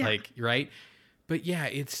Khan. Yeah. Like, right? But yeah,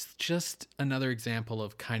 it's just another example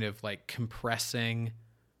of kind of like compressing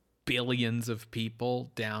billions of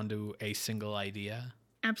people down to a single idea.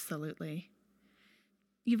 Absolutely.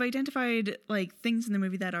 You've identified like things in the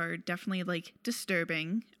movie that are definitely like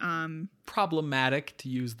disturbing. Problematic, to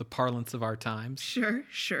use the parlance of our times.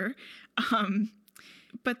 Sure.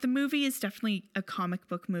 But the movie is definitely a comic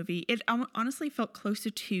book movie. It honestly felt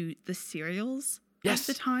closer to the serials at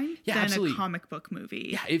the time than absolutely. A comic book movie.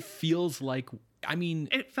 Yeah, it feels like,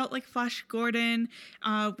 it felt like Flash Gordon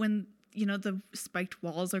when, the spiked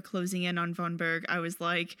walls are closing in on Von Berg. I was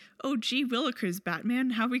like, oh, gee, Willikers, Batman,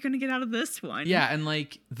 how are we going to get out of this one? Yeah, and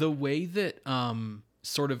like the way that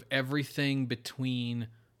sort of everything between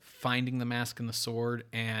finding the mask and the sword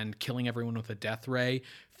and killing everyone with a death ray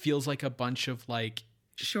feels like a bunch of like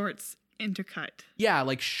shorts intercut. Yeah,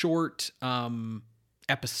 like short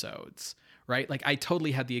episodes, right? Like I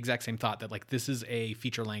totally had the exact same thought that like this is a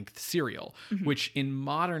feature-length serial, which in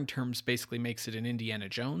modern terms basically makes it an Indiana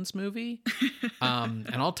Jones movie. And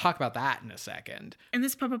I'll talk about that in a second. And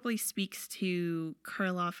this probably speaks to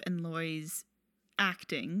Karloff and Loy's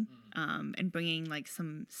acting and bringing like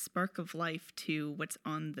some spark of life to what's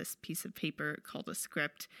on this piece of paper called a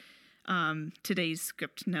script. Today's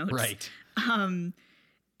script notes. Right.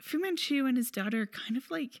 Fu Manchu and his daughter are kind of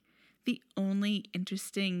like the only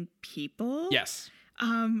interesting people. Yes.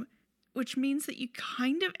 Which means that you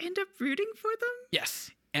kind of end up rooting for them. Yes.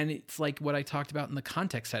 And it's like what I talked about in the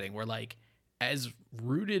context setting where like as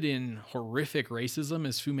rooted in horrific racism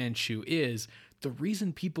as Fu Manchu is, the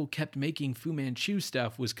reason people kept making Fu Manchu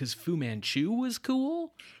stuff was because Fu Manchu was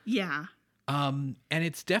cool. Yeah. And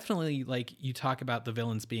it's definitely like you talk about the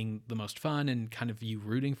villains being the most fun and kind of you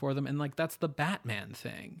rooting for them. And like, that's the Batman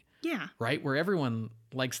thing. Yeah. Right? Where everyone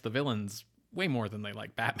likes the villains way more than they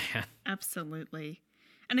like Batman. Absolutely.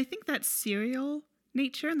 And I think that serial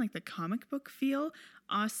nature and like the comic book feel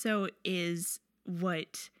also is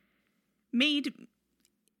what made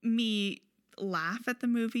me laugh at the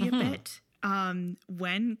movie a bit.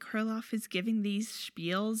 When Karloff is giving these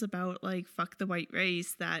spiels about like, fuck the white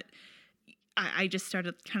race that I just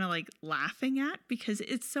started kind of like laughing at because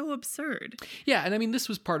it's so absurd. Yeah. And I mean, this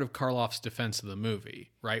was part of Karloff's defense of the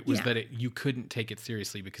movie, right? Was that you couldn't take it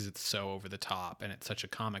seriously because it's so over the top and it's such a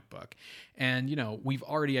comic book. And, we've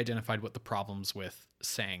already identified what the problems with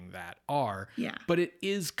saying that are. Yeah. But it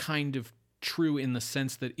is kind of true in the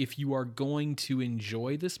sense that if you are going to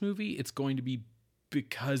enjoy this movie, it's going to be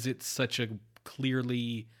because it's such a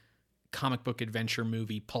clearly comic book adventure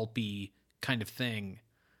movie, pulpy kind of thing.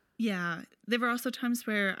 Yeah, there were also times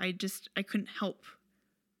where I couldn't help.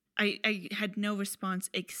 I had no response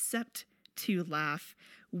except to laugh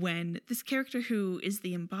when this character who is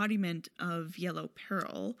the embodiment of Yellow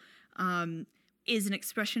Peril is an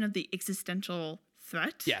expression of the existential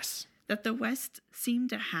threat that the West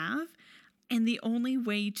seemed to have. And the only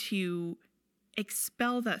way to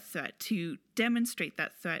expel that threat, to demonstrate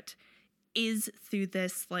that threat, is through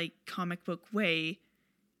this like comic book way.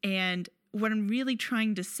 And what I'm really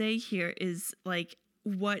trying to say here is like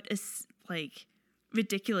what is like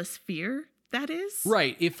ridiculous fear that is.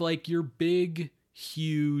 Right. If like your big,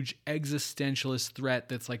 huge existentialist threat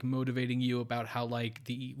that's like motivating you about how like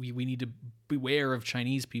we need to beware of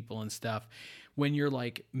Chinese people and stuff, when your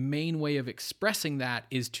like main way of expressing that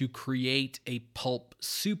is to create a pulp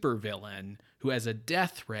supervillain who has a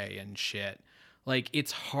death ray and shit, like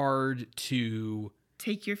it's hard to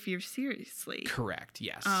take your fear seriously. Correct,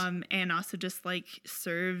 yes. And also just like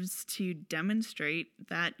serves to demonstrate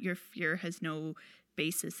that your fear has no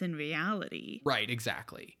basis in reality. Right,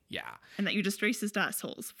 exactly. Yeah. And that you're just racist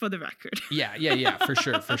assholes, for the record. Yeah, for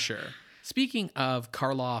sure. Speaking of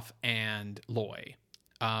Karloff and Loy,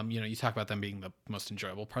 you talk about them being the most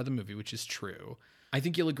enjoyable part of the movie, which is true. I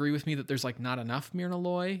think you'll agree with me that there's like not enough Myrna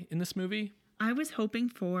Loy in this movie. I was hoping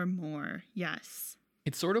for more, yes.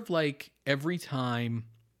 It's sort of like every time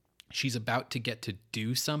she's about to get to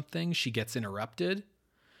do something, she gets interrupted.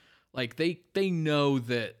 Like they know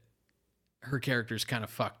that her character's kind of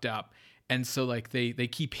fucked up. And so like they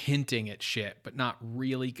keep hinting at shit, but not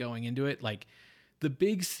really going into it. Like the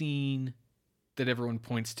big scene that everyone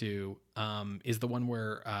points to is the one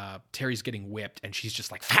where Terry's getting whipped and she's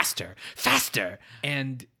just like, faster.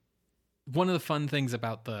 And one of the fun things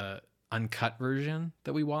about the uncut version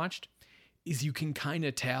that we watched is you can kind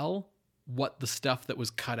of tell what the stuff that was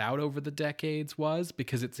cut out over the decades was,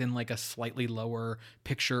 because it's in like a slightly lower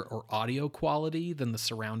picture or audio quality than the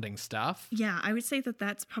surrounding stuff. Yeah, I would say that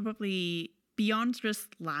that's probably beyond just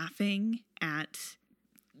laughing at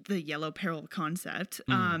the yellow peril concept.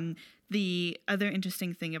 The other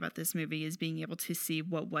interesting thing about this movie is being able to see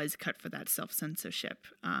what was cut for that self-censorship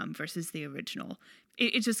versus the original.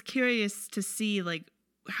 It's just curious to see like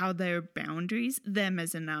how their boundaries, them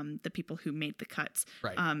as in the people who made the cuts,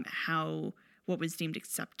 Right. How what was deemed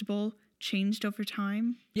acceptable changed over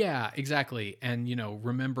time. Yeah, exactly. And,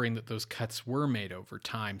 remembering that those cuts were made over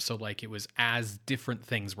time. So like it was as different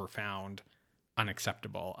things were found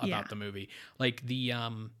unacceptable about the movie. Like the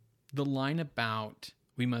line about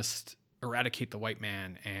we must eradicate the white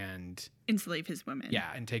man and Enslave his women.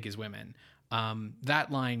 Yeah, and take his women.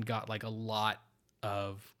 That line got like a lot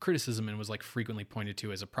of criticism and was like frequently pointed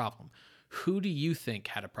to as a problem. Who do you think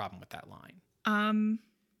had a problem with that line?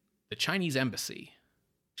 The Chinese embassy.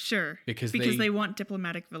 Sure. Because they want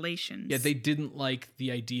diplomatic relations. Yeah, they didn't like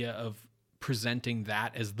the idea of presenting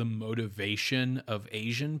that as the motivation of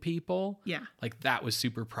Asian people. Yeah. Like that was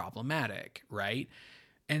super problematic, right?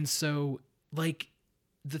 And so like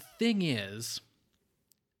the thing is,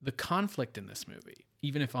 the conflict in this movie,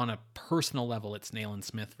 even if on a personal level it's Nayland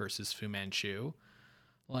Smith versus Fu Manchu,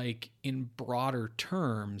 like in broader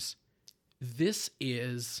terms, this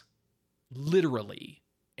is literally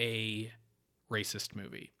a racist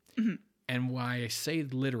movie. Mm-hmm. And why I say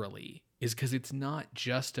literally is because it's not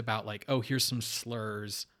just about like, oh, here's some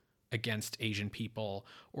slurs against Asian people,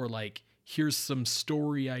 or like, here's some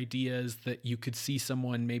story ideas that you could see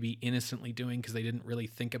someone maybe innocently doing because they didn't really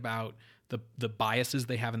think about the biases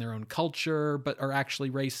they have in their own culture, but are actually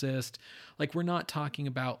racist. Like, we're not talking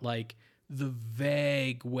about like the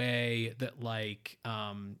vague way that like,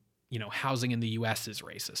 housing in the US is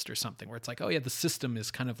racist or something, where it's like, oh yeah, the system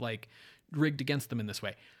is kind of like rigged against them in this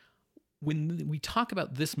way. When we talk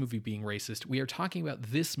about this movie being racist, we are talking about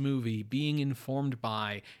this movie being informed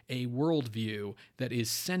by a worldview that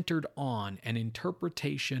is centered on an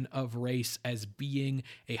interpretation of race as being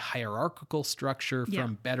a hierarchical structure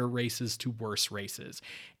from better races to worse races.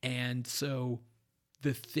 And so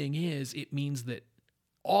the thing is, it means that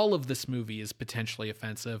all of this movie is potentially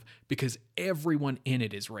offensive because everyone in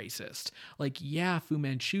it is racist. Like, yeah, Fu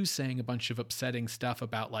Manchu's saying a bunch of upsetting stuff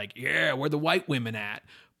about like, yeah, where the white women at?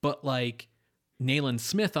 But like Nayland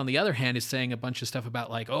Smith, on the other hand, is saying a bunch of stuff about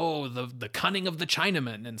like, oh, the cunning of the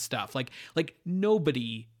Chinaman and stuff. Like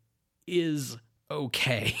nobody is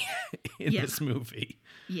okay in this movie.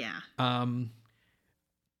 Yeah.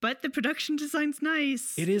 But the production design's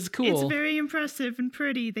nice. It is cool. It's very impressive and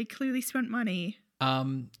pretty. They clearly spent money.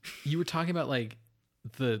 You were talking about like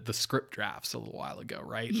the script drafts a little while ago,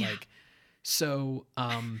 right? Yeah. Like, so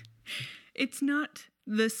it's not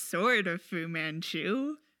the sword of Fu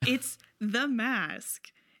Manchu. It's the mask.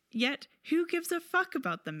 Yet, who gives a fuck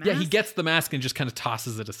about the mask? Yeah, he gets the mask and just kind of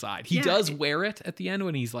tosses it aside. He does wear it at the end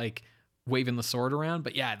when he's like waving the sword around,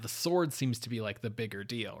 but yeah, the sword seems to be like the bigger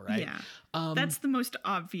deal, right? Yeah. That's the most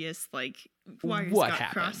obvious, like, wires what got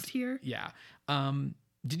happened. crossed here. Yeah.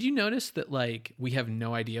 Did you notice that, like, we have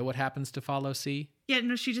no idea what happens to Follow C? Yeah,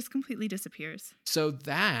 no, she just completely disappears. So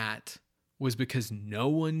that was because no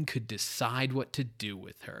one could decide what to do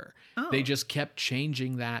with her. Oh. They just kept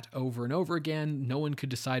changing that over and over again. No one could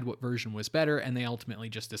decide what version was better, and they ultimately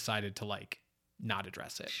just decided to, like, not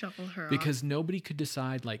address it. Shuffle her because off. Nobody could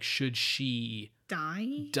decide, like, should she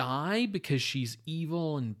die because she's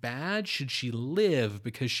evil and bad? Should she live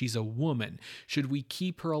because she's a woman? Should we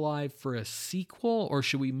keep her alive for a sequel, or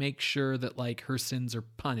should we make sure that like her sins are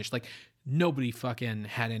punished? Like, nobody fucking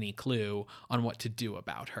had any clue on what to do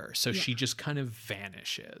about her. So she just kind of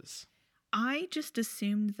vanishes. I just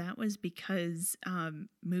assumed that was because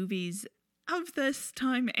movies of this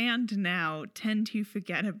time and now tend to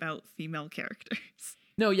forget about female characters.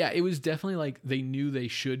 No, yeah, it was definitely like they knew they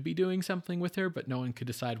should be doing something with her, but no one could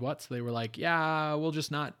decide what. So they were like, yeah, we'll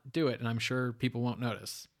just not do it. And I'm sure people won't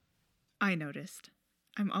notice. I noticed.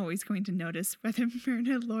 I'm always going to notice whether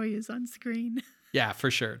Myrna Loy is on screen. Yeah,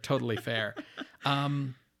 for sure. Totally fair.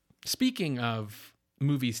 Speaking of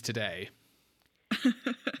movies today,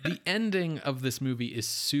 the ending of this movie is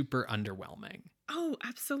super underwhelming. Oh,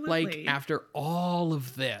 absolutely. Like, after all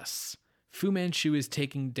of this, Fu Manchu is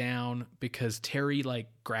taken down because Terry, like,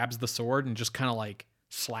 grabs the sword and just kind of, like,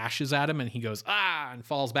 slashes at him, and he goes, ah, and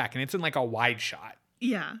falls back. And it's in, like, a wide shot.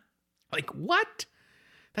 Yeah. Like, what?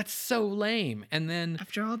 That's so lame. And then...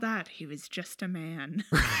 after all that, he was just a man.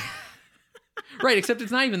 Right, except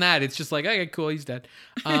it's not even that. It's just like, okay, cool, he's dead.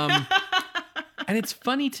 And it's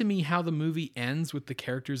funny to me how the movie ends with the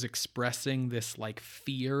characters expressing this like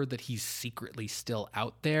fear that he's secretly still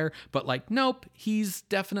out there, but like, nope, he's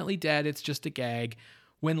definitely dead. It's just a gag.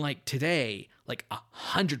 When like today, like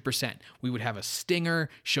 100%, we would have a stinger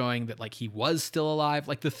showing that like he was still alive.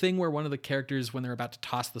 Like the thing where one of the characters, when they're about to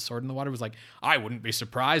toss the sword in the water, was like, I wouldn't be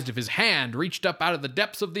surprised if his hand reached up out of the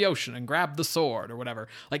depths of the ocean and grabbed the sword or whatever.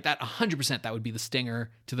 Like that 100%, that would be the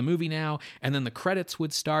stinger to the movie now. And then the credits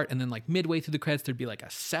would start. And then like midway through the credits, there'd be like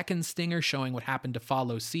a second stinger showing what happened to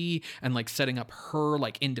Follow C and like setting up her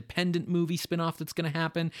like independent movie spinoff that's going to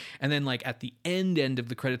happen. And then like at the end of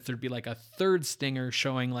the credits, there'd be like a third stinger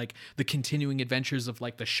showing like the continuing adventures of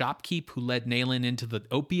like the shopkeep who led Nayland into the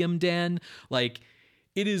opium den. Like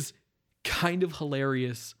it is kind of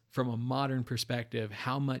hilarious from a modern perspective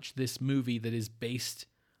how much this movie that is based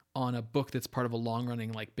on a book that's part of a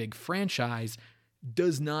long-running like big franchise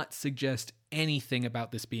does not suggest anything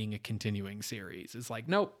about this being a continuing series. It's like,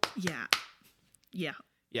 nope.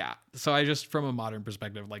 Yeah. So I just, from a modern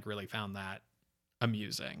perspective, like really found that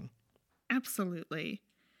amusing. Absolutely.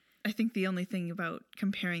 I think the only thing about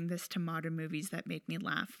comparing this to modern movies that made me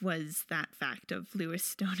laugh was that fact of Lewis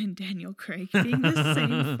Stone and Daniel Craig being the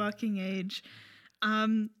same fucking age.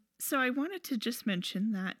 So I wanted to just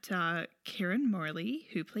mention that Karen Morley,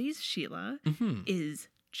 who plays Sheila, is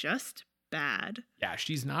just bad. Yeah,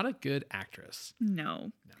 she's not a good actress.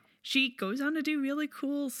 No. She goes on to do really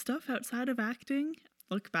cool stuff outside of acting.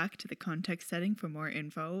 Look back to the context setting for more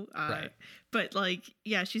info. Right. But like,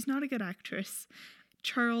 yeah, she's not a good actress.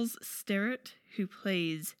 Charles Sterrett, who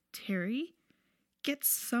plays Terry, gets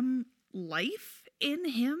some life in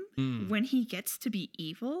him when he gets to be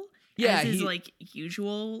evil. Yeah, as is like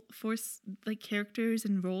usual for like characters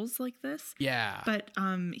and roles like this. Yeah, but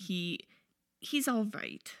he's all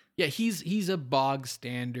right. Yeah, he's a bog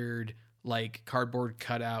standard like cardboard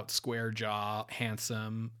cutout, square jaw,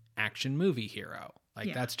 handsome action movie hero.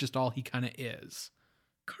 Like that's just all he kind of is.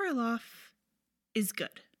 Karloff is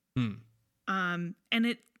good. And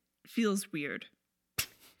it feels weird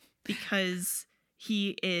because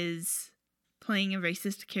he is playing a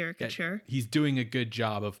racist caricature. Yeah, he's doing a good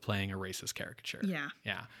job of playing a racist caricature. Yeah.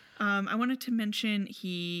 Yeah. I wanted to mention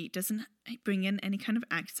he doesn't bring in any kind of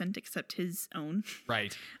accent except his own.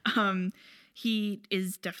 Right. He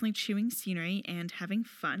is definitely chewing scenery and having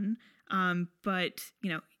fun. But, you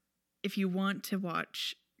know, if you want to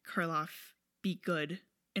watch Karloff be good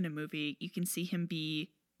in a movie, you can see him be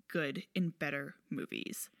good in better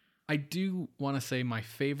movies. I do want to say my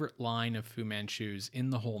favorite line of Fu Manchu's in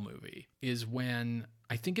the whole movie is when,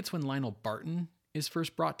 I think it's when Lionel Barton is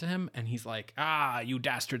first brought to him and he's like, you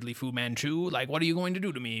dastardly Fu Manchu, like, what are you going to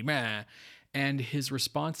do to me? Meh. And his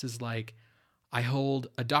response is like, I hold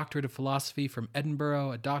a doctorate of philosophy from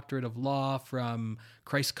Edinburgh, a doctorate of law from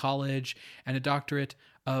Christ College, and a doctorate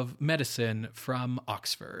of medicine from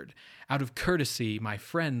Oxford. Out of courtesy, my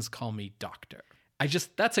friends call me doctor.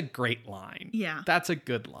 That's a great line. Yeah. That's a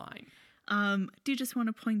good line. Do just want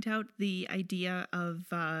to point out the idea of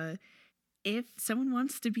if someone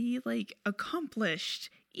wants to be like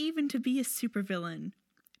accomplished, even to be a supervillain,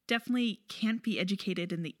 definitely can't be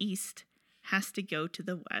educated in the East, has to go to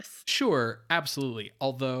the West. Sure, absolutely.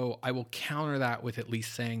 Although I will counter that with at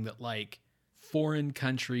least saying that like foreign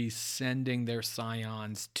countries sending their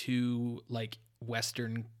scions to like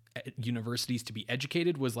Western universities to be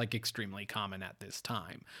educated was like extremely common at this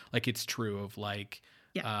time. Like it's true of like,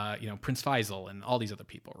 Prince Faisal and all these other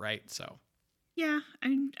people, right? So yeah,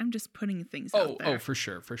 I'm just putting things out there. Oh, for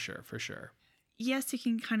sure. Yes, you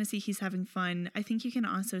can kind of see he's having fun. I think you can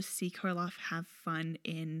also see Karloff have fun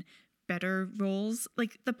in better roles.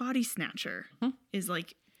 Like The Body Snatcher is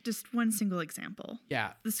like just one single example.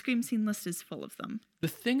 Yeah. The Scream Scene list is full of them. The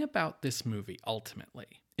thing about this movie, ultimately,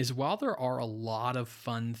 is while there are a lot of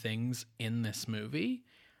fun things in this movie,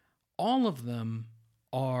 all of them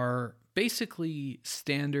are basically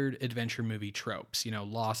standard adventure movie tropes. You know,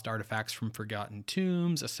 lost artifacts from forgotten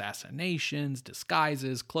tombs, assassinations,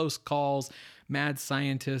 disguises, close calls, mad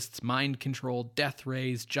scientists, mind control, death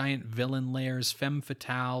rays, giant villain lairs, femme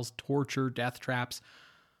fatales, torture, death traps.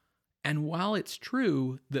 And while it's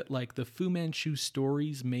true that like the Fu Manchu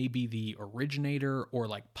stories may be the originator or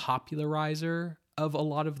like popularizer of a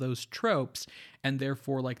lot of those tropes, and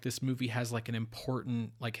therefore like this movie has like an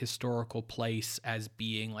important like historical place as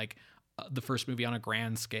being like the first movie on a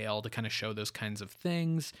grand scale to kind of show those kinds of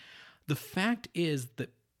things, the fact is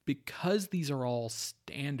that because these are all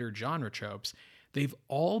standard genre tropes, they've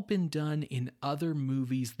all been done in other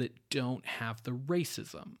movies that don't have the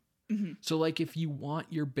racism. So like if you want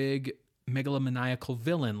your big megalomaniacal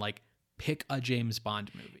villain, like pick a James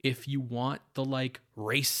Bond movie. If you want the like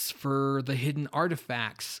race for the hidden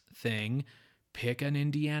artifacts thing, pick an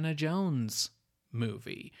Indiana Jones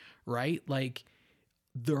movie, right? Like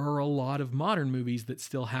there are a lot of modern movies that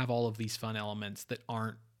still have all of these fun elements that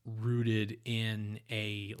aren't rooted in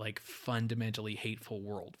a like fundamentally hateful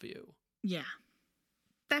worldview. Yeah.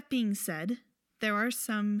 That being said, there are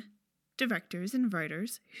some directors and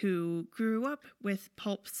writers who grew up with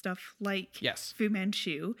pulp stuff like Fu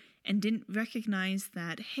Manchu and didn't recognize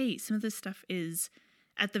that, hey, some of this stuff is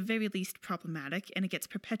at the very least problematic and it gets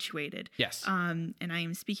perpetuated. Yes. And I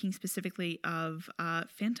am speaking specifically of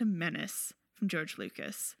Phantom Menace from George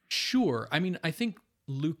Lucas. Sure. I mean, I think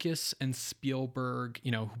Lucas and Spielberg,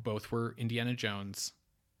 you know, who both were Indiana Jones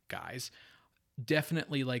guys,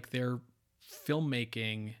 definitely like their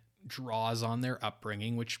filmmaking draws on their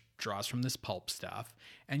upbringing, which draws from this pulp stuff.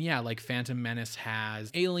 And yeah, like Phantom Menace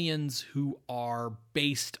has aliens who are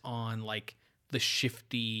based on like the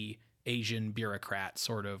shifty Asian bureaucrat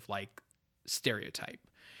sort of like stereotype.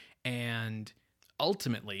 And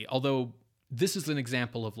ultimately, although this is an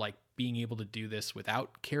example of like being able to do this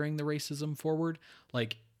without carrying the racism forward,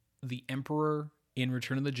 like the Emperor in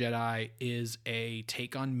Return of the Jedi is a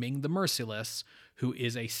take on Ming the Merciless, who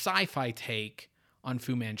is a sci-fi take on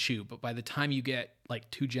Fu Manchu. But by the time you get like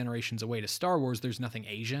 2 generations away to Star Wars, there's nothing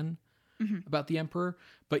Asian about the Emperor.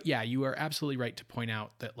 But yeah, you are absolutely right to point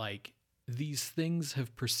out that like these things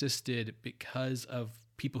have persisted because of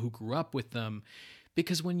people who grew up with them.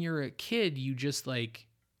 Because when you're a kid, you just like...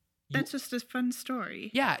 That's just a fun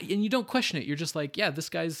story. Yeah, and you don't question it. You're just like, yeah, this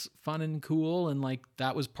guy's fun and cool, and like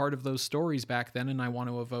that was part of those stories back then, and I want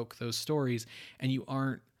to evoke those stories. And you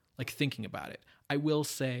aren't like thinking about it. I will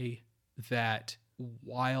say that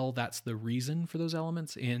while that's the reason for those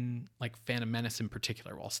elements in like Phantom Menace in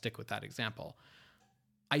particular, I'll stick with that example.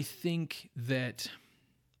 I think that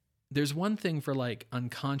there's one thing for like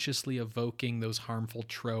unconsciously evoking those harmful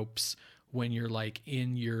tropes when you're like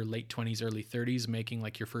in your late 20s, early 30s, making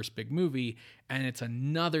like your first big movie. And it's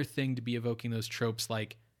another thing to be evoking those tropes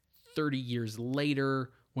like 30 years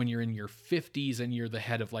later when you're in your 50s and you're the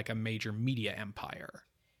head of like a major media empire.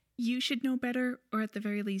 You should know better, or at the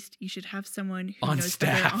very least, you should have someone who on knows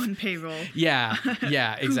staff. better on payroll. Yeah,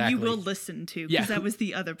 exactly. Who you will listen to, because that was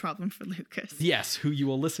the other problem for Lucas. Yes, who you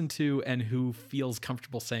will listen to and who feels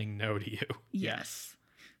comfortable saying no to you. Yes.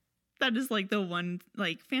 That is like the one,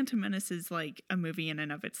 like Phantom Menace is like a movie in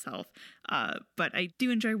and of itself. But I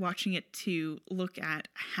do enjoy watching it to look at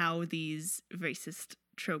how these racist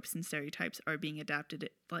tropes and stereotypes are being adapted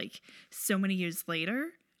like so many years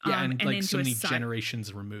later. Yeah, and like so many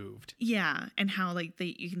generations removed. Yeah, and how like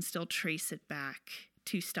you can still trace it back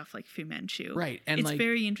to stuff like Fu Manchu. Right. And it's like,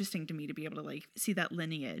 very interesting to me to be able to like see that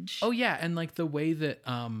lineage. Oh yeah, and like the way that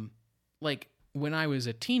like when I was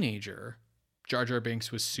a teenager, Jar Jar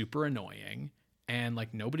Binks was super annoying and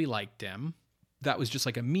like nobody liked him. That was just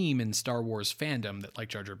like a meme in Star Wars fandom that like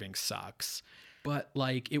Jar Jar Binks sucks. But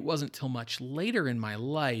like it wasn't till much later in my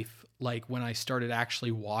life, like when I started actually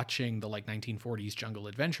watching the like 1940s jungle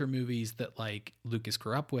adventure movies that like Lucas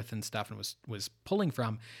grew up with and stuff and was pulling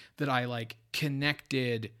from, that I like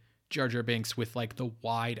connected Jar Jar Binks with like the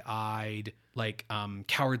wide-eyed, like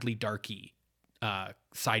cowardly darky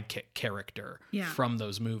sidekick character from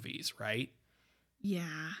those movies, right?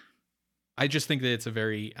 Yeah. I just think that it's a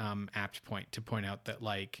very apt point to point out that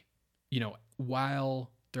like, you know, while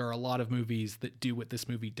there are a lot of movies that do what this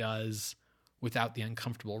movie does without the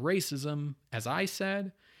uncomfortable racism, as I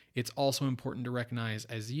said, it's also important to recognize,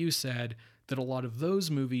 as you said, that a lot of those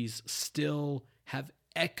movies still have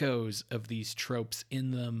echoes of these tropes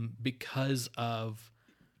in them because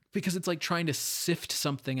it's like trying to sift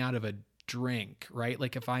something out of a drink, right?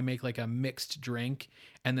 Like if I make like a mixed drink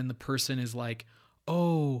and then the person is like,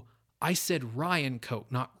 oh, I said rye and Coke,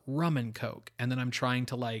 not rum and Coke. And then I'm trying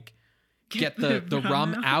to like get the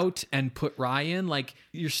rum out and put rye in, like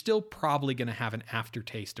you're still probably going to have an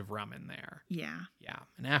aftertaste of rum in there. Yeah. Yeah.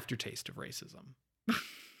 An aftertaste of racism.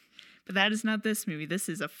 But that is not this movie. This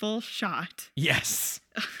is a full shot. Yes.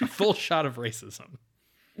 A full shot of racism.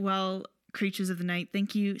 Well, Creatures of the Night,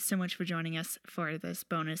 thank you so much for joining us for this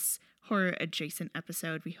bonus horror adjacent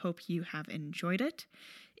episode. We hope you have enjoyed it.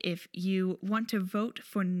 If you want to vote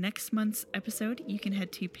for next month's episode, you can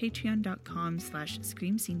head to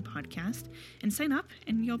patreon.com/ScreamScenePodcast and sign up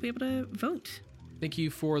and you'll be able to vote. Thank you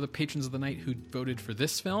for the patrons of the night who voted for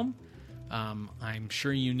this film. I'm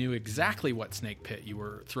sure you knew exactly what snake pit you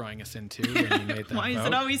were throwing us into when you made that Why vote. is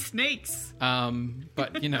it always snakes?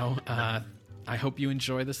 But, you know, I hope you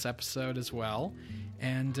enjoy this episode as well.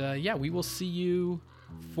 And yeah, we will see you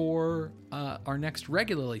for our next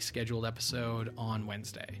regularly scheduled episode on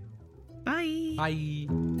Wednesday. Bye.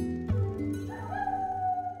 Bye.